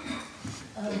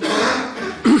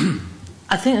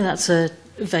 I think that's a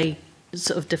very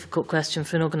sort of difficult question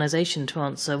for an organisation to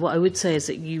answer. What I would say is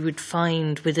that you would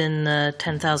find within the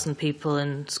 10,000 people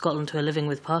in Scotland who are living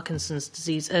with Parkinson's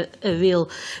disease a real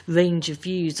range of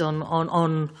views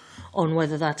on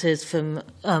whether that is from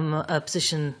a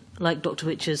position like Dr.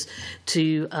 Witcher's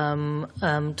to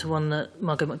one that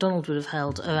Margaret Macdonald would have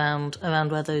held around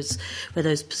where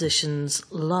those positions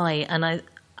lie. And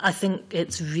I think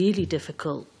it's really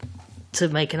difficult to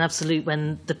make an absolute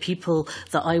when the people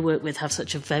that I work with have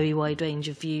such a very wide range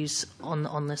of views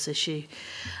on this issue.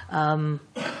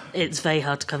 It's very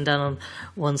hard to come down on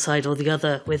one side or the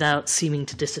other without seeming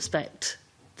to disrespect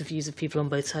the views of people on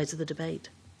both sides of the debate.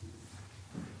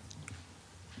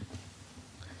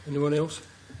 Anyone else?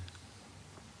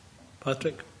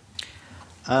 Patrick?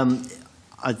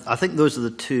 I think those are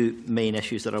the two main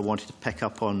issues that I wanted to pick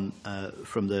up on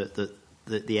from the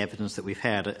evidence that we've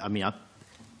heard. I mean, I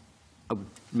would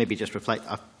maybe just reflect,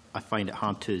 I find it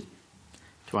hard to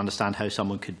understand how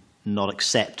someone could not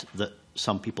accept that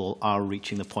some people are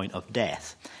reaching the point of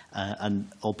death.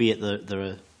 And albeit there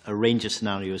are a range of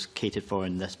scenarios catered for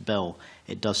in this bill,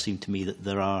 it does seem to me that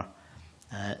there are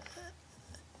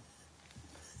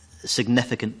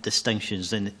significant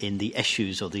distinctions in the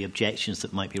issues or the objections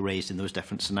that might be raised in those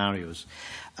different scenarios.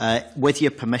 With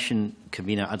your permission,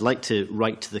 Convener, I'd like to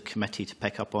write to the committee to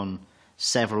pick up on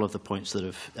several of the points that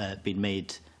have been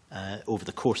made over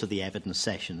the course of the evidence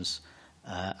sessions,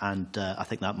 and I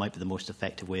think that might be the most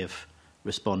effective way of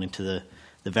responding to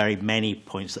the very many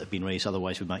points that have been raised.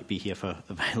 Otherwise, we might be here for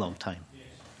a very long time.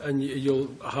 And you'll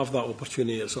have that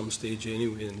opportunity at some stage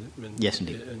anyway yes,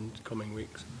 indeed. In coming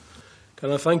weeks.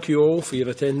 Can I thank you all for your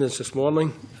attendance this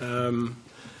morning, the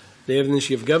evidence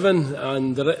you've given,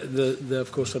 and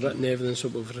of course the written evidence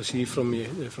that we've received from you.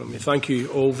 Thank you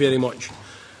all very much.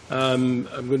 I'm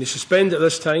going to suspend at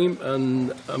this time,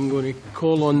 and I'm going to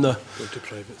call on the... Go to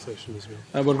private session as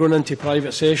well. We're going into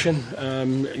private session.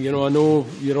 You know, I know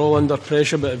you're all under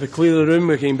pressure, but if we clear the room,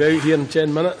 we can be out here in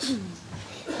 10 minutes.